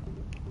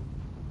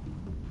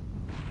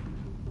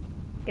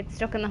 Get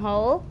stuck in the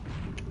hole.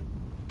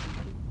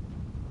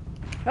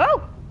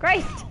 Oh!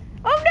 Christ!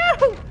 Oh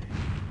no!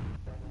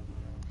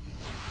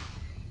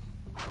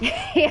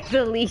 He has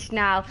a leash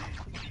now.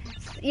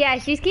 Yeah,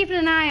 she's keeping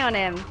an eye on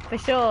him. For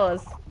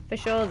sures. For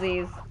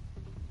suresies.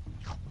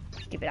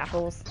 Stupid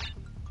apples.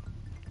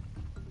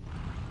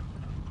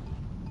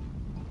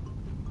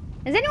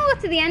 Has anyone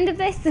got to the end of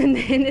this in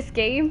this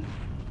game?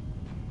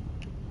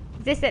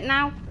 Is this it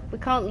now? We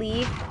can't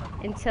leave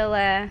until,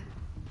 Getting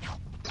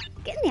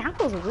the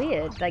apples are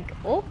weird. Like,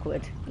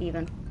 awkward,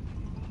 even.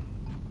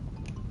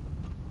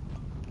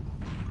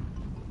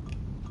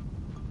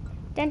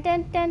 Dun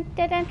dun dun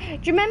dun dun. Do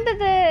you remember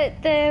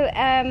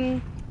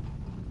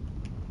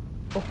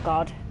oh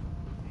god.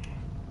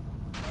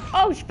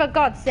 Oh, for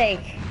God's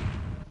sake.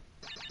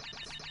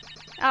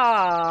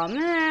 Oh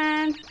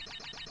man.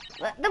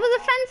 There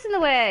was a fence in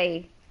the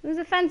way. There was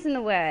a fence in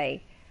the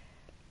way.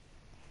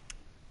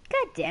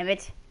 God damn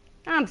it.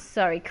 I'm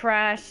sorry,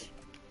 Crash.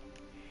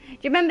 Do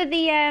you remember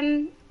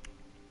the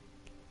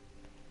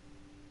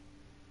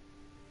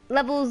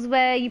levels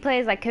where you play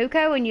as like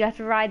Coco and you have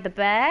to ride the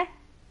bear?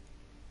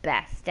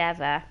 Best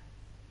ever.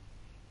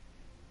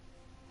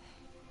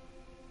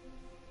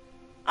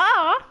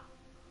 Ah!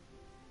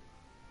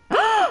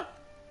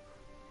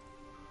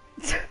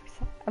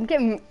 I'm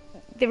getting...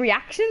 The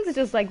reactions are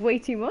just like way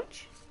too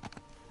much.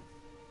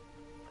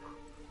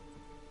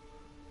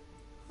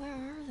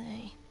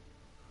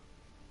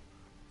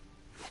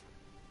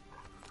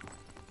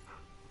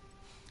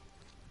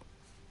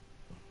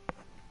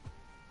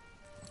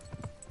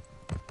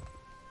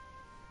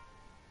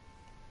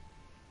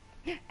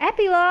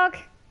 Epilogue.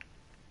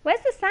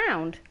 Where's the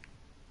sound?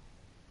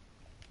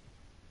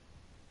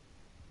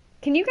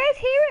 Can you guys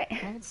hear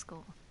it? Old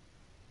school.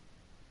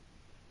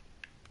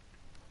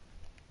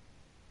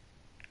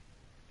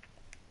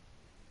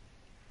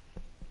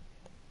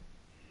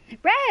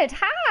 Red,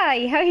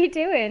 hi. How are you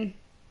doing?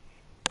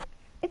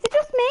 Is it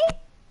just me?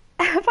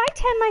 Have I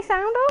turned my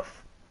sound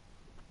off?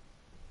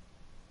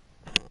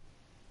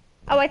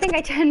 Oh, I think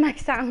I turned my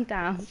sound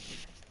down. Is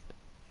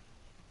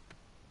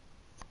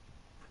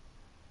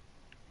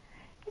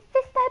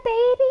this their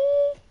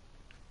baby?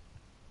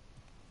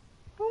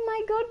 Oh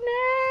my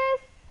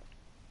goodness.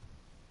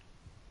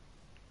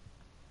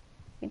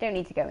 You don't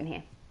need to go in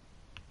here.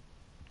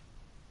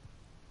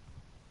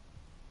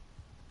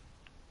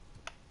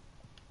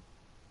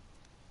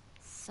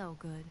 So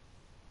good.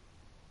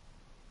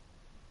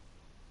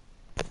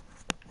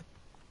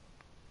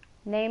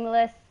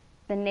 Nameless,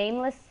 the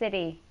nameless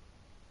city.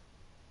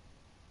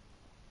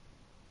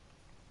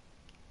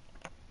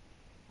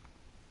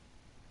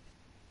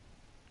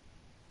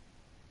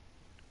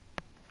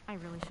 I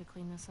really should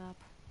clean this up.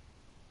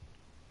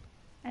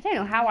 I don't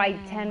know how I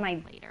turn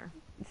my later.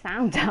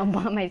 sound down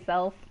by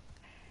myself.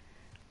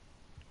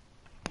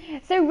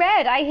 So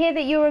Red, I hear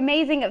that you're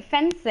amazing at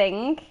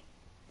fencing.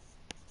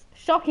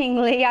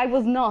 Shockingly, I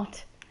was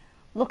not.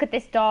 Look at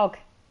this dog.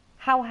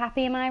 How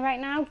happy am I right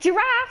now?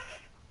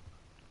 Giraffe!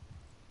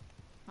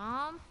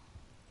 Mom?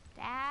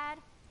 Dad?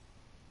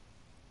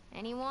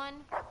 Anyone?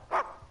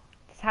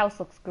 This house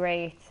looks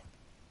great.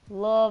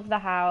 Love the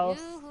house.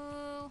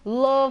 Yoo-hoo.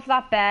 Love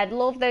that bed.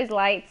 Love those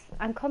lights.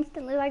 I'm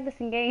constantly like this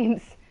in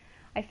games.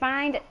 I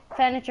find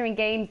furniture in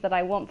games that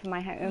I want for my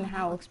own That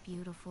house. looks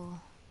beautiful.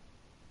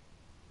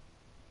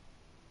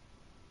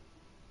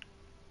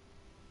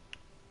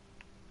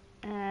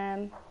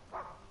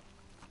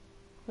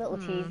 Little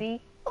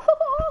cheesy.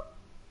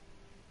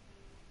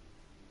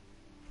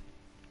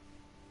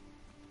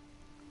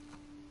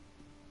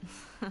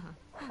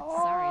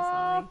 Sorry,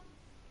 Sully.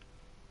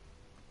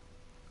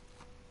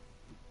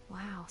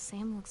 Wow,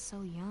 Sam looks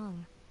so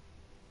young.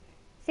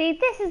 See,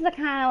 this is the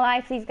kind of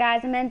life these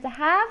guys are meant to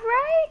have,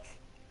 right?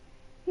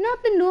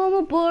 Not the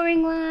normal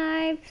boring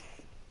lives.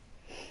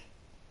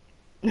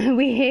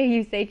 We hear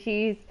you say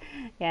cheese.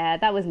 Yeah,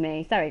 that was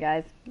me. Sorry,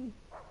 guys.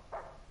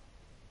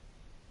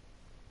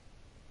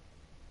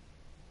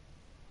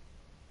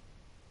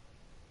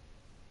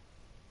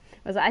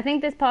 I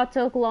think this part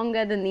took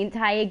longer than the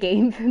entire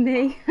game for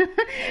me.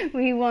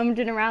 We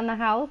wandering around the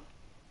house.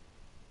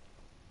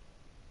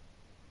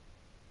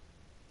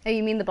 Oh,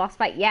 you mean the boss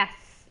fight? Yes.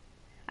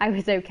 I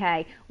was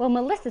okay. Well,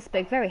 Melissa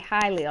spoke very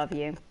highly of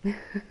you.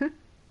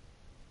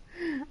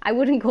 I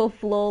wouldn't call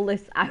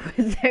flawless. I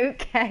was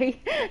okay.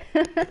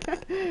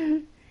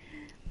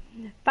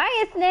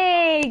 Fire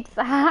snakes!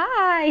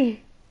 Hi!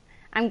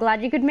 I'm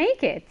glad you could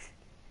make it.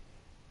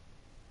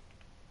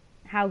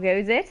 How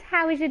goes it?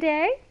 How was your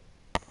day?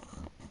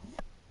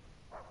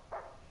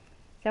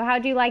 So how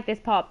do you like this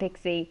part,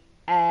 Pixie?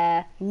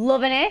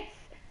 Loving it.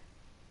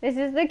 This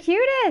is the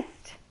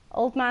cutest.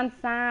 Old man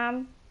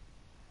Sam.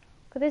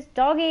 Look at this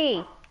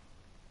doggy.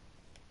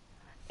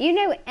 You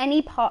know,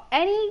 any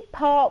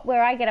part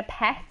where I get a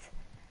pet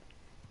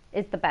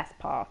is the best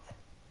part.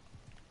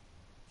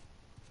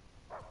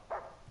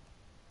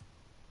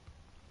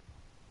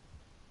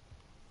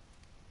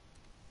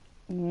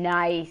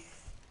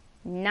 Nice.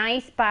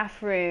 Nice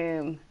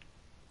bathroom.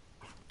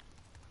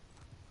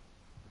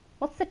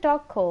 What's the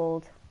dog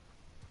called?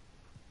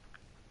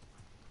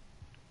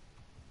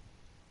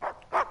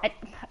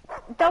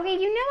 Doggy,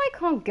 you know I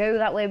can't go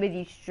that way with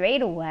you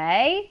straight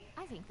away.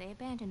 I think they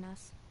abandoned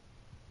us.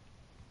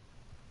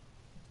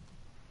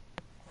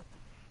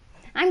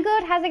 I'm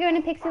good. How's it going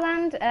in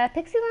Pixieland?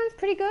 Pixieland's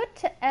pretty good.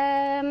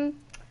 Can't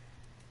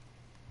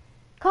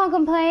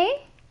complain.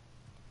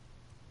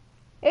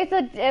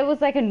 It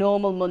was like a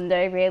normal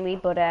Monday, really,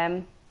 but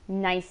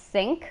nice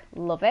sink.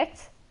 Love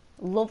it.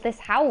 Love this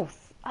house.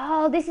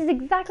 Oh, this is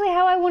exactly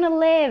how I want to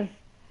live.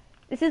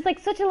 This is like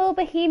such a little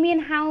bohemian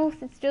house.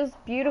 It's just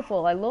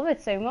beautiful. I love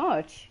it so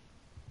much.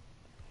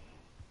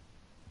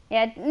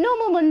 Yeah,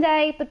 normal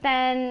Monday, but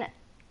then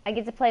I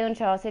get to play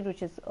Uncharted,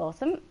 which is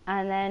awesome.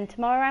 And then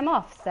tomorrow I'm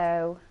off,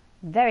 so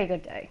very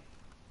good day.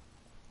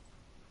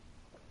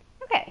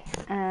 Okay.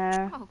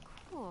 Oh,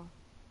 cool.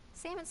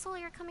 Sam and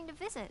Sully are coming to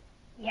visit.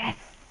 Yes.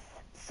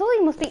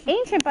 Sully must be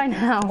ancient by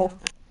now.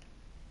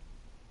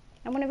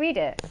 I want to read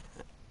it.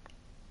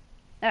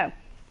 Oh.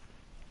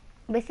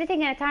 We're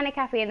sitting in a tiny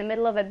cafe in the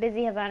middle of a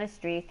busy Havana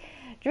street,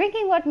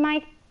 drinking what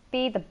might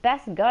be the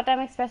best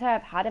goddamn espresso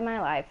I've had in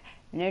my life.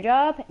 No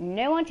job,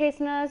 no one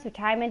chasing us,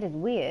 retirement is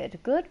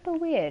weird. Good, but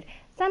weird.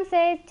 Sam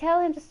says,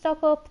 tell him to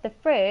stock up the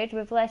fridge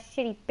with less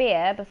shitty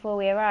beer before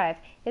we arrive.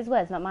 His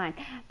words, not mine.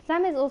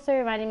 Sam is also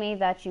reminding me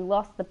that you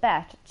lost the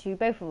bet to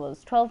both of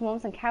us. 12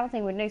 months and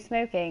counting with no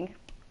smoking.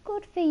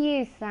 Good for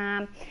you,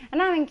 Sam.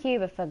 And I'm in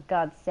Cuba, for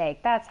God's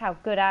sake. That's how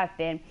good I've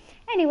been.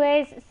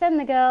 Anyways, send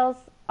the girls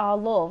our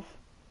love.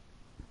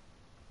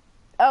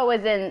 Oh,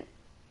 as in,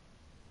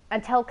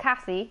 and tell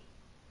Cassie.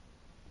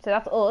 So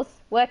that's us.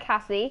 We're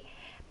Cassie.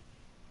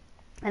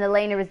 And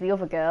Elena is the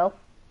other girl,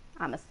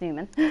 I'm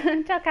assuming.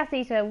 Tell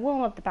Cassie to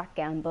warm up the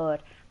background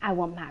board. I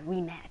want my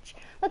rematch.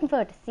 Looking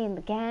forward to seeing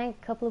the gang in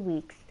a couple of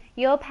weeks.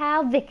 Your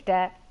pal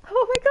Victor.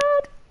 Oh my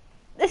god,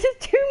 this is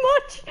too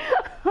much.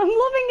 I'm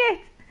loving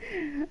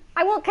it.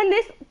 I want.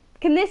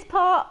 Can this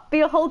part be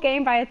a whole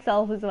game by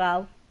itself as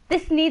well?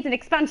 This needs an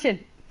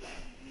expansion.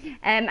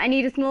 I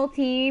need a small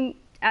team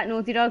at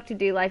Naughty Dog to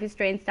do Life is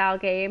Strange style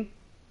game.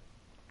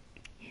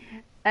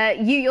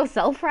 You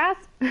yourself, Raz.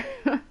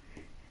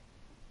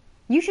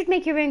 You should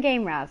make your own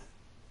game, Raz.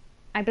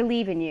 I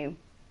believe in you.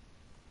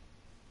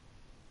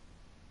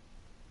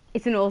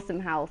 It's an awesome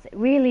house. It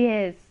really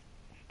is.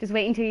 Just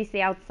wait until you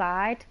see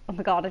outside. Oh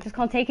my god, I just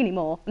can't take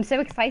anymore. I'm so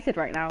excited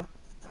right now.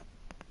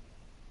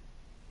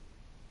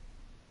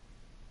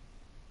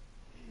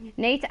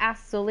 Nate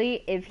asked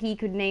Sully if he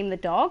could name the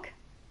dog.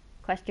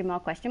 Question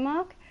mark, question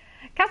mark.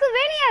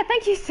 Castlevania,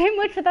 thank you so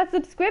much for that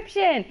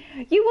subscription.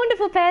 You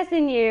wonderful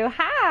person, you.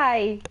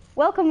 Hi.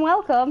 Welcome,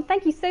 welcome.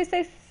 Thank you so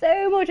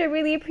much. I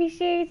really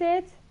appreciate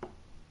it.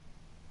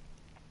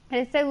 It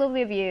is so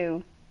lovely of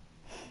you.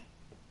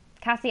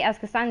 Cassie as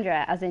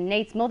Cassandra, as in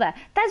Nate's mother.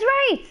 That's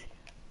right!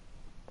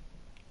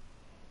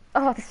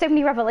 Oh, there's so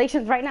many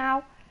revelations right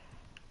now.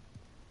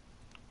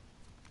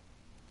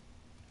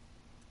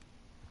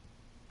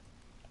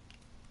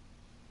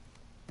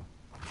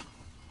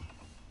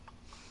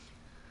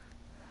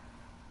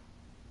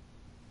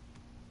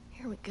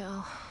 Here we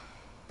go.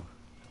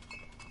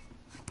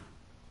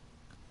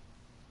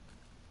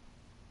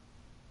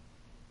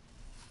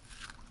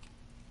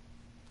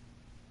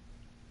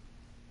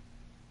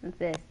 What's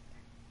this?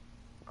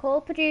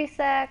 Call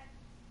producer.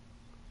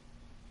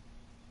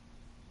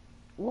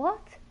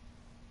 What?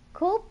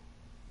 Call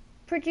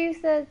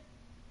producer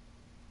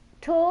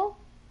tour?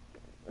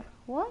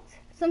 What?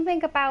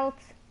 Something about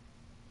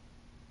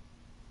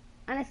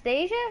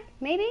Anastasia,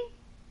 maybe?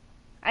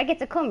 I get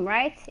to come,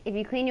 right? If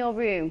you clean your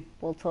room,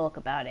 we'll talk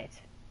about it.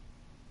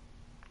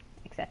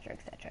 Etc,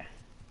 etc.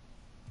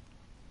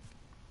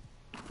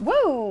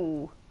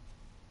 Whoa!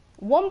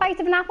 One bite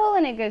of an apple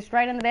and it goes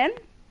straight in the bin.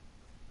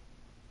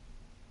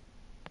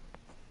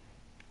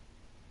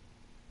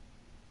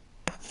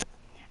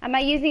 Am I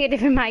using a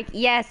different mic?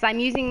 Yes, I'm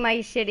using my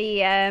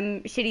shitty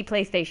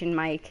PlayStation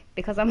mic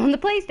because I'm on the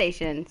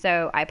PlayStation.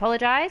 So I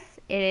apologize.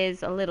 It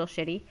is a little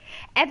shitty.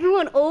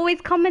 Everyone always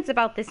comments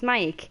about this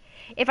mic.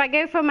 If I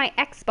go from my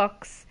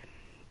Xbox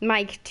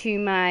mic to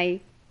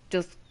my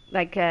just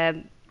like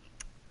Yeti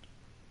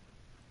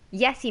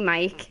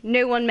mic,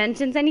 no one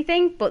mentions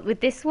anything. But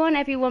with this one,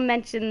 everyone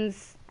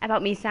mentions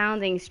about me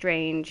sounding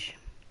strange.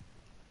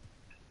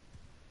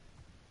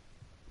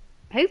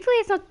 Hopefully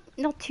it's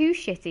not too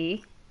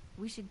shitty.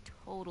 We should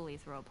totally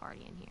throw a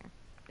party in here.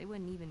 They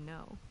wouldn't even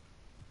know.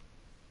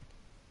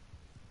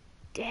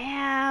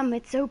 Damn,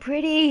 it's so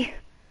pretty.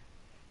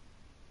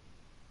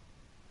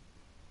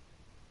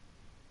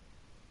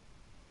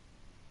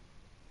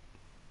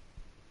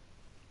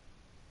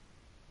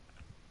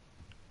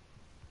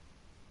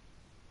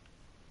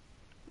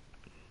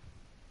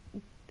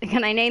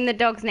 Can I name the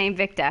dog's name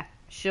Victor?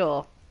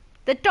 Sure.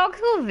 The dog's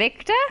called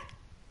Victor?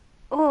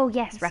 Oh,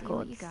 yes, Let's records. see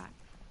what you got.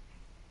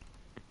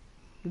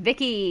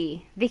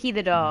 Vicky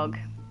the dog.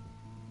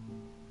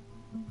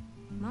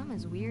 Mom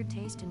has weird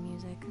taste in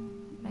music.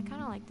 I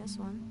kind of like this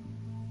one.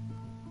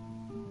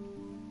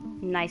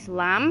 Nice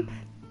lamp.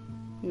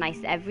 Nice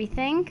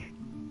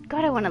everything.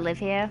 God, I want to live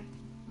here.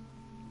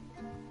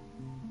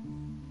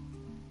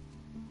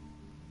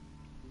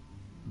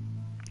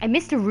 I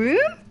missed a room?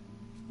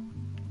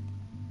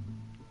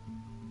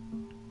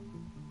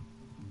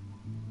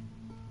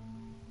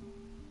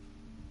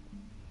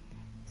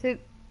 So,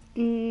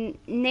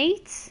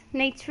 Nate's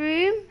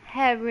room,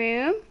 her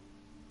room,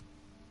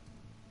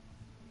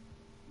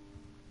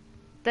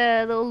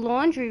 the little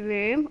laundry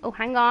room. Oh,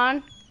 hang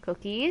on,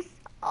 cookies.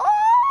 Oh!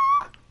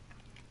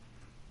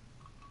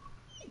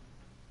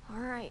 All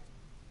right.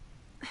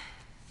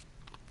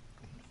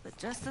 But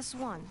just this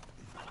one.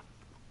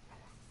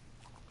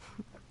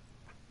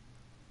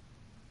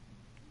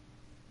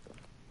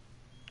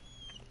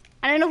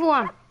 And another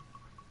one.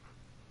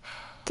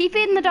 Keep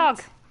feeding the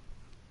dog.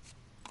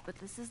 But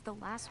this is the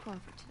last one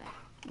for today.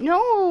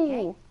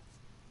 No.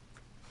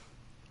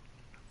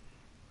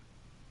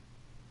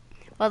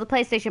 Okay. Well, the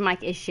PlayStation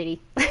mic is shitty.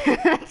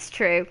 That's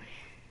true.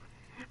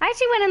 I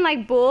actually went and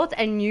like bought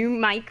a new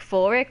mic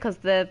for it because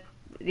the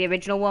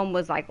original one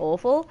was like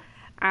awful,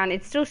 and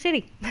it's still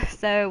shitty.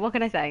 So what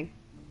can I say?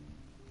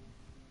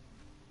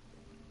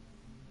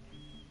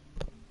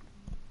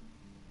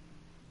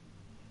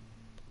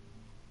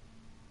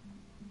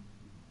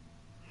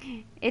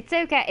 It's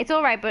okay. It's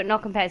all right, but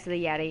not compared to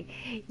the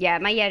Yeti. Yeah,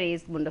 my Yeti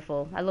is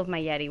wonderful. I love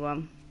my Yeti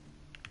one.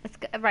 Let's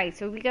go. Right,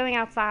 so we're going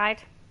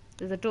outside.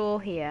 There's a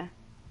door here.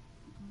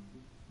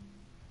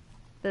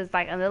 There's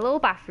like a little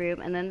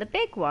bathroom and then the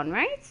big one,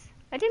 right?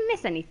 I didn't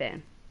miss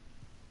anything.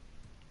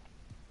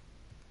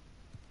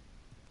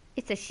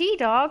 It's a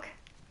she-dog.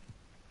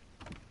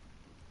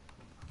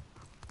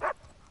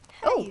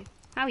 Oh,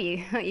 how are you?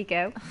 How you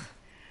go?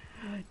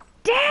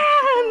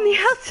 Damn, the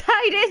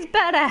outside is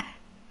better.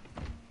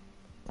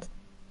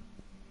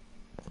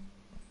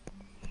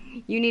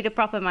 You need a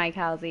proper mic,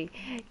 Halsey.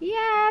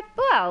 Yeah,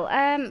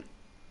 well,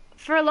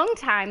 for a long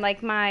time,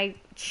 like my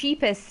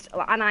cheapest,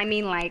 and I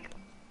mean like,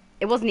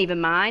 it wasn't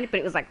even mine, but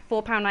it was like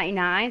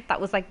 £4.99.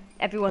 That was like,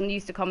 everyone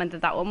used to comment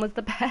that that one was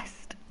the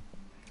best.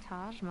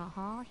 Taj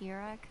Mahal, here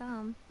I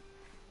come.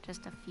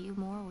 Just a few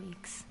more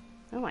weeks.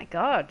 Oh my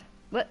god.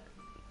 What?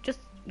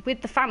 Just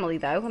with the family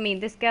though. I mean,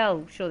 this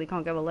girl surely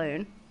can't go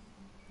alone.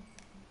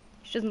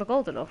 She doesn't look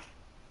old enough.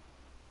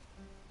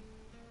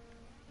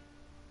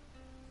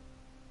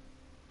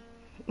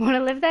 Want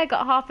to live there?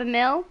 Got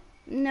 $500,000?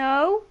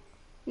 No.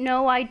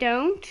 No, I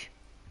don't.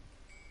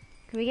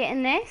 Can we get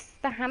in this?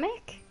 The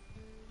hammock?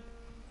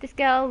 This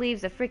girl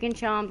leaves a freaking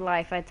charmed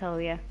life, I tell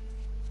you.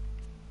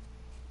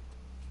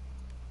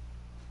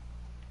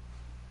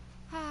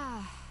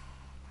 Ah,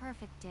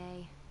 perfect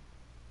day.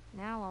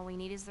 Now all we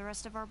need is the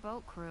rest of our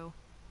boat crew.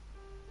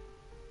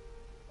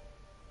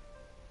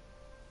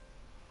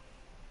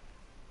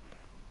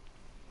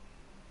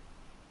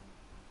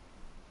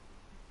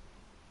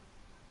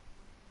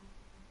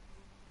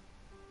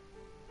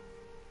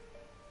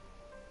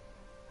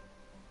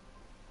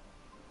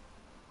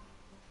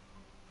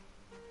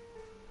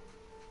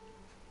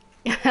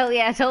 Hell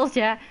yeah, I told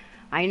ya.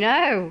 I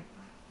know.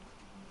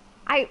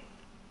 I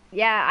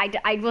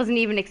wasn't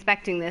even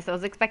expecting this. I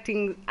was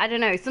expecting, I don't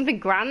know, something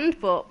grand,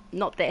 but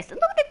not this. And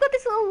look, they've got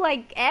this little,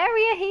 like,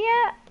 area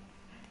here.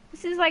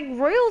 This is, like,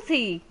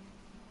 royalty.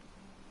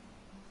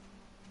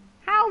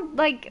 How,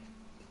 like,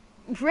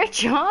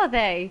 rich are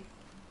they?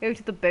 Go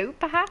to the boat,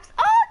 perhaps?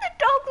 Oh, the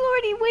dog's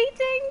already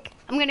waiting.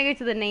 I'm gonna go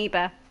to the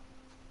neighbor.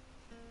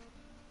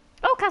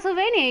 Oh,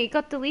 Castlevania, it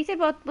got deleted.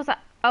 What was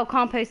that? Oh,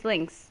 can't post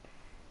links.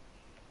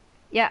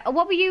 Yeah,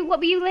 what were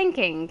you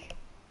linking?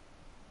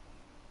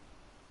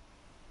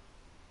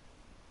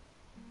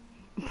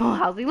 Poor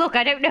Halsey. Look,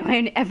 I don't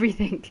know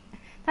everything.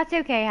 That's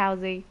okay,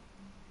 Halsey.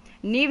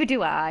 Neither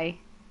do I.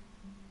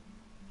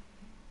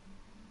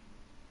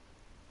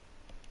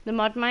 The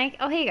mod mic?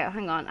 Oh, here you go.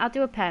 Hang on. I'll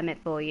do a permit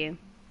for you.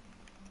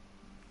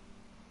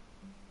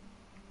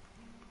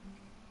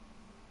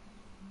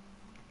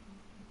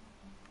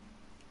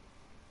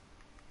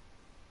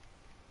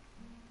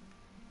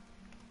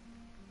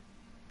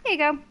 Here you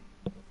go.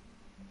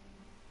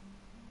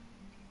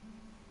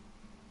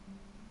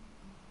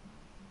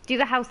 Do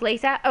the house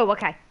later? Oh,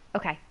 okay.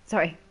 Okay,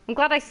 sorry. I'm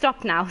glad I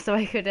stopped now so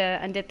I could,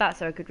 and did that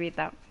so I could read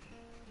that.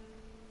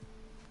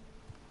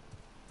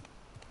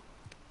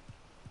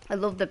 I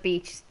love the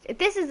beach.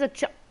 This is a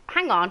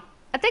hang on.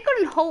 Have they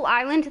got a whole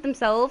island to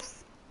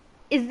themselves?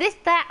 Is this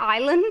their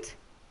island?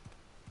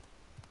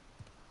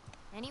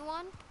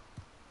 Anyone?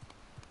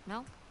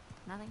 No?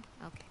 Nothing?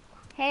 Okay.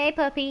 Hey,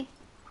 puppy.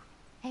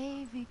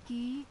 Hey,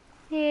 Vicky.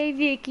 Hey,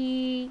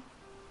 Vicky.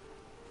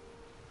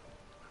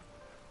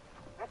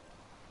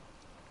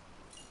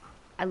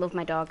 I love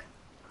my dog.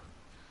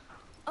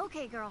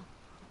 Okay, girl.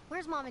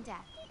 Where's Mom and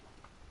Dad?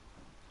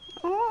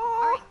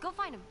 Oh. Alright, go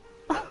find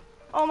them.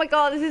 Oh my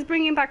god, this is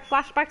bringing back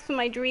flashbacks from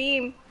my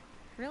dream.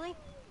 Really?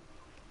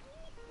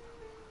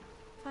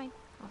 Fine.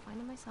 I'll find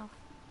them myself.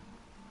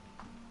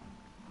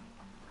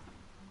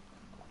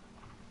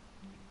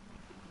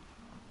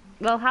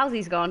 Well,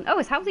 Halsey's gone. Oh,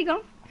 is Halsey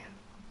gone?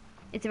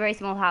 It's a very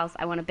small house.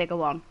 I want a bigger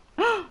one.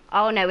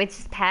 Oh no,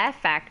 it's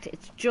perfect.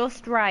 It's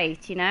just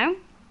right, you know?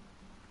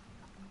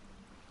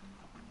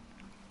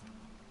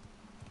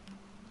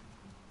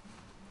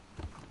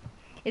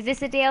 Is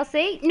this a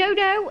DLC? No,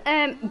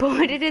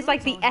 but it is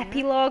like the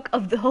epilogue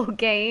of the whole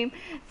game.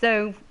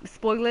 So,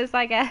 spoilers,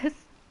 I guess.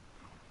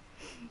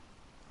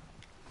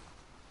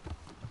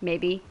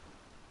 Maybe.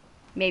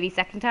 Maybe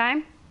second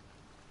time?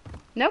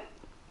 Nope.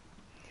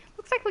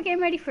 Looks like we're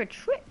getting ready for a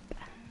trip.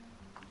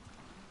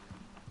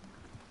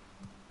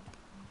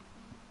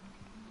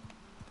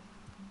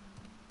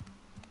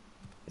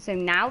 So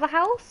now the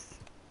house?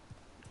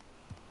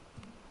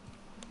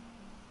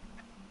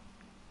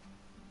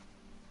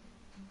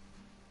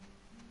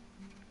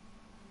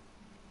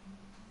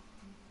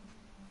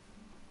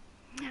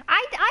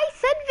 I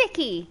said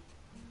Vicky.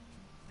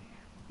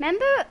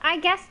 Remember, I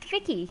guessed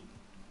Vicky.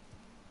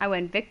 I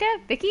went Victor,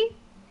 Vicky.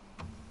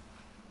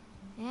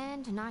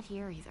 And not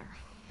here either.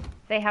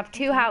 They have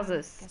two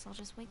houses. Guess I'll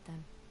just wait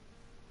then.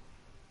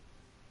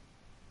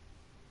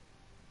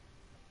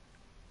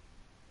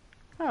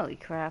 Holy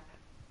crap.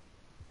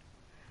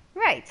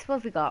 Right, what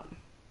have we got?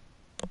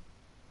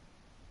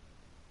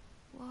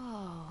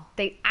 Whoa.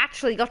 They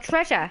actually got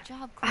treasure. Good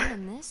job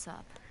cleaning this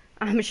up.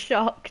 I'm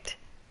shocked.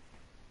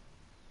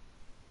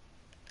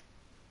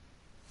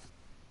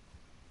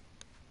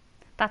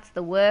 That's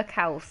the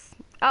workhouse.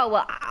 Oh,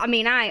 well, I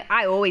mean,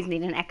 I always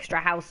need an extra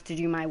house to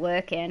do my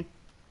work in.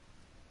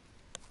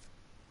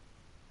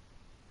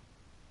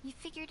 You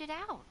figured it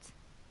out.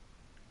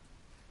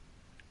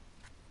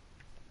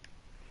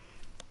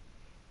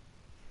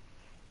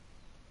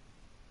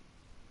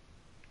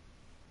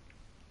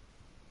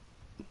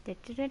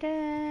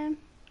 Da-da-da-da.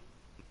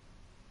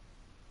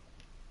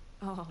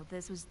 Oh,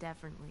 this was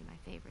definitely my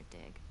favorite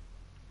dig.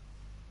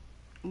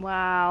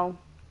 Wow.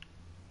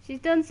 She's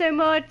done so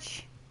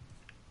much.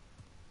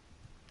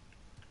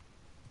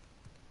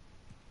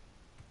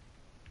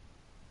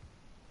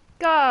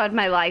 God,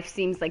 my life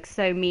seems like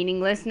so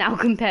meaningless now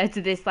compared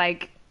to this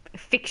like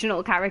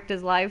fictional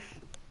character's life.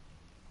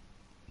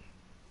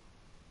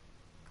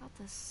 Got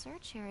the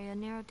search area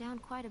narrowed down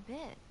quite a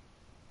bit.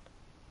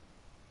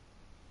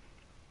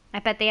 I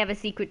bet they have a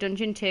secret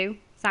dungeon too.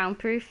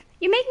 Soundproof.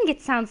 You're making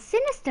it sound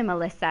sinister,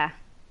 Melissa.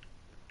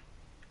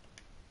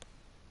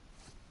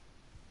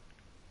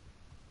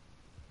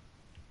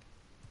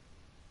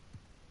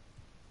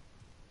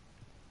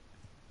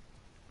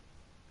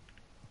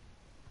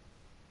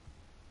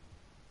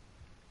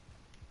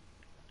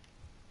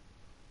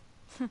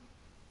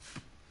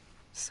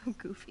 So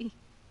goofy.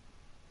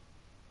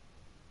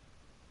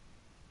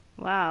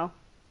 Wow.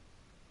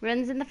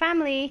 Runs in the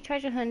family.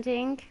 Treasure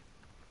hunting.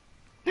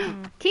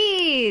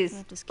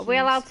 Keys! Are we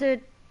allowed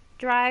to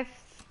drive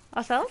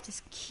ourselves?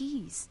 Just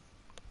keys.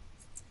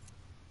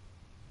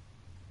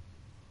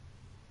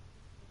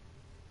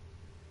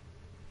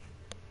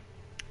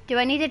 Do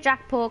I need a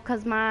jackpot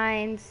because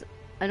mine's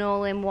an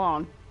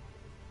all-in-one?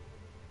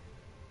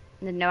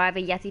 No, I have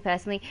a Yeti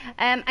personally.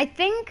 I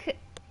think,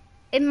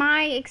 in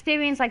my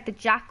experience, like the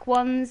jack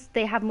ones,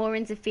 they have more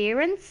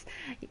interference.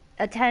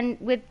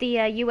 With the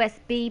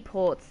USB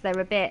ports, they're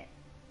a bit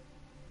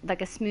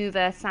like a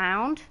smoother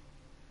sound.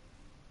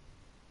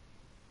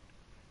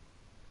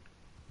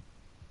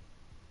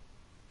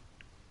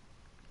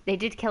 They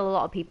did kill a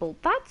lot of people.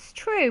 That's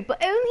true,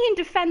 but only in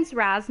defense,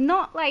 Raz,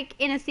 not like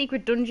in a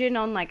secret dungeon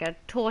on like a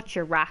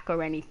torture rack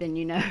or anything,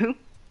 you know?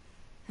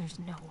 There's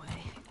no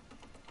way.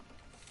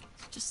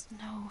 Just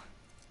no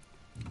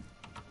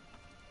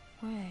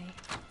way.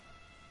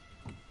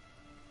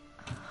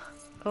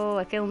 Oh,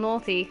 I feel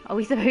naughty. Are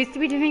we supposed to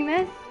be doing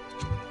this?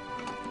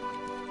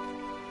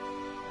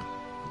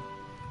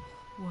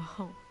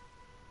 Whoa.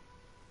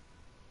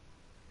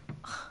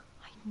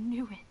 I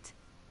knew it.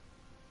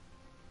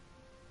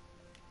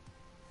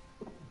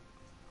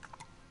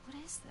 What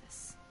is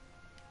this?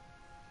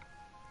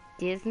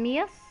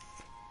 Dismius?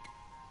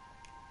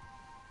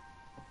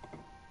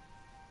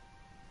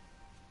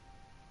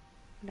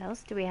 What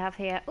else do we have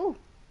here? Ooh,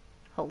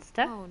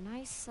 holster. Oh,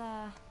 nice,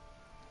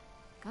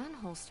 gun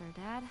holster,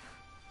 Dad.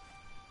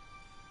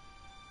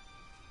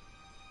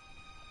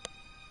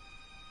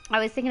 I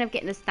was thinking of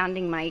getting a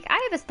standing mic.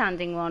 I have a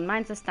standing one.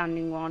 Mine's a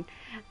standing one.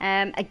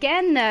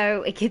 Again,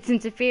 though, it gets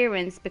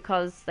interference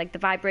because, like, the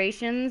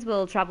vibrations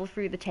will travel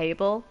through the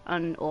table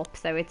and up.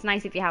 So it's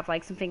nice if you have,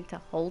 like, something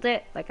to hold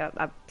it, like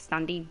a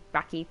standy,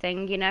 racky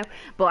thing, you know?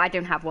 But I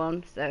don't have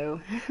one, so...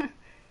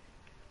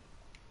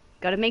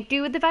 Gotta make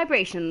do with the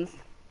vibrations.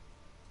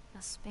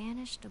 A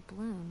Spanish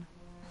doubloon.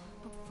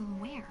 But from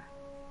where?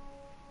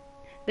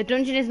 The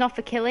dungeon is not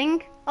for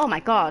killing? Oh my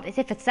god, is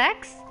it for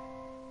sex?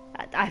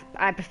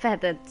 I prefer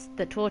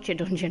the torture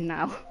dungeon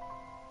now.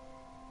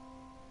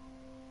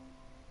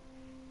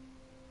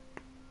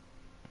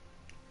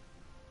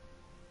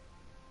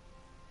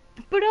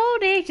 But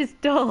old age is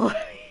dull.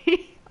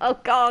 Oh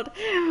god,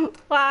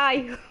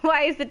 why?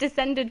 Why is the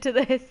descendant to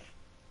this?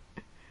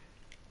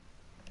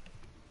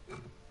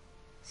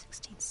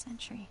 16th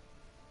century.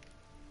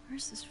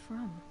 Where's this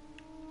from?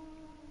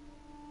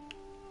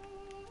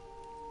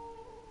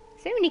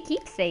 So many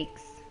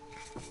keepsakes.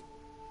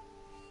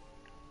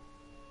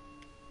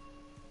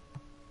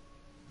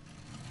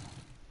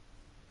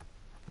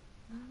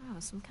 I don't know,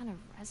 some kind of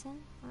resin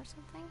or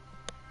something?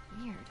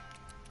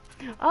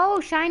 Weird. Oh,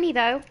 shiny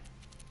though.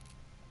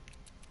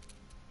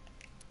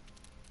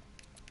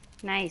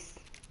 Nice.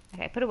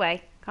 Okay, put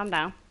away. Calm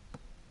down.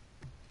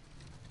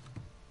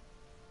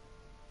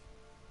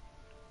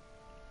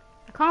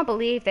 I can't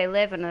believe they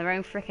live on their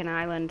own frickin'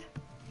 island.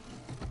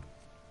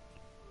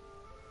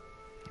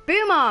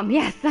 Boom arm!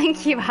 Yes,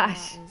 thank you,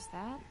 Ash. Is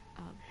that?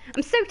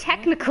 I'm so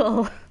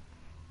technical.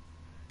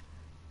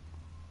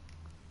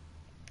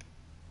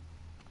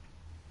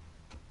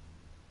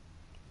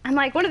 I'm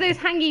like one of those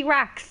hangy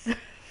racks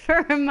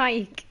for a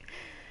mic.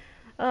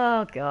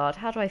 Oh god,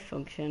 how do I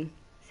function?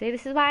 See,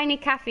 this is why I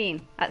need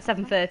caffeine at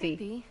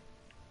 7:30.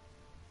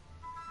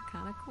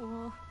 Kind of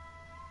cool.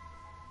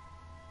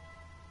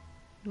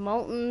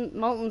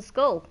 Molten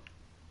skull.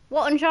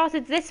 What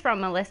Uncharted's this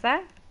from,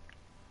 Melissa?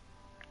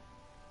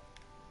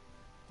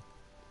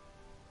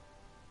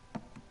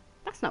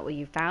 That's not where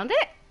you found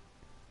it.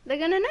 They're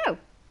gonna know.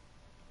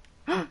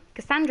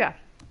 Cassandra.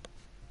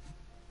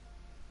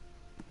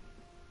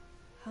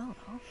 Hello.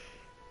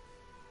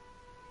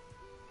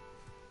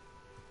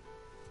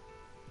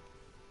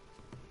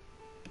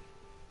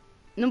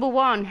 Number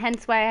 1,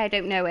 hence why I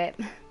don't know it.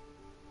 Wow.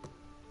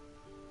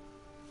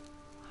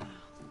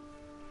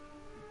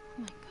 Oh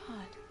my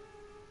god.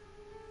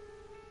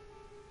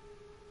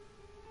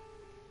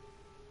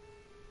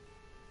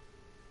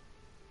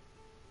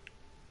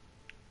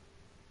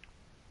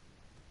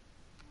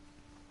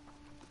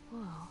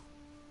 Whoa.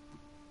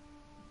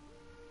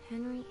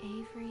 Henry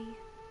Avery.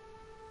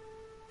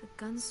 The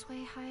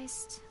Gunsway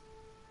heist.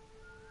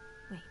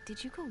 Wait,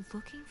 did you go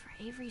looking for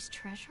Avery's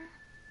treasure?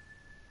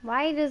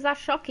 Why is that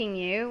shocking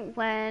you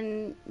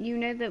when you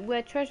know that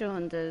we're treasure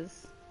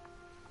hunters?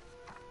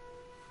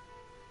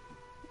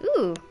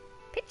 Ooh,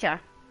 picture.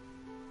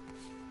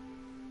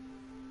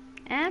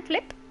 And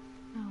flip.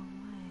 No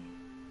way.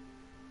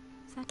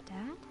 Is that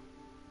Dad?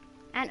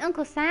 And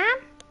Uncle Sam.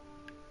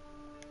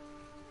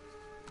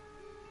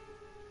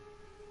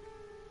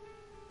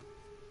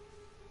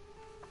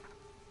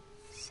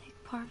 Sic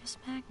Parvis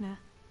Magna.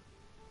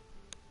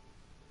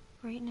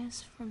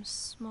 Greatness from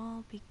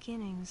small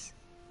beginnings.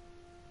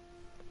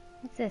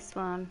 What's this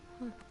one?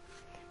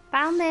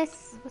 Found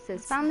this. What's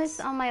this? Found this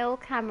on my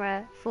old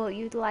camera. Thought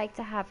you'd like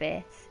to have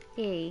it.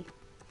 E.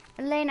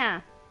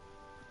 Elena.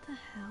 What the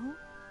hell?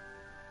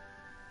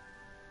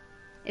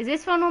 Is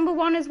this one number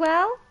 1 as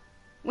well?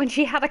 When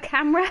she had a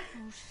camera?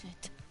 Oh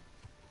shit.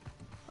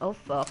 Oh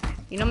fuck.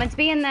 You're not meant to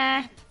be in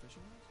there.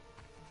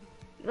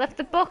 You left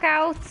the book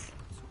out.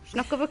 She's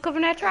not good at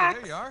covering her tracks.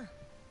 There you are.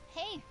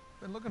 Hey.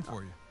 Been looking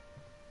for you.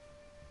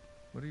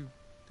 What are you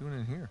doing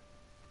in here?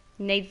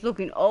 Nate's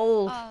looking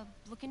old.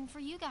 Looking for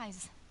you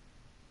guys.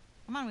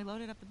 Come on, we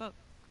loaded up the boat.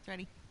 It's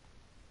ready.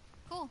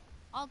 Cool.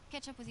 I'll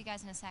catch up with you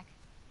guys in a sec.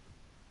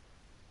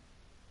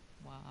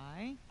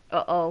 Why?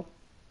 Uh-oh.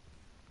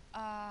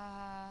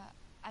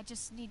 I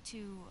just need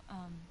to,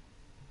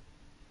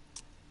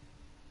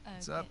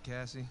 What's up,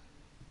 Cassie?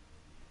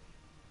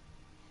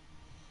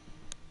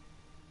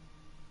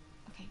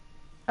 Okay,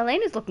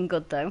 Elena's looking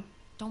good though.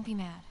 don't be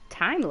mad.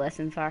 Timeless,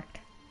 in fact.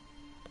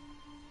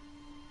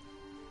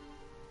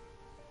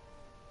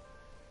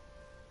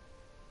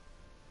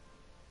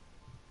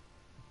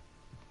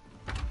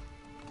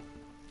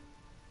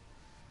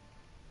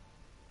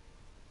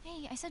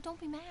 Hey, I said don't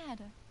be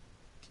mad.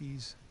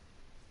 Keys.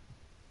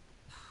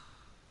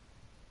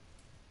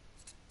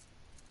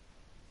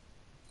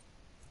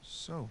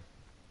 So,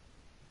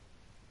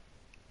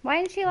 Why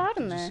isn't she allowed what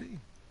in did you there? see?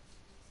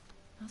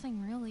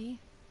 Nothing really.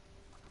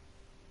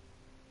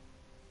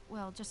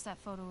 Well, just that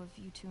photo of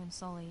you two and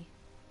Sully.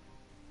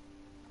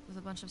 With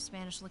a bunch of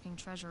Spanish-looking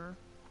treasure.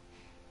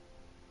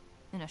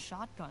 And a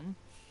shotgun.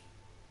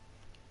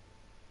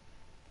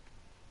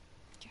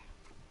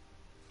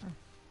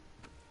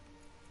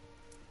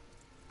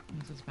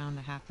 This was bound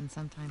to happen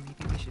sometime.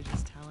 Maybe we should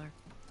just tell her.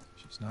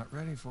 She's not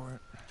ready for it.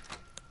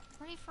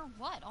 Ready for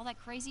what? All that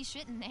crazy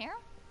shit in there?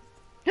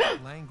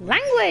 Language.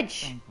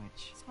 Language!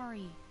 Language.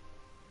 Sorry.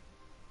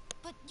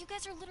 But you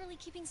guys are literally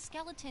keeping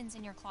skeletons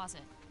in your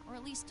closet. Or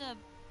at least a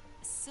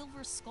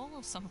silver skull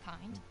of some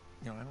kind.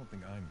 You know, I don't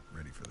think I'm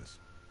ready for this.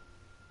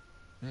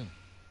 Really?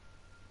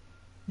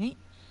 Nate?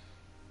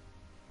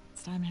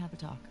 It's time to have a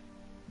talk.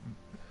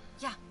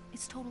 Yeah,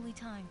 it's totally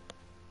time.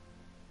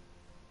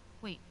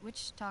 Wait,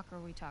 which talk are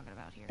we talking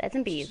about here? Beds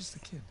and She's bees. just a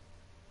kid.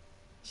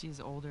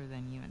 She's older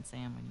than you and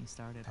Sam when you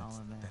started all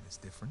of that. That is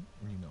different,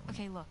 and you know it.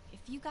 Okay, look, if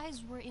you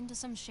guys were into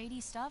some shady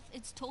stuff,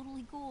 it's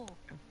totally cool.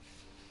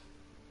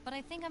 But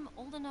I think I'm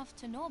old enough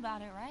to know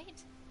about it,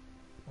 right?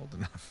 Old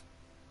enough.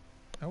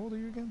 How old are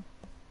you again?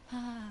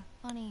 Haha,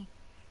 funny.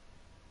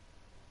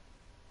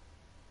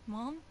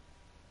 Mom?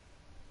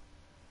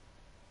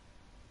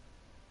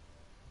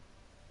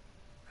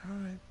 All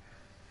right.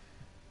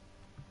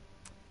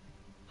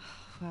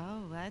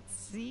 Well, let's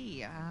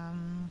see.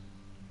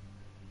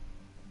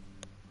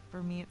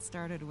 For me, it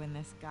started when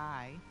this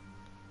guy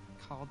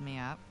called me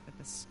up with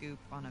a scoop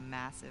on a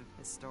massive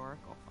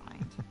historical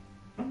find.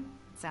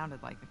 It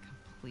sounded like a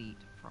complete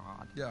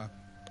fraud. Yeah,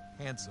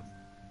 handsome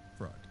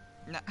fraud.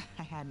 No,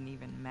 I hadn't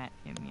even met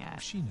him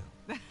yet. She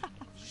knew.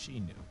 She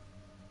knew.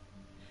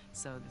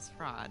 So this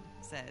fraud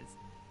says,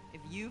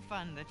 if you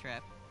fund the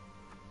trip,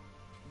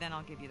 then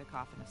I'll give you the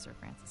coffin of Sir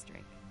Francis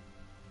Drake.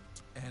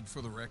 And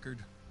for the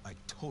record, I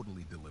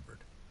totally delivered.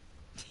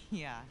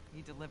 Yeah,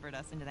 you delivered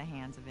us into the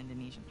hands of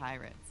Indonesian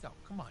pirates. No,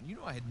 come on. You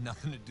know I had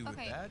nothing to do with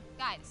Okay, that.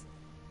 guys,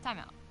 time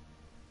out.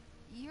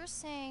 You're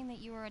saying that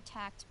you were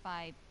attacked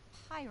by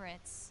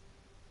pirates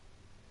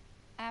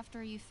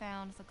after you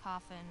found the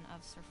coffin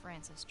of Sir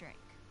Francis Drake.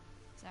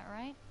 Is that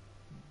right?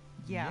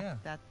 Yeah,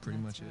 pretty that's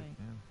much right. it.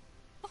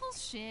 Yeah.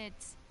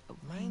 Bullshit.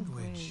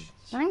 Language.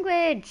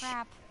 Language!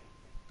 Crap.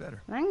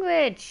 Better.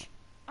 Language!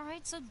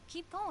 Alright, so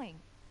keep going.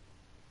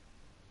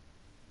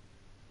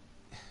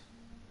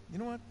 You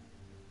know what?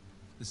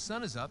 The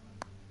sun is up.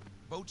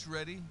 Boat's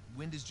ready.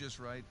 Wind is just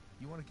right.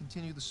 You want to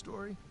continue the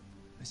story?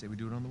 I say we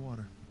do it on the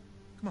water.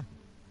 Come on.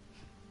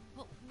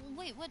 Well,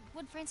 wait,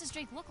 what'd Francis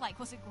Drake look like?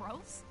 Was it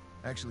gross?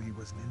 Actually, he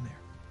wasn't in there.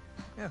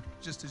 Yeah,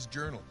 just his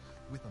journal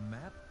with a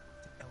map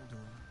to El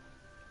Dorado.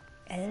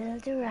 El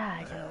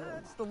Dorado.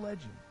 That's the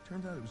legend.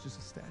 Turns out it was just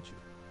a statue.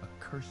 A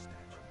cursed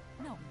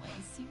statue. No way,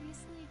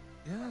 seriously?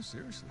 Yeah,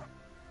 seriously.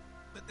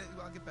 But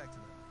I'll get back to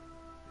that.